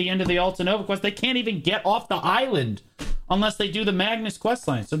can't get to the end of the Alta Nova quest. They can't even get off the island unless they do the Magnus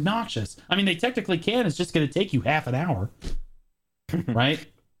questline. It's obnoxious. I mean, they technically can. It's just going to take you half an hour. Right?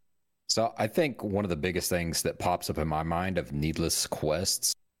 So I think one of the biggest things that pops up in my mind of needless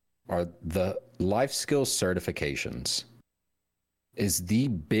quests are the life skill certifications. Is the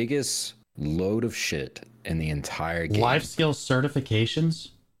biggest load of shit in the entire game. Life skill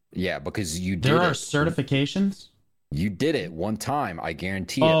certifications? Yeah, because there are certifications. You did it one time, I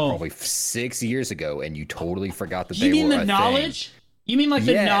guarantee it, probably 6 years ago, and you totally forgot that they were a thing. You mean the knowledge? You mean like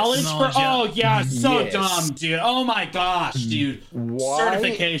the knowledge for? Oh yeah, so dumb, dude. Oh my gosh, dude.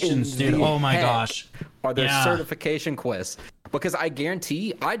 Certifications, dude. Oh my gosh. Are there certification quests? Because I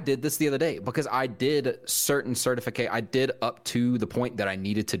guarantee I did this the other day because I did certain certificate. I did up to the point that I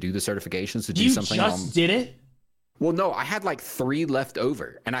needed to do the certifications to do something. You just did it? Well, no, I had like 3 left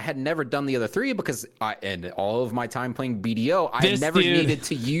over, and I had never done the other 3 because in all of my time playing BDO, I never needed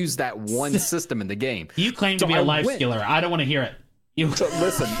to use that one system in the game. You claim to be a life skiller. I don't want to hear it. So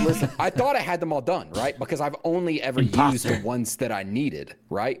listen. I thought I had them all done, right? Because I've only ever used the ones that I needed,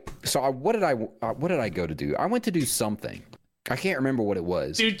 right? So what did I go to do? I went to do something. I can't remember what it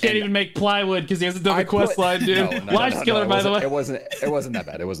was. Dude can't even make plywood because he hasn't done the quest line, dude. Life skiller, by the way. It wasn't that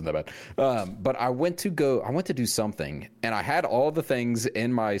bad. It wasn't that bad. But I went to do something, and I had all the things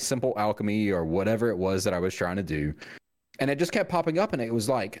in my simple alchemy or whatever it was that I was trying to do, and it just kept popping up, and it was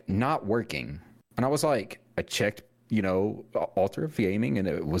like not working. And I was like, I checked, Altar of Gaming, and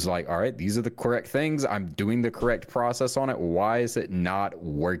it was like, all right, these are the correct things. I'm doing the correct process on it. Why is it not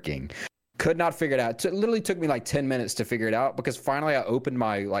working? Could not figure it out. It literally took me like 10 minutes to figure it out because finally I opened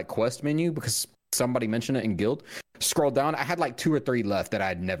my like quest menu because somebody mentioned it in guild. Scrolled down, I had like 2 or 3 left that I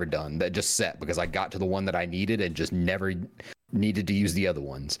had never done that just set because I got to the one that I needed and just never needed to use the other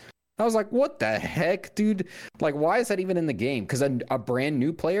ones. I was like, what the heck, dude? Like, why is that even in the game? Because a brand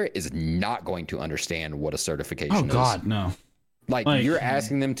new player is not going to understand what a certification is. Oh, God, no. Like, you're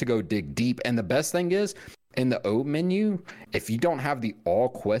asking them to go dig deep. And the best thing is, in the O menu, if you don't have the all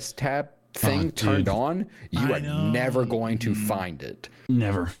quest tab thing turned on, you are never going to find it.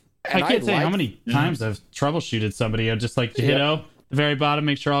 Never. And I can't say how many times I've troubleshooted somebody. I just like hit O, the very bottom,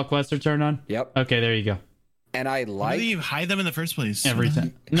 make sure all quests are turned on. Yep. Okay, there you go. And I like. Why do you hide them in the first place? Every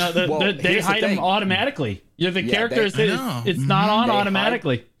time. No, they hide them automatically. You're the characters. It's not on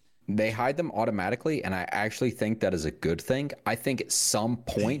automatically. They hide them automatically, and I actually think that is a good thing. I think at some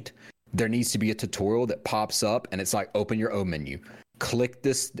point there needs to be a tutorial that pops up, and it's like, open your O menu. Click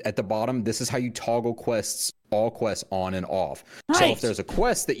this at the bottom. This is how you toggle all quests on and off. Right. So if there's a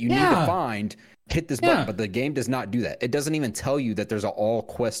quest that you need to find, hit this button. But the game does not do that. It doesn't even tell you that there's an all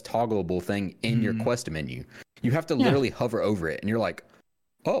quest toggleable thing in your quest menu. You have to literally hover over it, and you're like,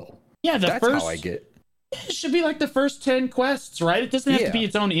 oh, that's how I get. It should be like the first 10 quests, right? It doesn't have to be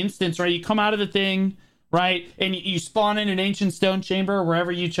its own instance, right? You come out of the thing, right? And you spawn in an ancient stone chamber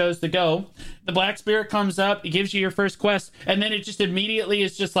wherever you chose to go. The Black Spirit comes up, it gives you your first quest, and then it just immediately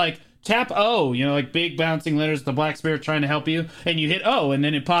is just like, tap O, you know, like big bouncing letters, the black spirit trying to help you, and you hit O, and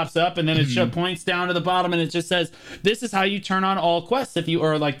then it pops up, and then it points down to the bottom, and it just says, this is how you turn on all quests if you,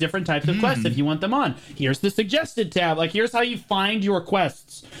 or like different types of quests if you want them on. Here's the suggested tab. Like, here's how you find your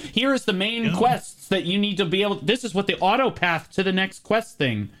quests. Here is the main quests that you need to be able, this is what the auto path to the next quest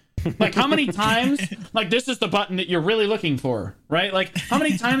thing. Like, how many times, like, this is the button that you're really looking for, right? Like, how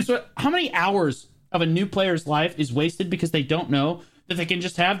many hours of a new player's life is wasted because they don't know that they can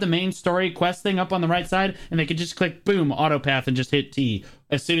just have the main story quest thing up on the right side, and they can just click boom, auto path, and just hit T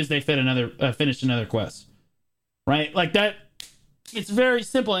as soon as they finish another quest, right? Like that. It's very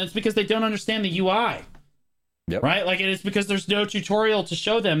simple, and it's because they don't understand the UI. Yep. Right? Like, it is because there's no tutorial to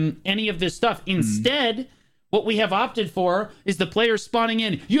show them any of this stuff. Instead, what we have opted for is the player spawning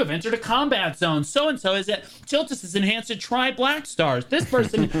in. You have entered a combat zone. So-and-so is at Tiltus is enhanced to try Black Stars. This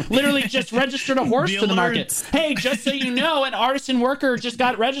person literally just registered a horse to the market. Hey, just so you know, an artisan worker just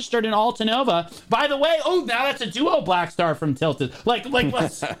got registered in Altanova. By the way, oh, now that's a duo Black Star from Tiltus. Like,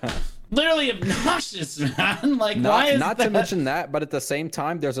 let's... Literally obnoxious, man. Like, why is not to mention that, but at the same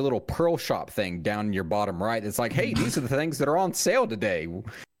time, there's a little pearl shop thing down in your bottom right. It's like, hey, these are the things that are on sale today.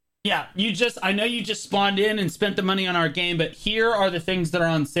 Yeah, I know you just spawned in and spent the money on our game, but here are the things that are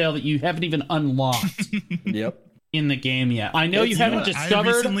on sale that you haven't even unlocked. Yep. In the game yet. I know you haven't discovered.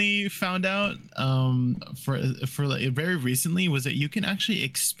 I recently found out, for like very recently, was that you can actually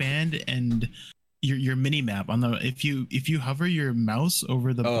expand and your mini map on the if you hover your mouse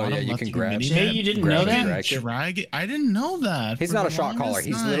over the bottom left you can grab. Hey, you didn't know that? Drag it. I didn't know that. He's not a shot caller.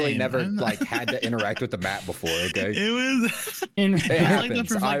 He's literally never had to interact with the map before. Okay, it was. It happens.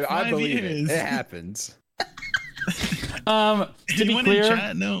 Like I believe it. It happens. To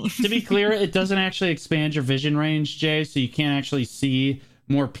be clear, it doesn't actually expand your vision range, Jay, so you can't actually see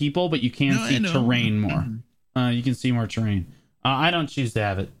more people, but you can see terrain more. You can see more terrain. I don't choose to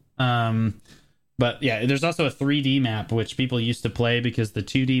have it. But yeah, there's also a 3D map, which people used to play because the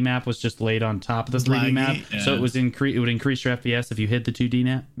 2D map was just laid on top of the 3D map. Yeah. So it would increase your FPS if you hit the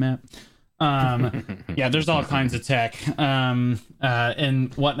 2D map. Yeah, there's all kinds of tech and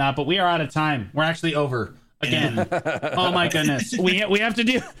whatnot, but we are out of time. We're actually over again. Oh my goodness. We have to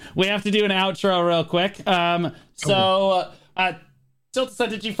do an outro real quick. Tiltus,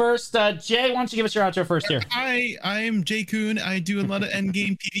 did you first? Jay, why don't you give us your outro first here? Hi, I'm Jay Kuhn. I do a lot of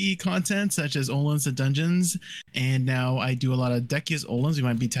endgame PvE content, such as Olins the Dungeons, and now I do a lot of Deckia's Olins. We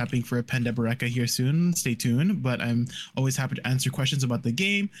might be tapping for a Pendeboreka here soon. Stay tuned, but I'm always happy to answer questions about the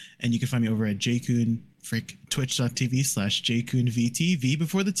game, and you can find me over at jkuhn, twitch.tv/jkuhnvt, V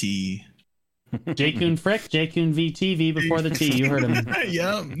before the T. Jkuhn Frick, Jkuhn VTV before the T. You heard him.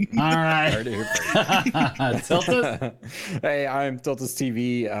 Yep. All right. Tiltus? Hey, I'm Tiltus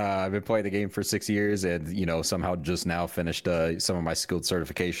TV. I've been playing the game for 6 years, and somehow just now finished some of my skilled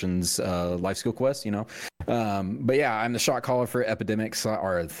certifications, life skill quests. But yeah, I'm the shot caller for Epidemics,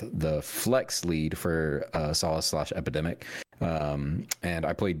 or the flex lead for Solace/Epidemic. And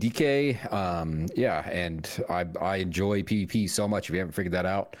I play DK. Yeah, and I enjoy PvP so much. If you haven't figured that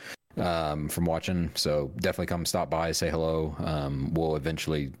out from watching, so definitely come stop by, say hello. We'll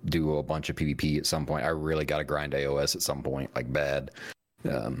eventually do a bunch of PvP at some point. I really got to grind AOS at some point, like bad.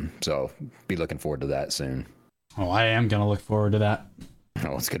 So be looking forward to that soon. Oh, I am gonna look forward to that.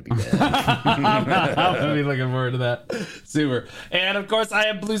 Oh, it's gonna be bad. I'm gonna be looking forward to that. Super. And of course, I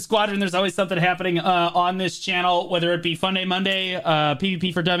have Blue Squadron. There's always something happening on this channel, whether it be Fun Day Monday,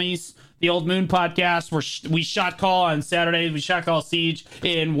 PvP for Dummies, the Old Moon podcast, where we shot call on Saturdays. We shot call Siege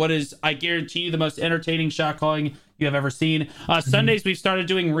in what is, I guarantee you, the most entertaining shot calling you have ever seen. Sundays, we've started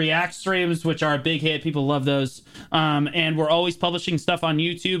doing react streams, which are a big hit. People love those. And we're always publishing stuff on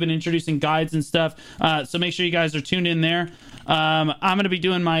YouTube and introducing guides and stuff. So make sure you guys are tuned in there. I'm going to be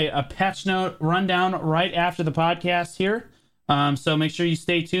doing my patch note rundown right after the podcast here. So make sure you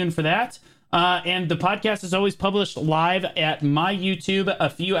stay tuned for that. And the podcast is always published live at my YouTube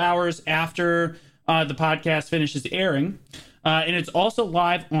a few hours after the podcast finishes airing. And it's also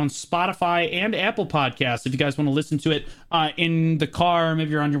live on Spotify and Apple Podcasts. If you guys want to listen to it in the car,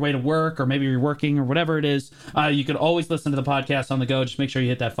 maybe you're on your way to work, or maybe you're working, or whatever it is, you can always listen to the podcast on the go. Just make sure you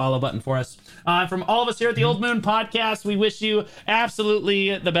hit that follow button for us. From all of us here at the Old Moon Podcast, we wish you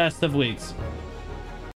absolutely the best of weeks.